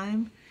at a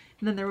time.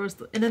 And then there was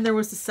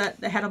the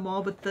set that had them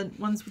all, but the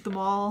ones with them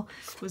all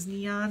was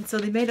neon, so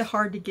they made it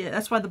hard to get.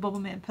 That's why the Bubble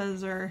Man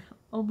PEZ are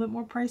a little bit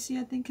more pricey,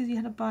 I think, because you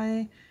had to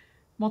buy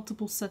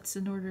multiple sets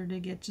in order to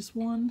get just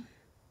one.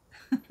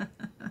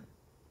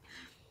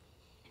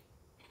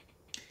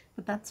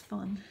 But that's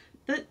fun.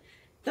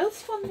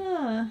 That's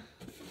fun.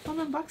 Fun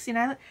unboxing.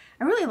 I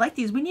really like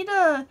these. We need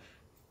to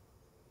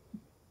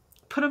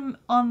put them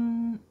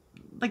on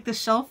like the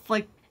shelf,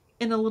 like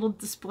in a little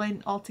display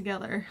all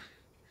together.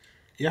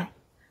 Yeah.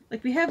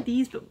 Like we have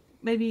these, but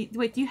maybe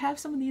wait. Do you have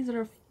some of these that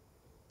are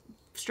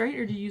straight,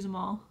 or do you use them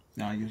all?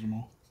 No, I use them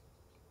all.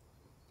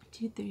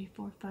 2, 3,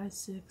 4, 5,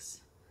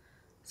 6.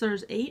 So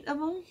there's 8 of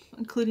them,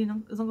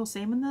 including, is Uncle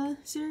Sam in the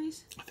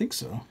series? I think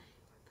so.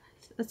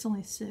 That's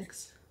only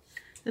 6.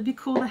 It'd be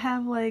cool to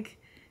have, like,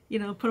 you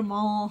know, put them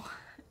all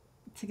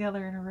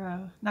together in a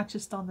row, not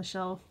just on the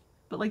shelf,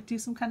 but like do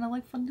some kind of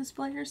like fun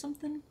display or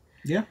something.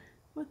 Yeah.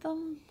 With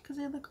them, because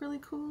they look really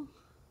cool.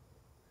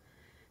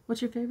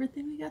 What's your favorite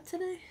thing we got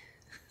today?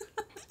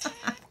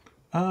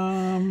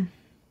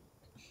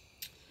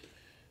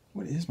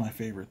 What is my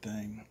favorite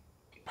thing?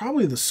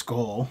 Probably the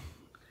skull,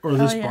 or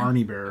this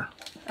Barney bear.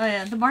 Oh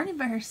yeah, the Barney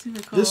bear is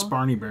super cool. This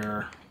Barney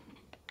bear,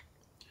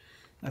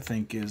 I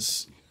think,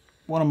 is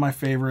one of my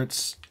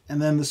favorites.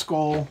 And then the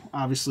skull,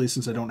 obviously,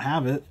 since I don't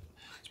have it,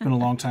 it's been a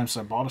long time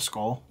since I bought a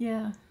skull.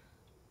 Yeah.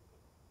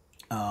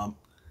 My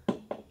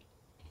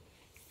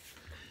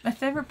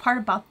favorite part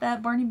about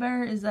that Barney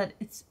bear is that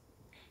it's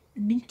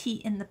minty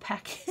in the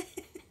package.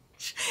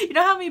 You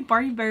know how many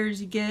Barney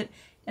bears you get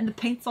and the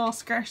paint's all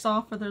scratched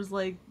off, or there's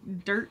like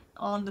dirt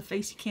on the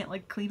face you can't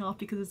like clean off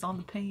because it's on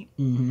the paint.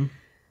 Mm-hmm.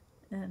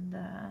 And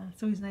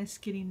it's always nice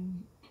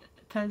getting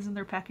PEZ in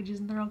their packages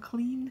and they're all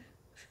clean.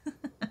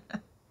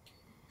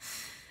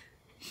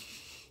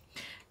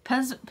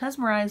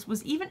 Pesmerized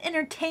was even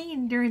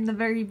entertained during the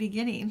very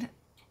beginning.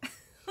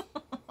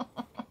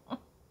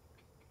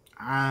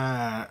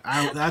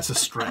 That's a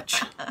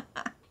stretch.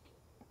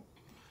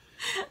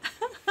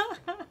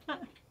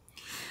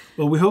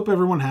 Well, we hope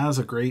everyone has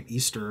a great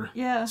Easter.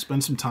 Yeah.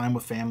 Spend some time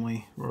with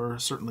family. We're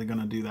certainly going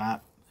to do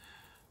that.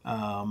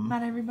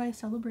 Not everybody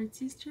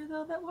celebrates Easter,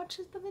 though, that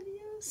watches the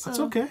videos. So. That's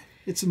okay.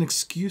 It's an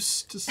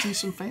excuse to see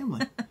some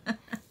family.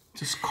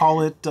 Just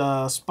call it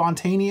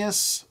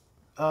spontaneous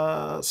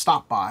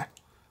stop by.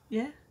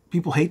 Yeah.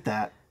 People hate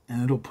that,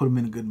 and it'll put them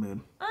in a good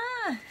mood.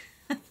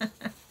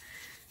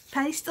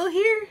 Patty's still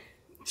here.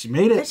 She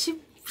made it.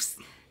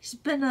 She's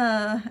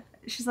been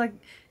she's like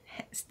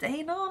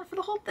staying on for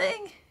the whole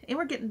thing, and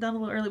we're getting done a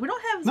little early. We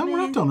don't have as many... we're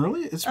not done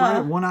early. It's right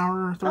at 1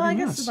 hour 30 minutes. I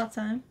guess it's about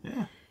time.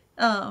 Yeah.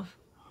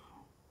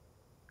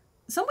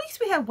 Some weeks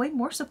we have way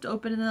more stuff to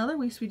open, and other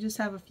weeks we just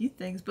have a few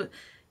things. But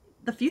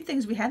the few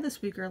things we had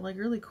this week are like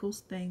really cool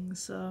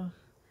things. So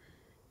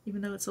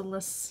even though it's a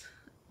less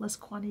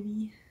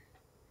quantity.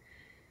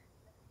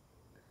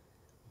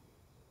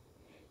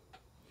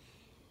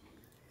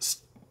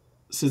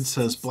 Sid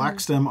says Black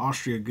Stem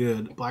Austria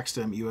good, Black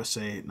Stem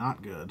USA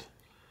not good.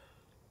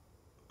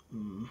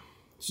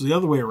 So the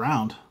other way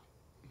around.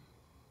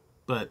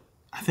 But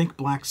I think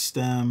Black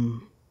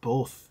Stem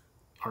both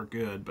are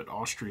good, but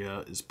Austria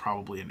is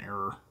probably an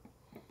error.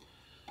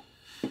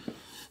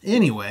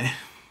 Anyway,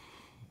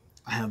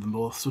 I have them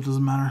both, so it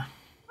doesn't matter.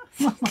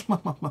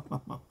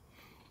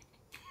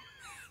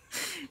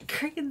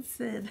 Greg and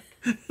Sid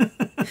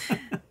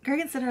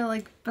are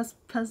like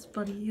best PEZ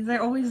buddies.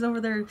 They're always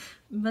over there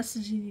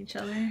messaging each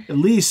other. At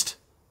least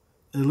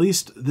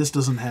this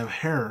doesn't have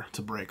hair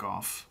to break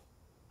off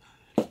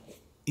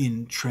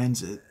in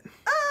transit.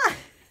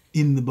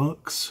 In the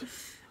books.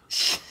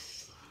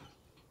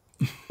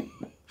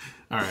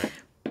 All right.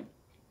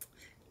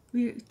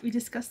 We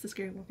discussed this,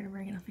 Gary. We're gonna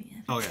bring it up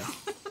again. Oh yeah.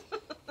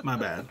 My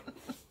bad.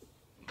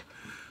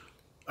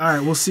 All right,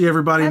 we'll see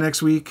everybody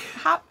next week.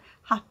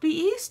 Happy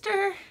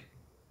Easter.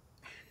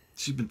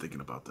 She's been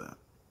thinking about that.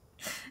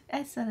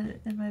 I said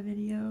it in my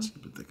video. She's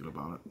been thinking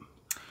about it.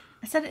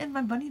 I said it in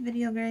my bunny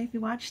video, Gary, if you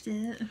watched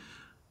it.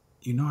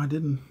 You know I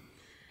didn't.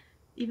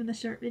 Even the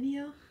short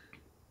video?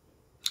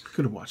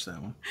 Could have watched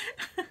that one.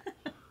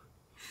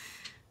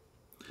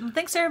 Well,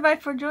 thanks everybody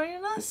for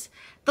joining us.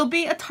 There'll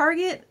be a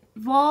Target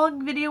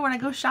vlog video when I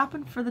go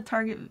shopping for the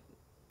Target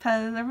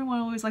PEZ. Everyone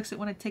always likes it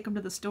when I take them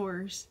to the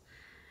stores.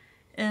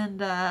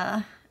 And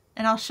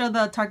I'll show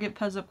the Target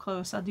PEZ up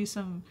close. I'll do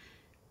some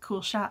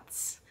cool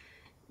shots.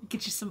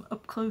 Get you some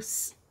up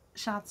close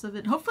shots of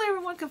it. Hopefully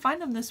everyone can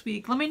find them this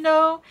week. Let me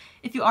know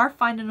if you are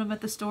finding them at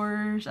the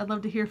stores. I'd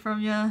love to hear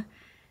from you.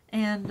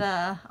 And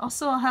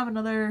also I'll have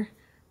another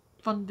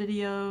fun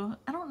video.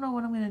 I don't know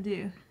what I'm going to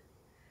do.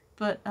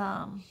 But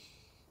I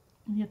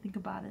need to think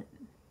about it.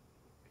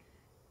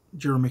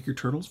 Did you ever make your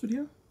turtles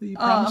video that you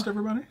promised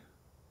everybody?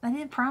 I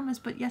didn't promise,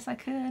 but yes, I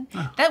could.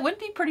 Oh. That would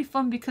be pretty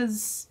fun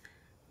because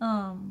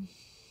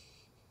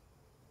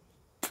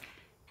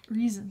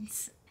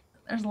reasons.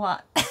 There's a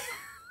lot.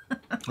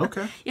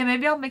 Okay. Yeah,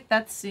 maybe I'll make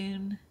that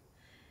soon.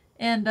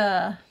 And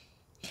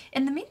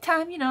in the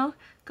meantime, you know,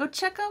 go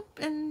check up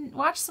and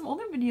watch some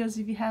older videos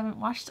if you haven't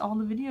watched all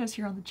the videos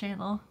here on the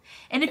channel.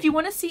 And if you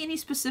want to see any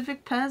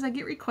specific PEZ, I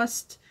get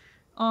requests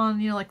on,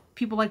 you know, like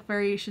people like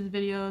variations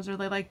videos, or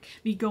they like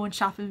me going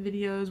shopping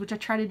videos, which I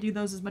try to do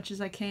those as much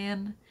as I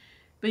can.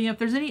 But, you know, if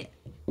there's any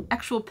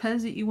actual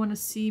PEZ that you want to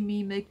see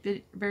me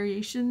make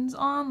variations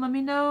on, let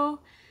me know.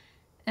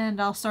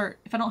 And I'll start,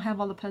 if I don't have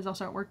all the PEZ, I'll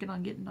start working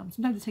on getting them.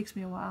 Sometimes it takes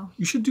me a while.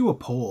 You should do a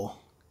poll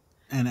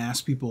and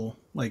ask people,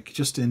 like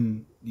just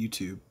in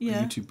YouTube, a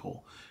YouTube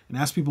poll, and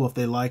ask people if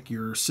they like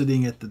your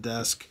sitting at the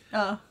desk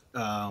kind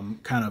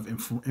of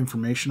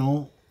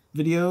informational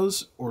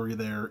videos, or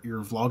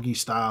your vloggy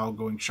style,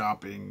 going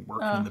shopping,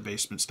 working in the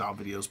basement style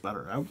videos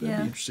better. That would be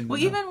interesting. Well,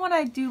 even when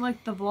I do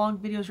like the vlog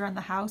videos around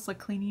the house, like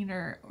cleaning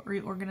or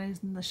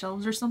reorganizing the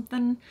shelves or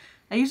something,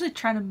 I usually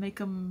try to make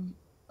them,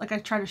 like I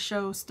try to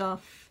show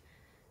stuff,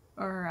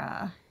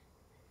 or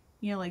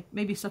you know, like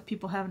maybe stuff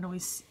people haven't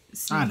always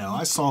seen. I know,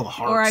 I saw the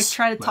hearts. Or I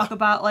try to talk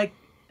about like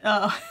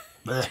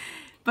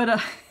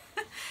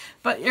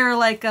but you're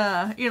like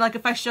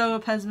if I show a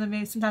PEZ,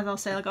 maybe sometimes I'll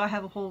say like, oh, I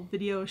have a whole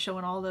video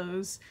showing all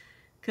those,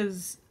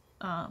 because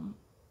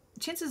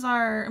chances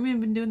are, I mean,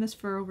 I've been doing this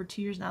for over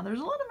 2 years now. There's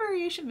a lot of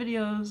variation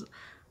videos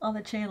on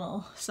the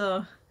channel,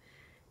 so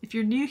if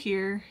you're new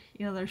here,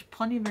 you know, there's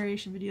plenty of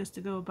variation videos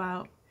to go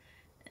about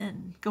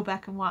and go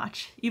back and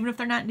watch. Even if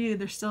they're not new,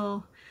 they're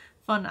still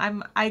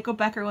fun. I go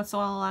back every once in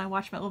a while and I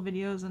watch my old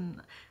videos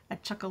and I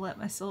chuckle at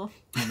myself.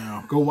 I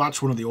know. Go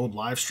watch one of the old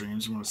live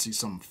streams. You want to see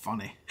something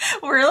funny.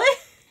 Really?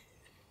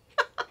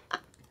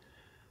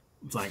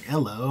 It's like,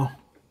 hello,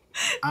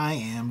 I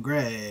am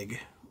Greg.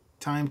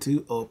 Time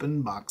to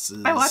open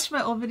boxes. I watch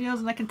my old videos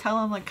and I can tell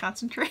I'm like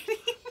concentrating.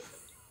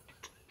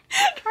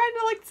 Trying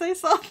to like say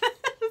something.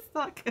 It's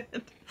not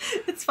good.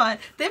 It's fine.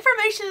 The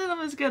information in them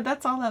is good.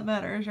 That's all that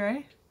matters,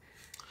 right?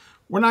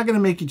 We're not going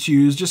to make you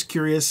choose. Just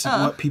curious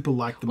what people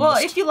like the most.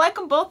 Well, if you like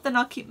them both, then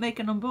I'll keep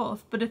making them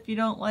both. But if you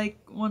don't like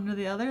one or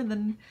the other,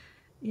 then,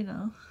 you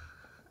know,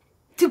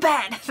 too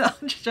bad. No,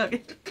 I'm just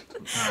joking.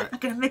 All right. I'm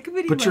going to make a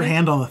video. Put your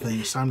hand on the thing.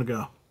 It's time to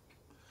go.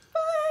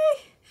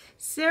 Bye.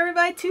 See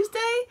everybody Tuesday.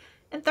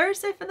 and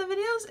Thursday for the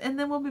videos, and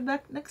then we'll be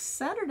back next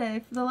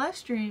Saturday for the live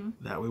stream.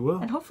 That we will.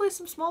 And hopefully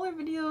some smaller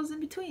videos in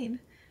between.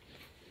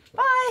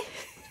 Bye!